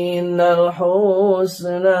واهدنا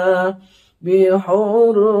الحسنى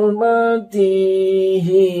بحرمتهم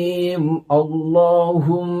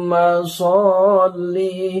اللهم صل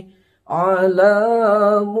على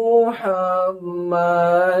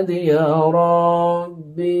محمد يا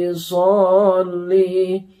رب صل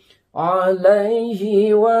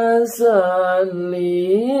عليه وسلم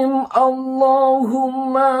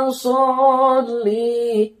اللهم صل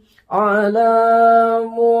على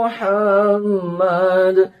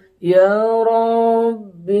محمد يا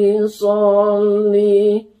رب صل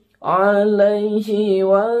عليه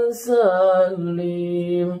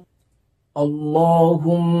وسلم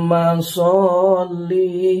اللهم صل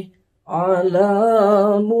على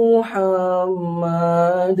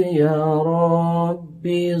محمد يا رب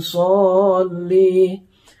صل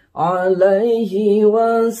عليه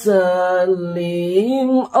وسلم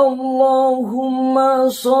اللهم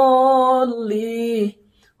صل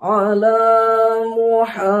على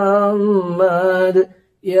محمد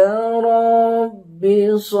يا رب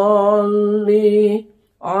صل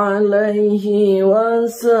عليه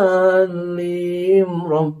وسلم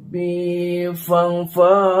ربي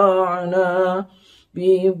فانفعنا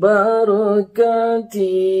ببركاتهم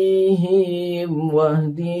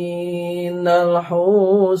واهدنا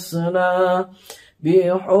الحسنى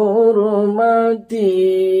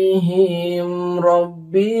بحرمتهم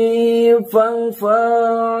ربي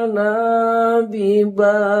فانفعنا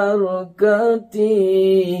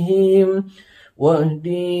ببركاتهم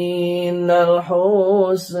واهدنا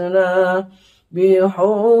الحسنى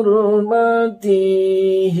بحرمتهم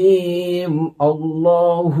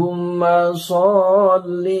اللهم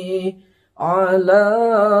صل على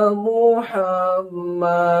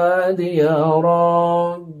محمد يا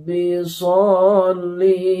رب صل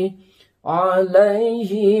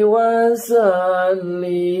عليه وسلم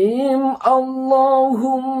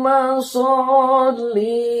اللهم صل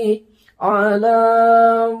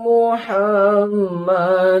على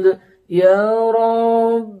محمد يا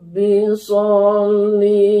رب صل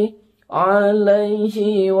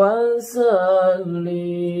عليه وسلم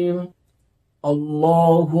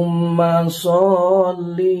اللهم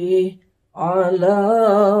صل على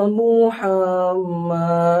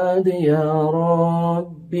محمد يا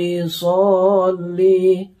رب صل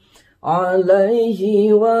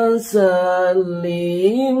عليه وسلم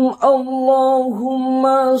اللهم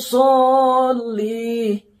صل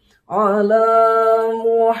على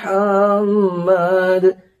محمد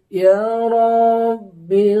يا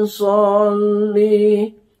رب صل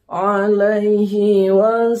عليه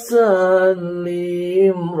وسلم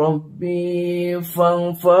ربي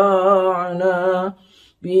فانفعنا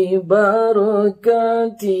ببركاتهم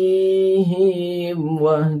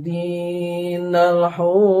واهدنا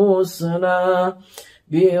الحسنى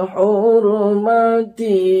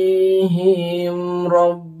بحرمتهم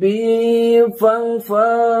ربي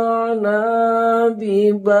فانفعنا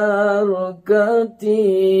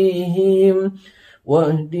ببركاتهم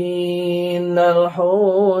واهدنا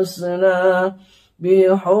الحسنى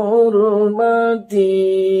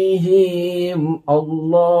بحرمتهم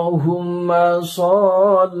اللهم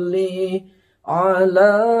صل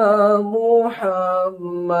على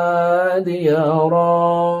محمد يا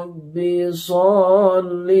رب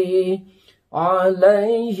صل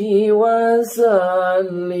عليه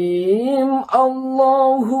وسلم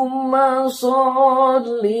اللهم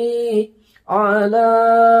صل على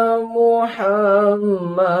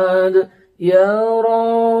محمد يا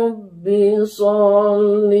رب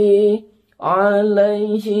صل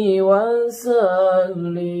عليه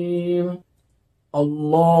وسلم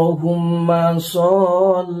اللهم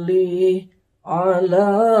صل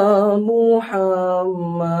على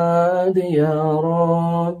محمد يا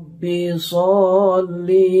رب صل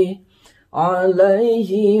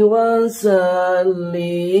عليه وسلم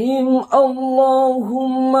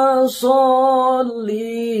اللهم صل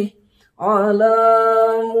على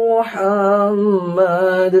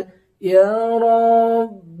محمد يا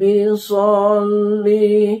رب صل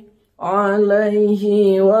عليه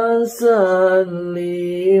وسلم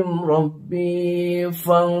ربي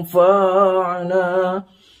فانفعنا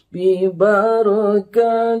ببركاتهم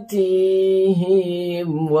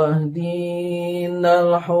واهدنا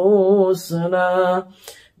الحسنى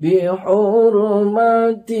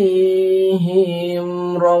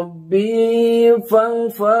بحرمتهم ربي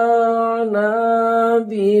فانفعنا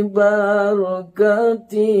ببركاتهم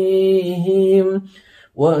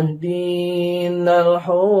واهدنا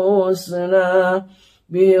الحسنى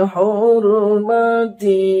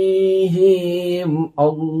بحرمتهم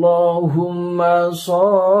اللهم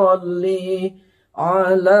صل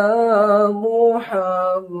على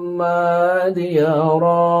محمد يا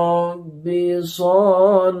رب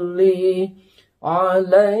صل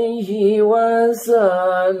عليه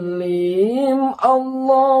وسلم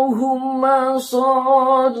اللهم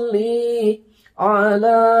صل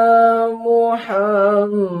على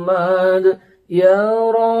محمد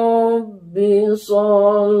يا رب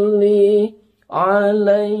صل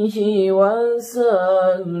عليه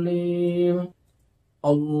وسلم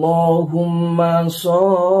اللهم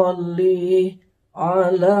صل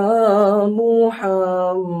على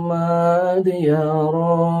محمد يا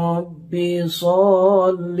رب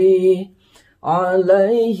صل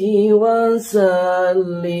عليه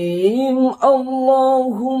وسلم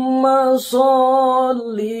اللهم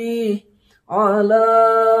صل على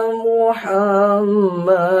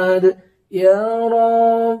محمد يا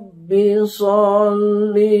رب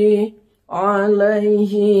صل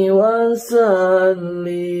عليه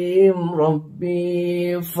وسلم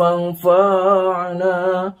ربي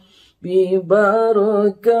فانفعنا ببركاتهم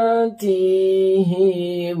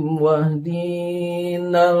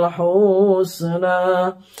واهدنا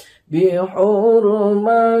الحسنى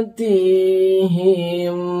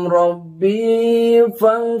بحرمتهم ربي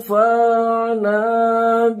فانفعنا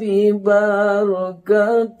ببركاتهم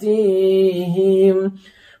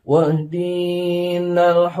واهدنا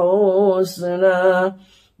الحسنى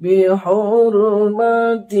بحرمتهم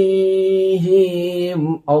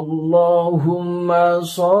اللهم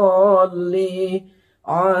صل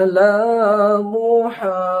على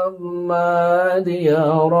محمد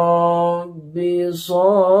يا رب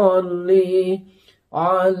صل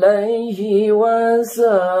عليه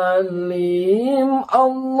وسلم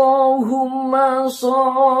اللهم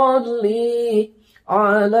صل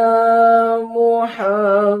على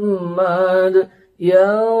محمد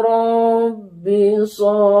يا رب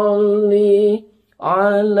صل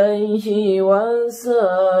عليه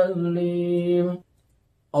وسلم.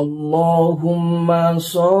 اللهم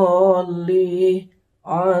صل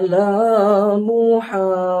على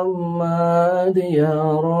محمد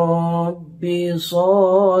يا ربي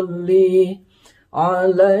صل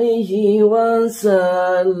عليه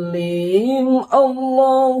وسلم.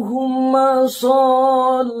 اللهم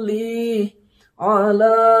صل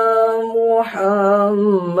على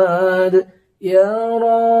محمد يا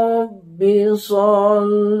ربي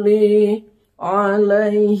صل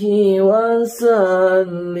عليه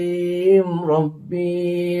وسلم.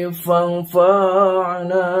 ربي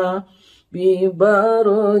فانفعنا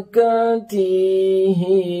ببركاتهم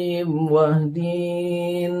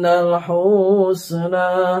واهدنا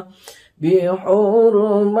الحسنى بحرمتهم.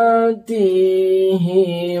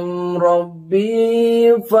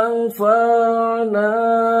 ربي فانفعنا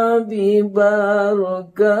ببركاتهم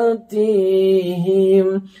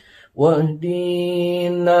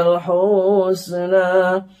واهدنا الحسنى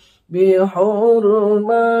بحرمتهم.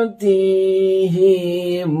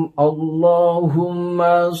 اللهم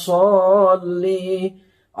صل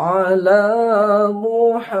على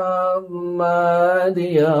محمد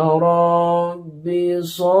يا ربي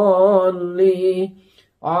صل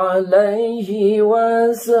عليه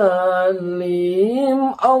وسلم.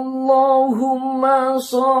 اللهم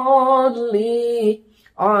صل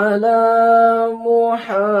على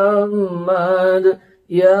محمد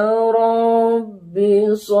يا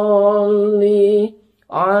ربي صل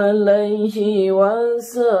عليه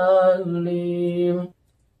وسلم.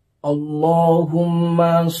 اللهم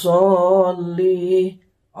صل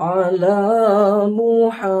على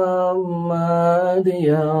محمد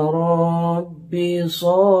يا ربي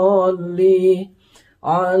صل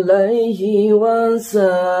عليه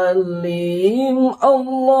وسلم.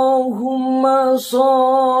 اللهم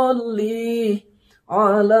صل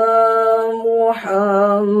على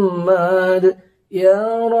محمد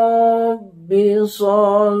يا ربي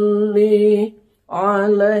صل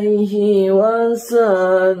عليه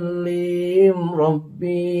وسلم.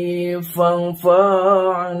 ربي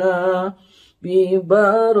فانفعنا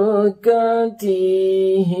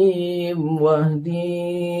ببركاتهم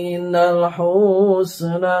واهدنا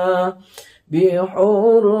الحسنى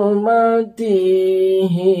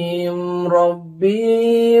بحرمتهم.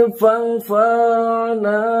 ربي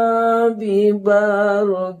فانفعنا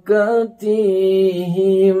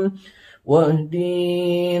ببركاتهم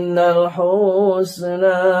واهدنا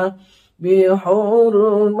الحسنى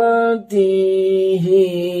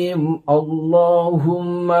بحرمتهم.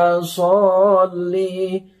 اللهم صل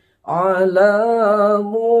على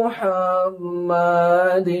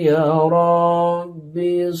محمد يا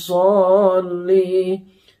ربي صل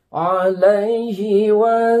عليه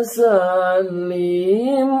وسلم.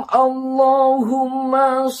 اللهم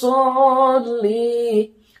صل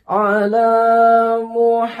على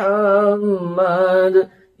محمد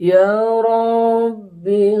يا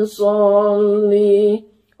ربي صل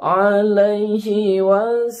عليه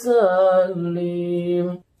وسلم.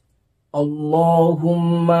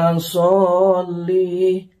 اللهم صل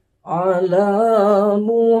على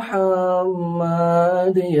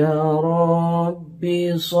محمد يا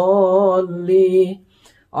ربي صل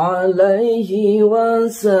عليه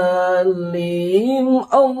وسلم.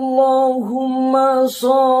 اللهم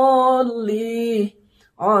صل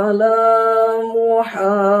على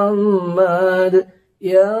محمد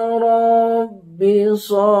يا ربي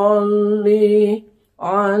صل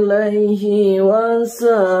عليه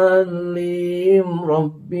وسلم.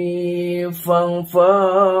 ربي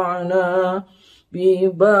فانفعنا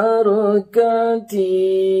ببركاتهم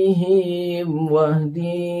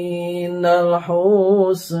واهدنا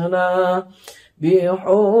الحسنى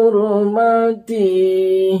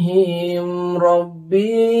بحرمتهم.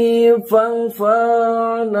 ربي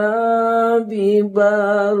فانفعنا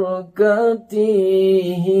ببركاتهم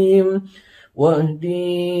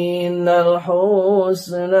واهدنا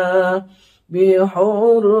الحسنى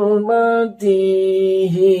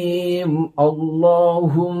بحرمتهم.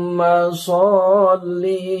 اللهم صل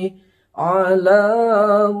على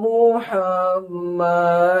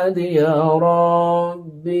محمد يا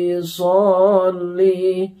ربي صل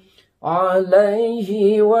عليه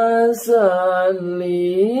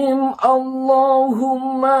وسلم.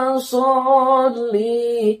 اللهم صل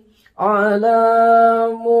على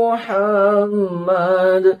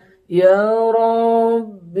محمد يا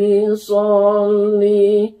ربي صل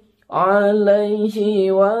عليه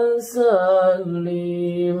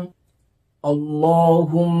وسلم.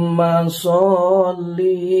 اللهم صل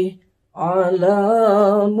على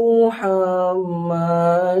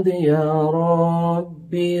محمد يا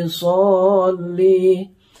ربي صل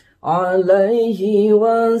عليه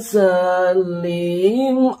وسلم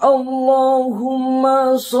اللهم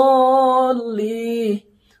صل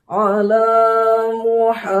على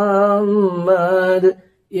محمد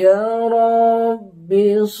يا رب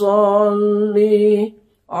صل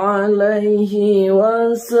عليه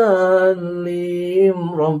وسلم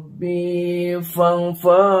ربي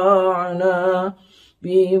فانفعنا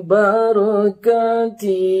ببركاتهم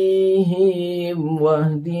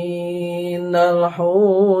واهدنا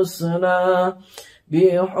الحسنى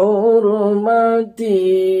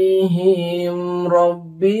بحرمتهم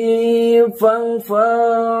ربي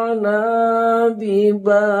فانفعنا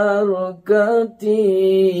ببركاتهم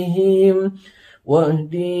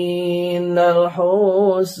واهدنا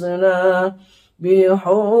الحسنى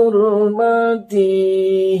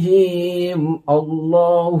بحرمتهم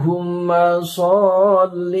اللهم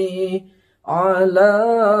صل على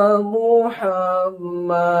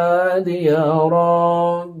محمد يا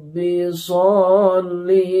رب صل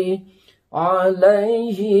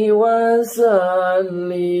عليه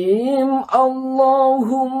وسلم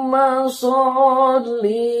اللهم صل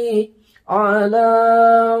على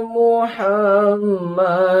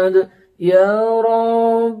محمد يا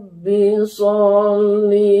رب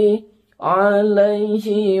صل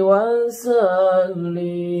عليه وسلم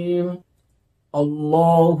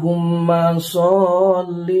اللهم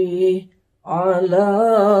صل على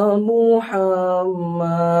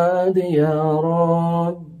محمد يا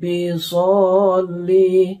رب صل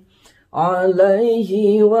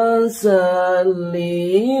عليه وسلم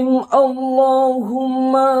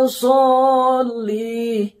اللهم صل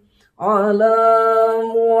على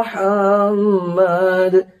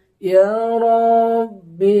محمد يا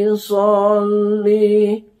رب صل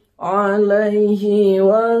عليه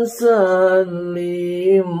وسلم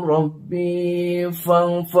ربي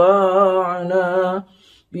فانفعنا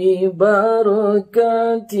ببركاتهم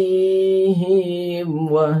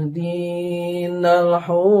واهدنا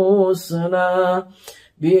الحسنى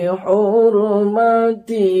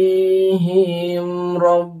بحرمتهم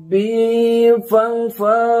ربي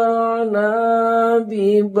فانفعنا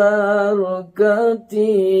ببركاتهم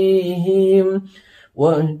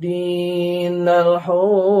واهدنا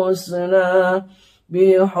الحسنى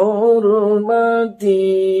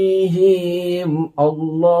بحرمتهم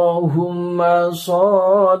اللهم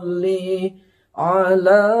صل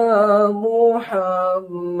على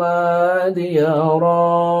محمد يا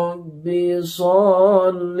رب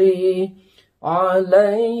صل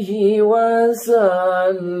عليه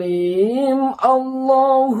وسلم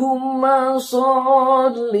اللهم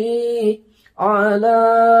صل على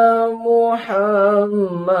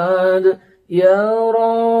محمد يا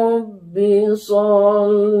رب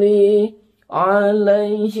صل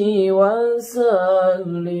عليه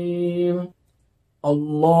وسلم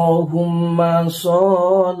اللهم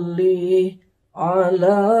صل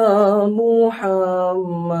على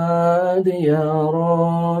محمد يا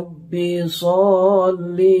رب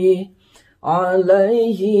صل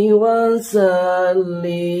عليه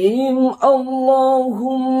وسلم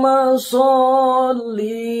اللهم صل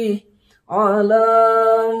على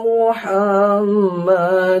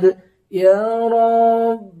محمد يا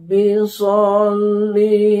رب صل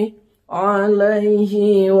عليه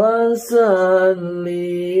وسلم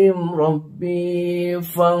ربي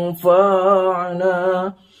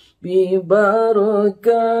فانفعنا ببركاتهم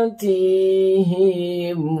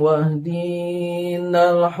واهدنا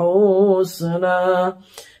الحسنى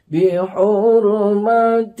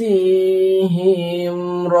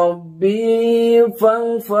بحرمتهم ربي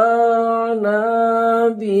فانفعنا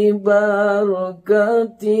ببركاتهم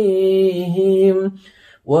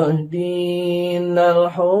واهدنا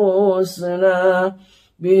الحسنى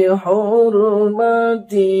بحرمتهم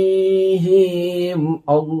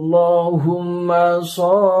اللهم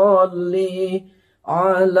صل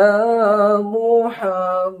على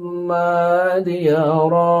محمد يا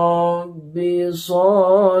رب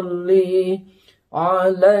صل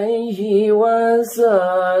عليه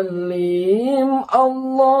وسلم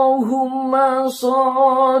اللهم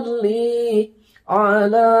صل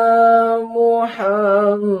على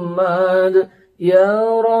محمد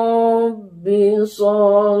يا رب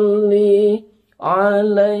صل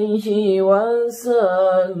عليه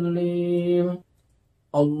وسلم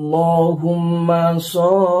اللهم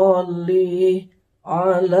صل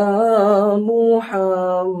على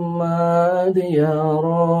محمد يا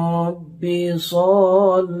رب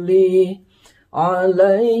صل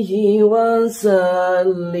عليه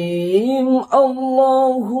وسلم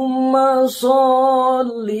اللهم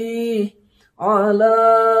صل على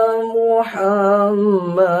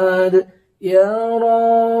محمد يا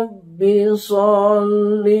رب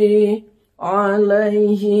صل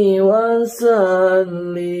عليه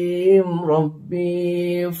وسلم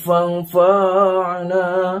ربي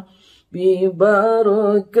فانفعنا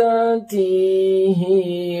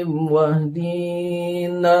ببركاتهم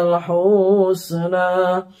واهدنا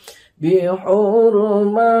الحسنى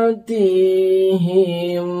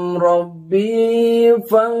بحرمتهم ربي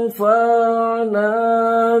فانفعنا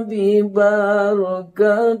ببركاتهم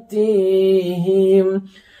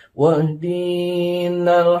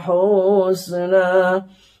واهدنا الحسنى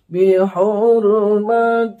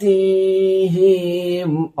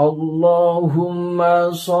بحرمتهم اللهم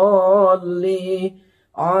صل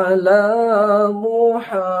على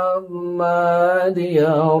محمد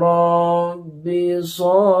يا ربي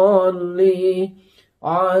صل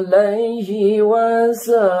عليه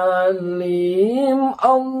وسلم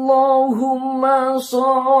اللهم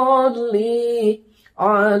صل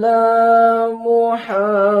على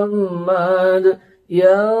محمد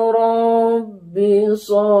يا ربي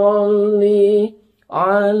صل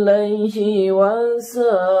عليه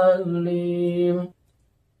وسلم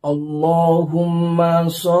اللهم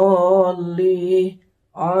صل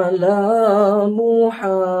على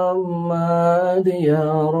محمد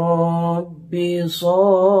يا ربي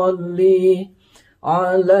صل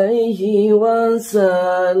عليه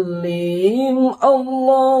وسلم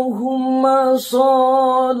اللهم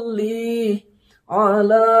صل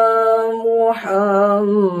على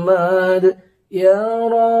محمد يا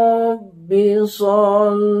ربي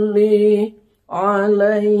صل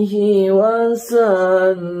عليه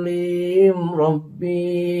وسلم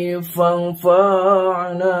ربي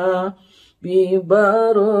فانفعنا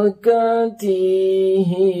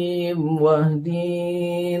ببركاتهم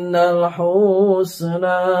واهدنا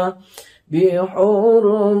الحسنى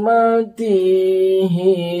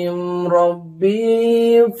بحرمتهم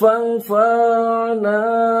ربي فانفعنا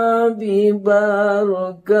ببركاتهم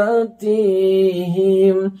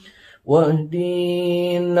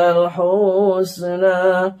واهدنا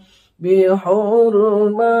الحسنى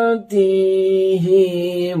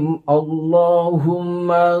بحرمتهم اللهم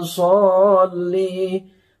صل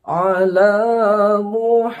على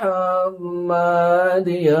محمد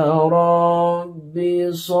يا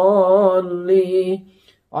ربي صل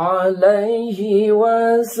عليه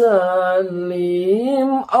وسلم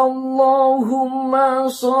اللهم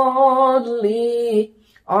صل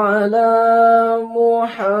على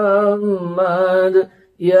محمد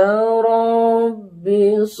يا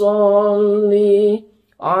ربي صل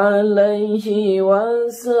عليه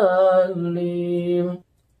وسلم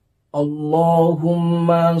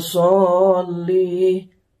اللهم صل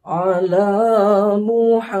على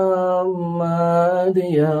محمد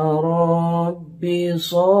يا ربي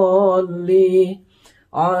صل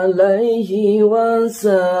عليه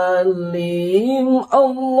وسلم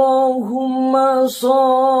اللهم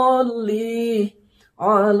صل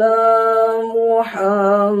على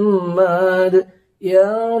محمد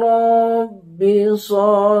يا ربي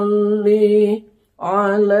صل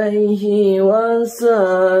عليه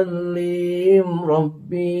وسلم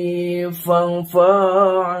ربي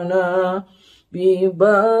فانفعنا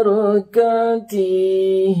ببركاتهم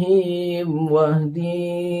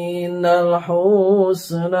واهدنا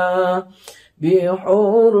الحسنى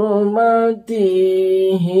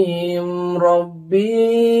بحرمتهم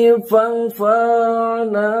ربي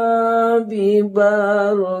فانفعنا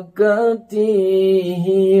ببركاتهم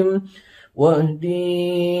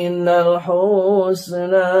واهدنا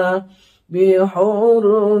الحسنى بحرمتهم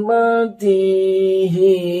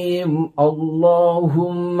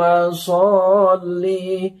اللهم صل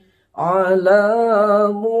على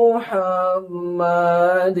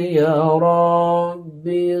محمد يا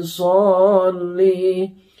ربي صل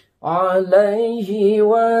عليه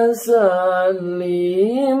وسلم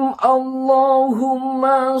اللهم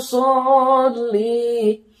صل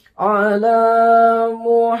على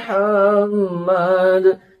محمد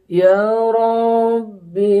يا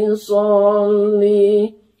ربي صل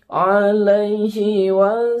عليه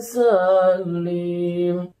وسلم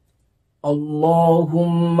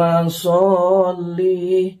اللهم صل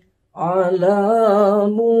على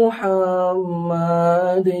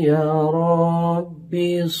محمد يا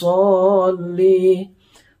ربي صل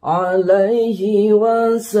عليه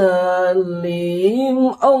وسلم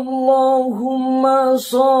اللهم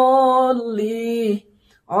صل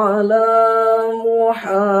على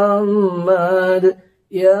محمد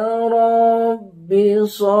يا ربي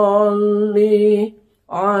صل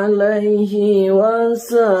عليه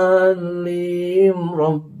وسلم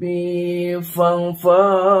ربي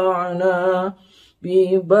فانفعنا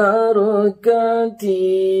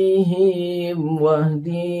ببركاتهم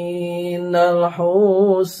واهدنا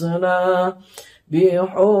الحسنى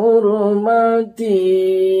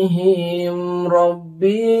بحرمتهم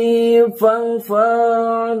ربي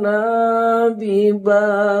فانفعنا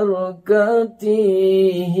ببركتهم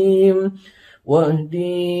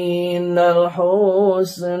واهدنا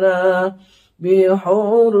الحسنى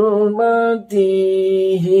بحرمتهم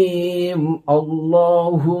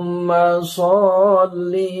اللهم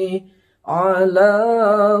صل على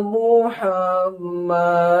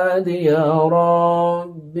محمد يا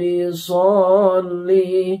ربي صل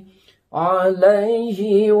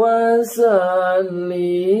عليه وسلم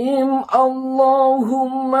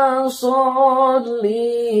اللهم صل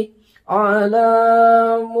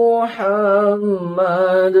على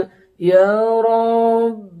محمد يا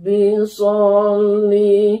ربي صل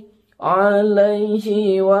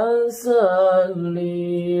عليه وسلم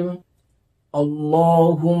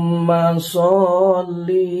اللهم صل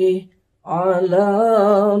على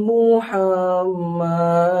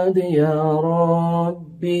محمد يا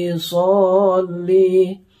ربي صل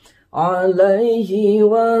عليه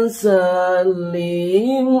وسلم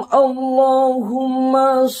اللهم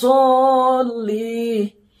صل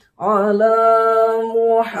على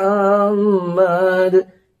محمد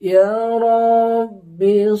يا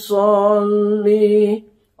ربي صل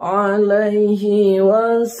عليه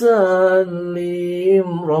وسلم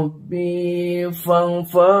ربي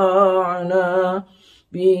فانفعنا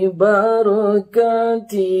ببركتهم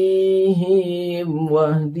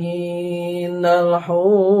واهدنا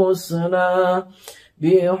الحسنى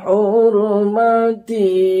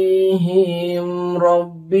بحرمتهم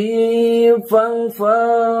ربي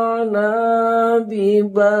فانفعنا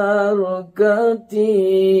ببركتهم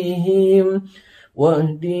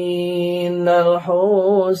واهدنا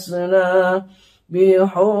الحسنى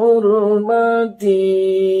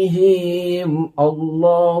بحرمتهم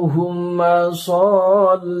اللهم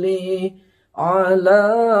صل على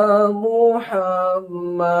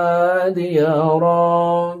محمد يا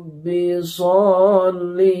ربي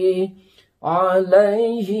صل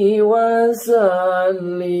عليه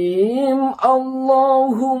وسلم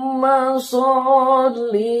اللهم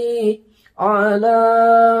صل على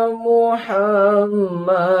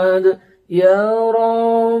محمد يا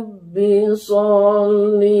ربي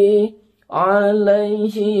صل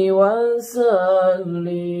عليه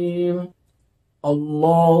وسلم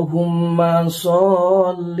اللهم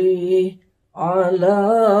صل على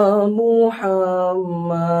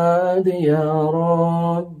محمد يا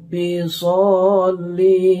ربي صل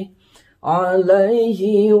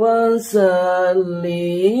عليه وسلم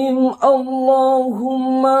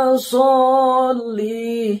اللهم صل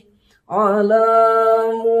على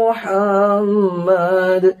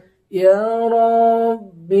محمد يا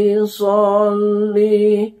ربي صل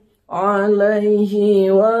عليه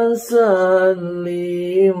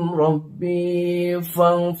وسلم ربي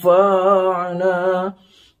فانفعنا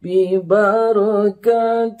ببركتهم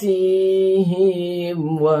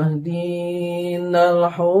واهدنا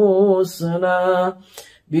الحسنى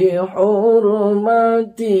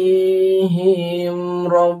بحرمتهم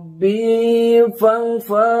ربي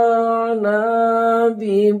فانفعنا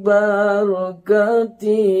ببركتهم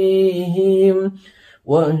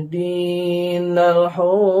واهدنا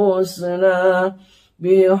الحسنى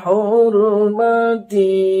بحرمتهم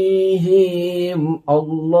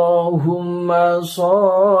اللهم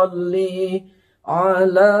صل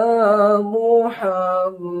على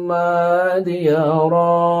محمد يا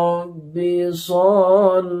ربي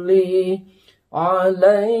صل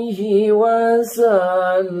عليه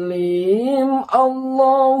وسلم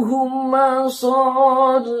اللهم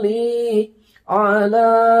صل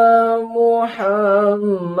على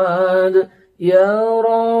محمد يا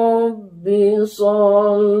ربي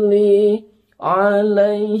صل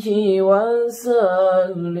عليه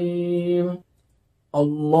وسلم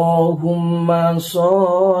اللهم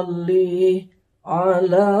صل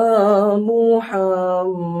على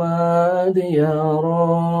محمد يا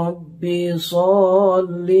ربي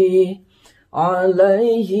صل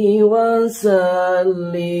عليه وسلم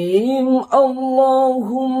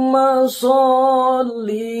اللهم صل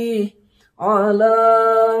على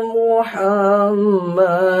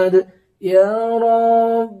محمد يا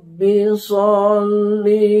ربي صل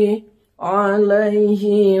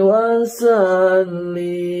عليه وسلم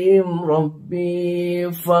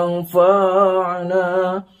ربي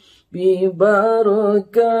فانفعنا ببركتهم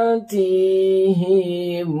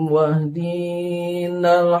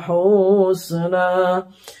واهدنا الحسنى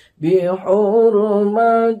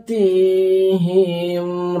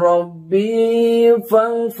بحرمتهم ربي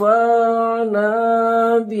فانفعنا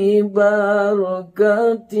ببركتهم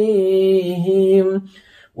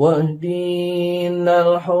واهدنا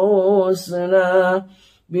الحسنى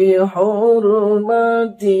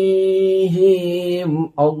بحرمتهم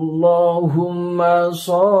اللهم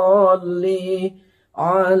صل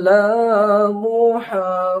على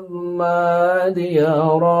محمد يا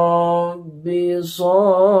رب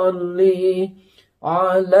صل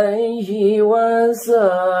عليه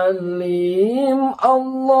وسلم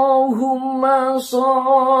اللهم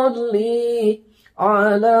صل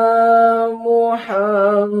على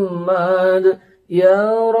محمد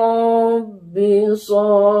يا رب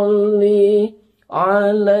صل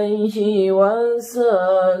عليه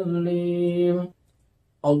وسلم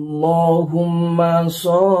اللهم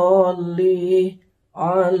صل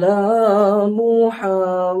على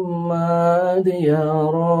محمد يا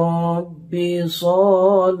رب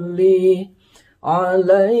صل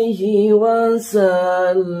عليه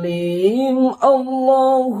وسلم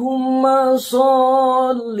اللهم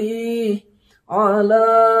صل على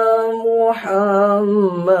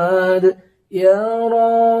محمد يا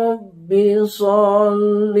رب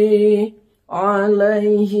صل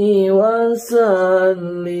عليه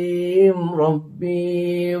وسلم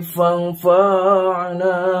ربي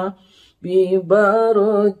فانفعنا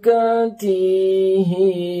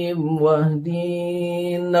ببركاتهم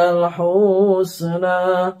واهدنا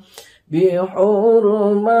الحسنى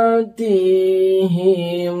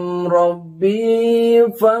بحرمتهم ربي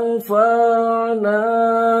فانفعنا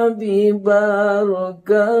ببركاتهم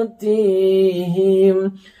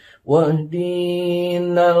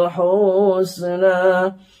واهدنا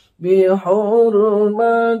الحسنى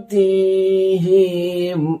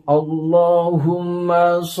بحرمتهم اللهم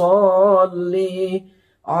صل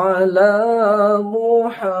على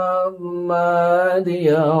محمد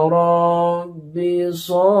يا رب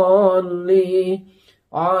صل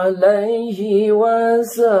عليه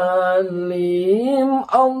وسلم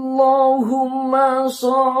اللهم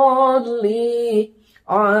صل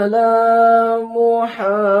على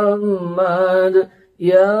محمد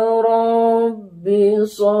يا رب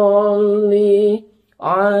صل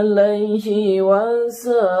عليه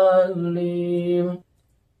وسلم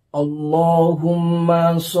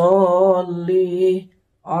اللهم صل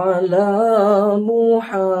على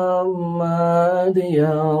محمد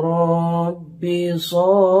يا رب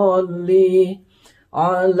صل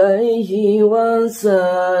عليه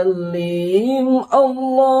وسلم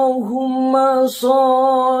اللهم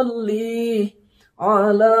صل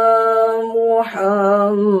على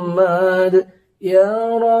محمد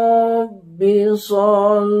يا رب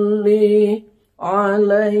صل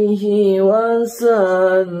عليه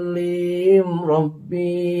وسلم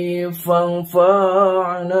ربي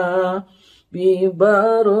فانفعنا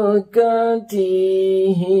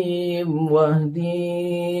ببركاتهم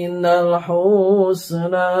واهدنا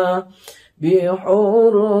الحسنى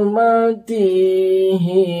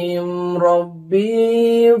بحرمتهم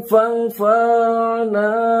ربي فانفعنا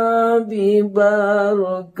ببركاتهم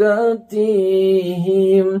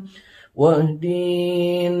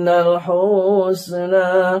واهدنا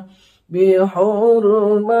الحسنى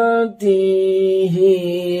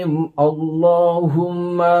بحرمتهم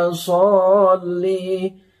اللهم صل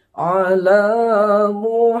على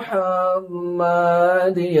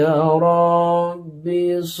محمد يا رب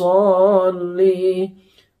صل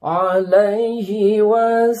عليه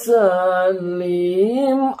وسلم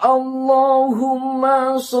اللهم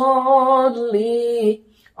صل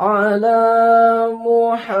على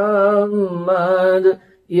محمد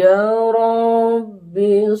يا رب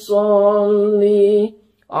صل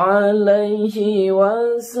عليه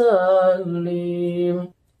وسلم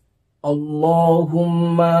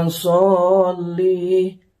اللهم صل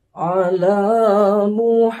على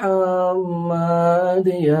محمد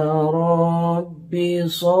يا رب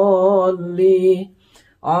صل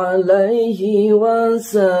عليه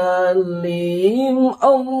وسلم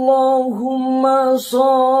اللهم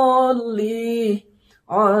صل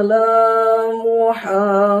على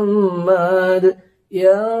محمد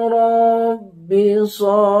يا رب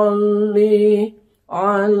صل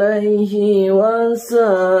عليه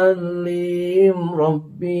وسلم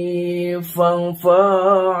ربي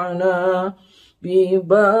فانفعنا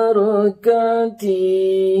ببركاتهم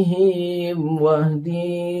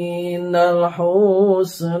واهدنا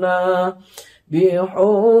الحسنى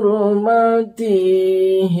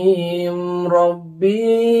بحرمتهم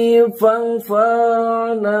ربي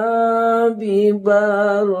فانفعنا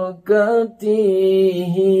ببركاتهم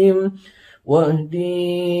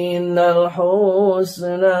واهدنا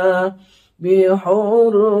الحسنى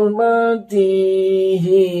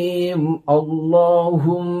بحرمتهم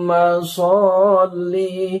اللهم صل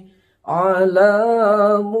على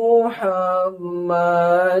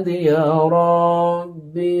محمد يا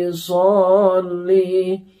رب صل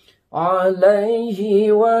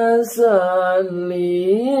عليه وسلم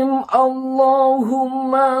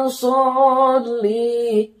اللهم صل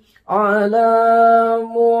على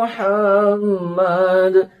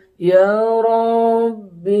محمد يا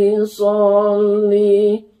رب صل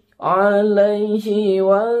عليه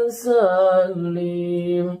وسلم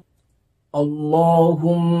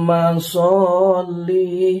اللهم صل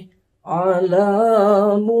على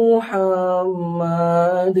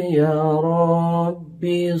محمد يا رب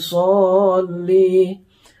صل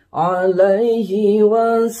عليه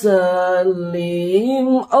وسلم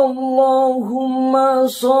اللهم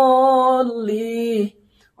صل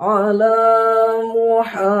على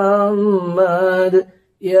محمد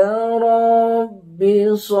يا رب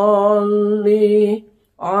صل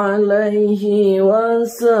عليه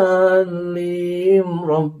وسلم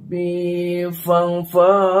ربي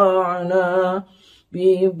فانفعنا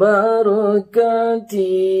ببركاتهم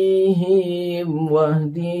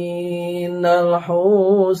واهدنا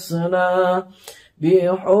الحسنى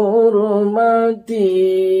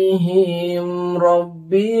بحرمتهم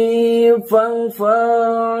ربي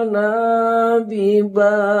فانفعنا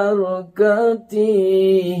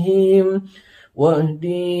ببركاتهم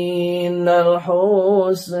واهدنا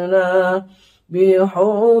الحسنى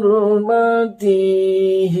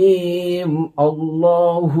بحرمتهم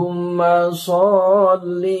اللهم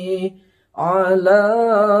صل على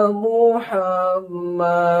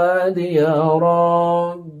محمد يا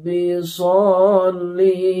رب صل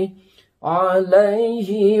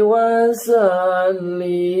عليه وسلم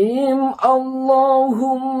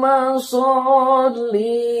اللهم صل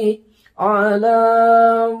على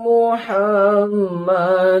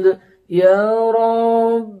محمد يا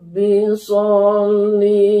رب صل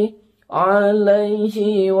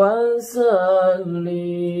عليه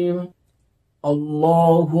وسلم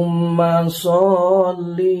اللهم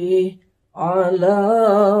صل على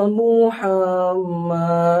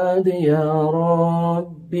محمد يا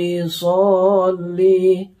رب صل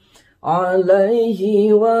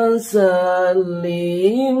عليه وسلم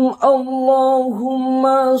اللهم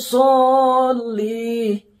صل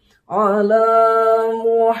على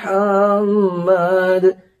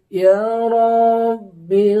محمد يا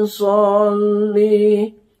رب صل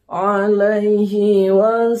عليه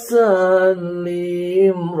وسلم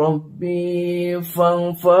ربي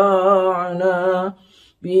فانفعنا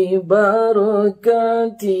ببركاتهم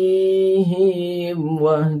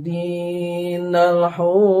واهدنا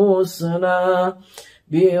الحسنى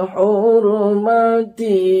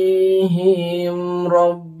بحرمتهم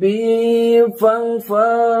ربي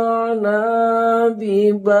فانفعنا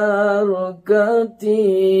ببركاتهم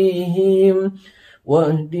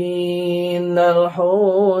واهدنا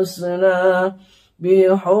الحسنى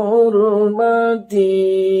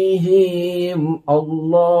بحرمتهم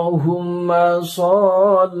اللهم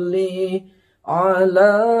صل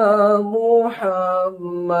على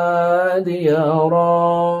محمد يا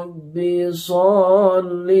رب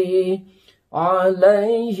صل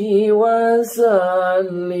عليه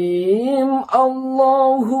وسلم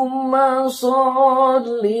اللهم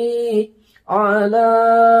صل على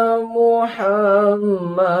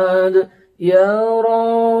محمد يا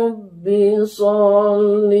رب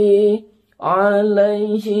صل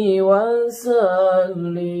عليه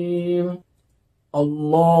وسلم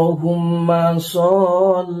اللهم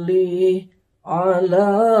صل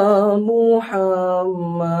على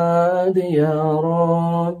محمد يا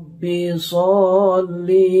رب صل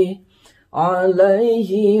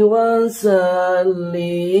عليه وسلم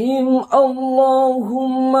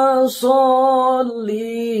اللهم صل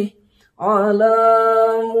على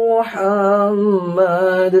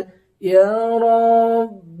محمد يا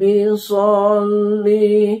رب صل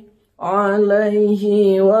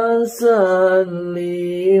عليه وسلم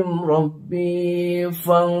ربي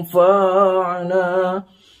فانفعنا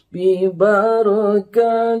ببركاتهم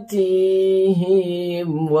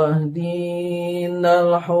واهدنا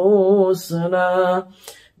الحسنى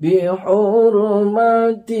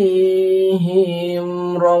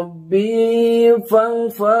بحرمتهم ربي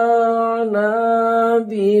فانفعنا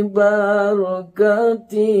ببركاتهم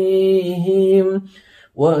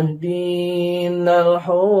واهدنا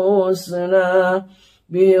الحسنى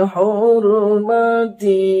بحرمتهم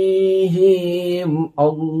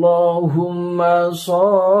اللهم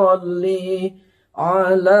صل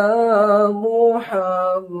على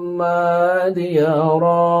محمد يا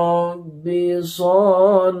رب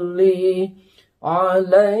صل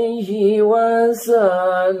عليه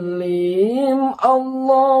وسلم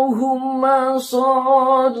اللهم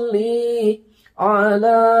صل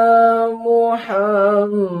على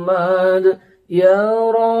محمد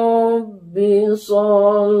يا رب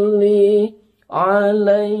صل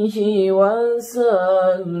عليه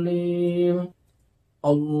وسلم.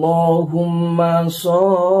 اللهم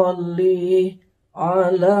صل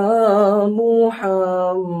على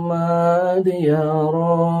محمد يا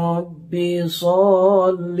ربي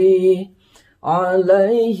صل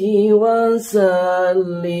عليه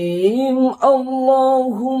وسلم.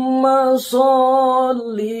 اللهم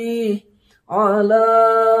صل على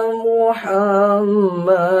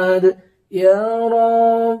محمد يا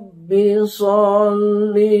ربي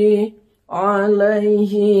صل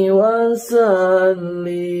عليه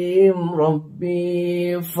وسلم.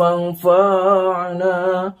 ربي فانفعنا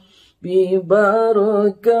ببركاتهم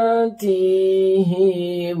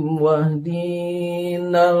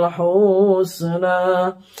واهدنا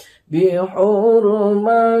الحسنى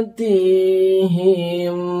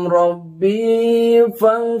بحرمتهم. ربي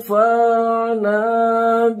فانفعنا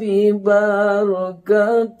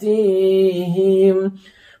ببركاتهم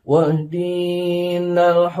واهدنا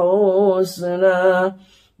الحسنى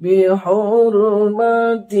بحرمتهم.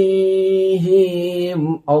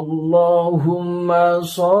 اللهم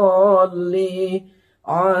صل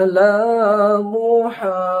على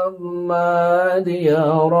محمد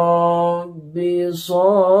يا ربي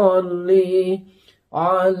صل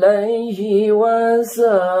عليه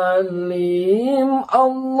وسلم.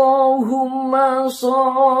 اللهم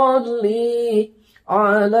صل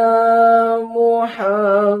على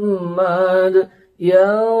محمد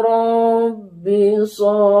يا ربي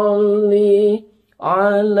صل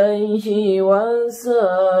عليه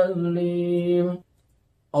وسلم.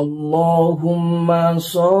 اللهم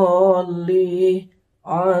صل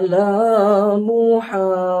على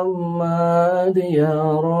محمد يا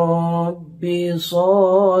ربي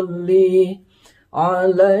صل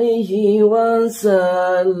عليه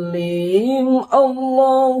وسلم.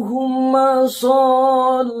 اللهم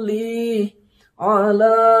صل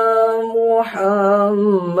على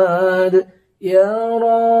محمد يا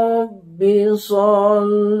ربي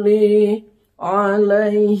صل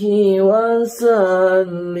عليه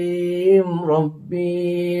وسلم.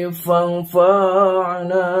 ربي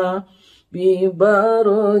فانفعنا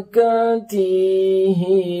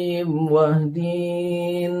ببركاتهم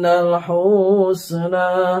واهدنا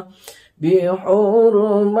الحسنى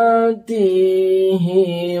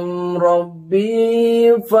بحرمتهم.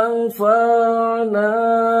 ربي فانفعنا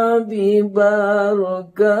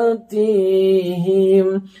ببركاتهم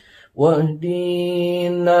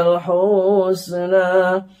واهدنا الحسنى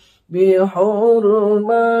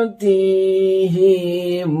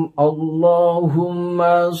بحرمتهم. اللهم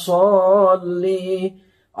صل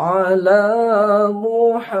على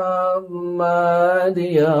محمد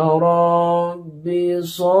يا ربي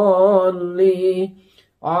صل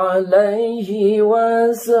عليه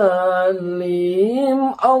وسلم.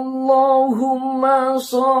 اللهم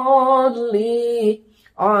صل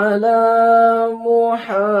على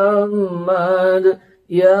محمد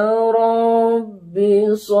يا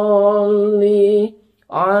ربي صل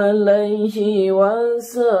عليه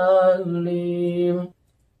وسلم.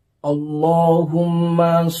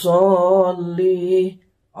 اللهم صل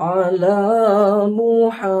على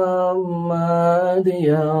محمد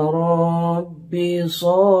يا ربي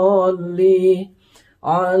صل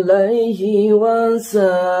عليه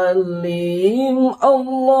وسلم.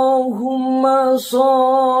 اللهم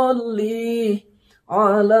صل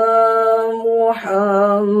على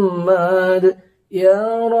محمد يا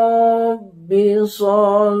ربي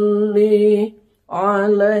صل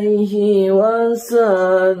عليه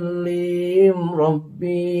وسلم.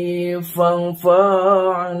 ربي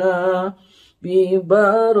فانفعنا ببركاتهم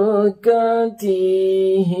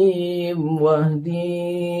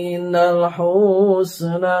واهدنا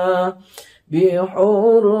الحسنى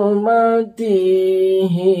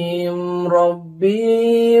بحرمتهم.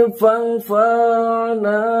 ربي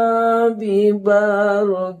فانفعنا ببركاتهم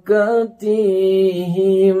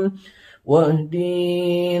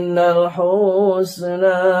واهدنا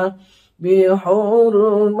الحسنى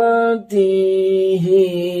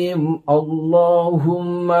بحرمتهم.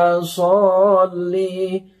 اللهم صل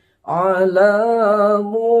على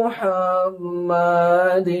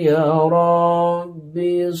محمد يا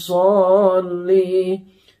ربي صل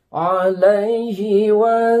عليه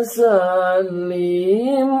وسلم.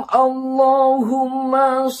 اللهم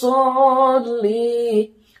صل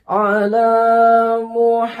على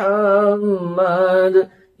محمد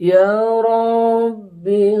يا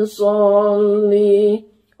ربي صل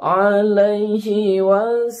عليه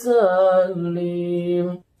وسلم.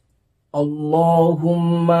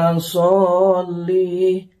 اللهم صل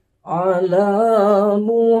على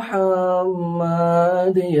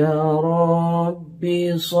محمد يا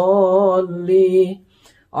ربي صل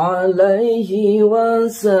عليه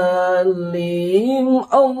وسلم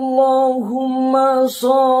اللهم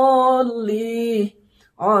صل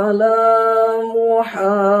على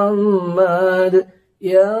محمد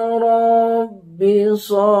يا رب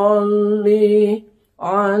صل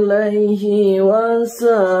عليه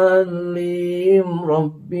وسلم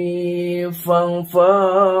ربي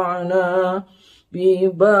فانفعنا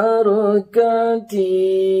ببركاتهم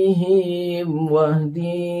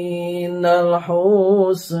واهدنا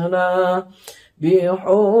الحسنى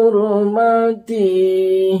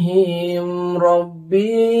بحرمتهم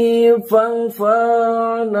ربي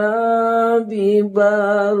فانفعنا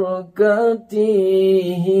ببركاتهم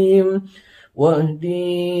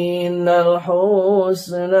واهدنا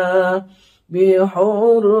الحسنى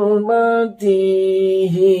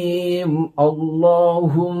بحرمتهم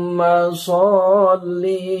اللهم صل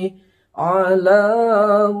على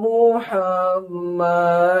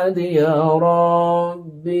محمد يا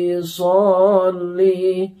رب صل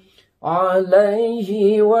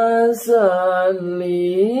عليه وسلم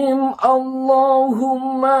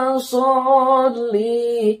اللهم صل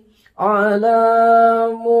على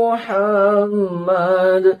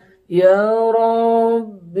محمد يا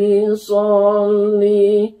رب صل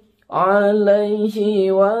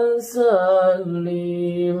عليه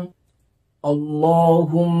وسلم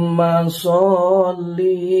اللهم صل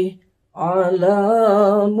على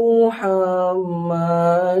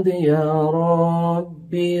محمد يا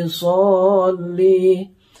رب صل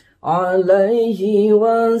عليه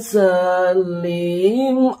وسلم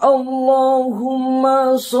اللهم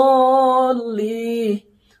صل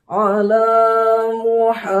على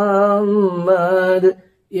محمد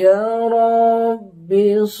يا رب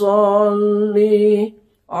صل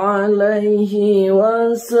عليه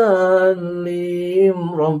وسلم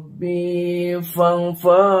ربي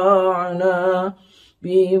فانفعنا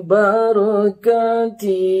ببركاتهم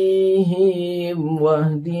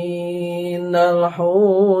واهدنا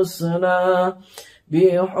الحسنى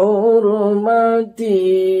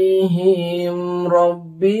بحرمتهم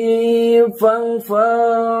ربي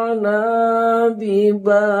فانفعنا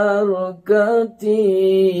ببركاتهم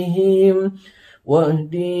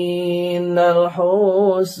واهدنا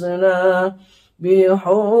الحسنى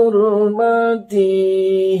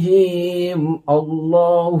بحرمتهم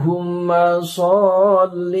اللهم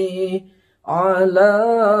صل على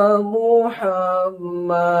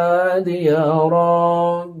محمد يا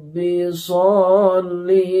رب صل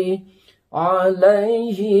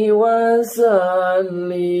عليه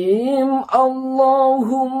وسلم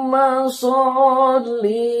اللهم صل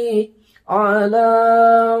على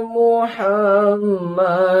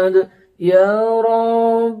محمد يا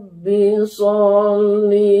رب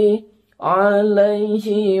صل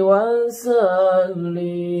عليه وسلم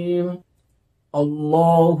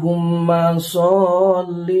اللهم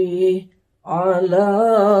صل على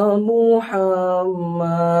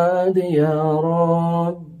محمد يا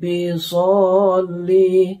رب صل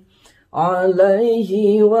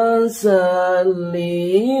عليه وسلم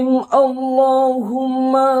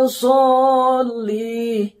اللهم صل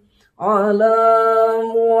على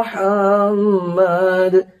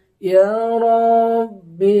محمد يا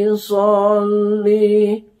رب صل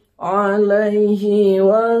عليه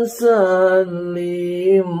وسلم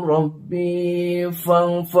ربي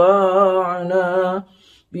فانفعنا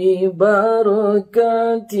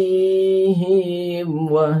ببركاتهم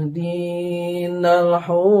واهدنا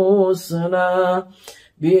الحسنى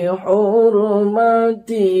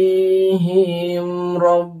بحرمتهم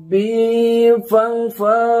ربي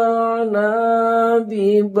فانفعنا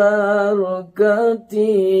ببركاتهم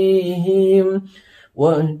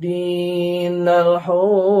واهدنا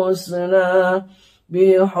الحسنى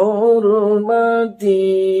بحرمتهم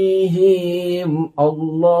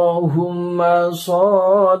اللهم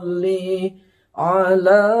صل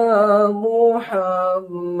على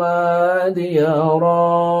محمد يا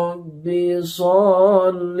رب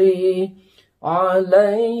صل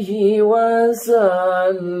عليه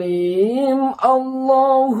وسلم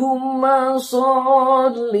اللهم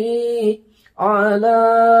صل على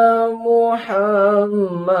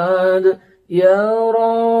محمد يا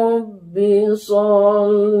رب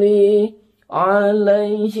صل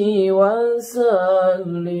عليه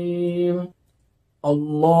وسلم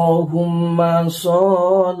اللهم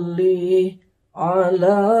صل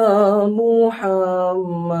على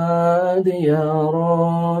محمد يا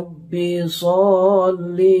رب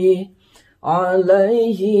صل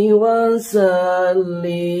عليه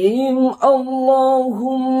وسلم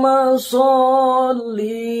اللهم صل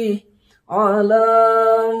على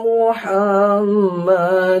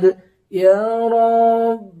محمد يا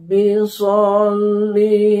رب صل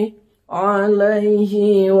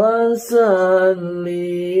عليه وسلم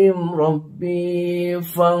ربي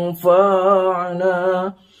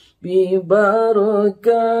فانفعنا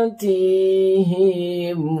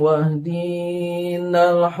ببركاتهم واهدنا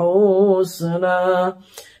الحسنى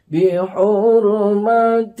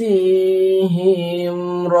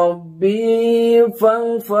بحرمتهم ربي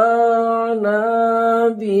فانفعنا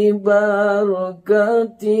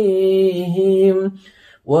ببركاتهم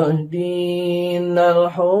واهدنا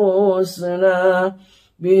الحسنى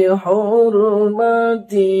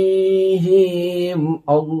بحرمتهم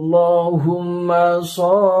اللهم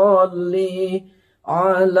صل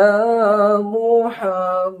على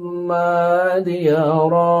محمد يا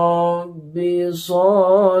ربي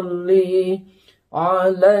صل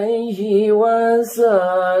عليه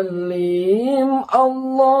وسلم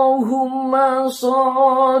اللهم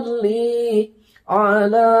صل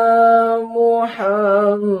على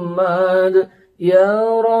محمد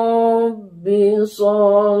يا ربي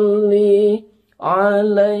صل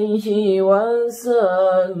عليه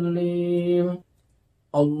وسلم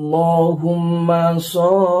اللهم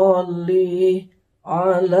صل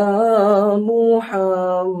على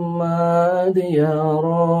محمد يا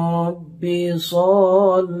ربي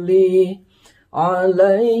صل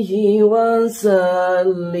عليه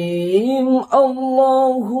وسلم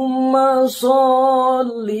اللهم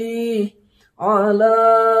صل على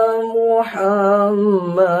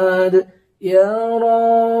محمد يا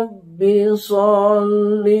ربي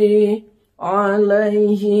صل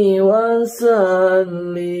عليه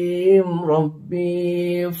وسلم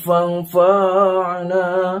ربي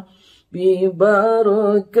فانفعنا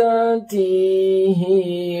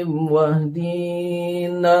ببركاتهم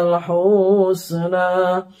واهدنا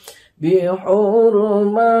الحسنى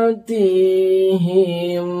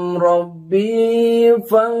بحرمتهم ربي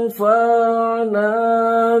فانفعنا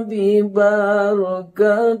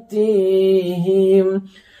ببركاتهم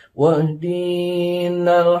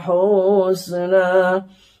واهدنا الحسنى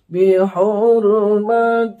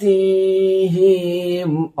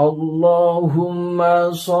بحرمتهم اللهم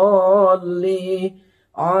صل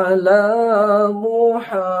على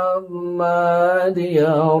محمد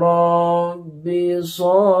يا ربي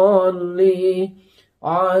صل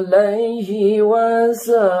عليه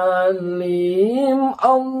وسلم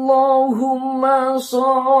اللهم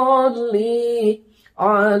صل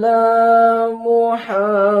على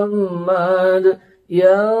محمد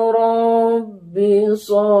يا ربي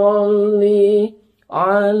صل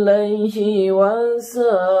عليه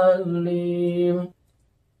وسلم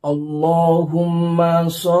اللهم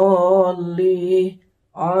صل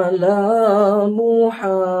على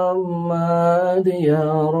محمد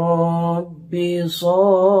يا ربي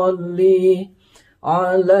صل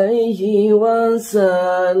عليه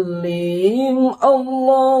وسلم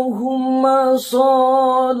اللهم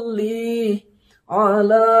صل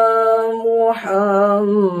على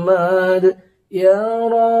محمد يا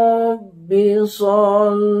ربي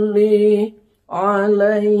صل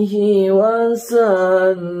عليه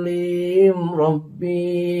وسلم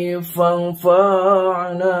ربي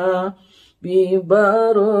فانفعنا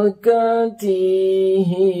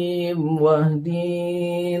ببركاتهم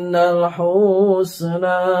واهدنا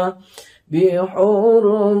الحسنى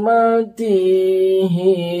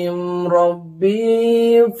بحرمتهم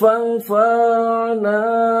ربي فانفعنا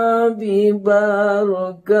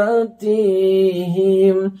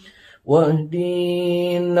ببركاتهم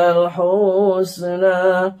واهدنا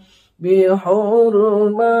الحسنى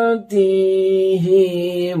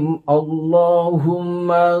بحرمتهم اللهم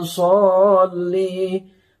صل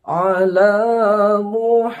على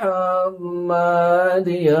محمد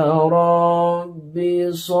يا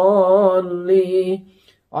ربي صل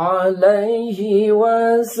عليه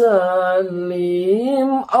وسلم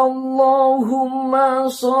اللهم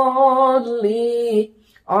صل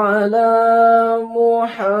على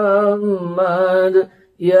محمد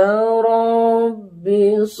يا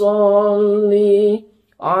ربي صل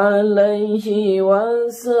عليه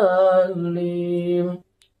وسلم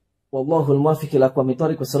والله الموفق لأقوم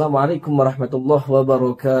طريق والسلام عليكم ورحمة الله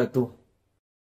وبركاته.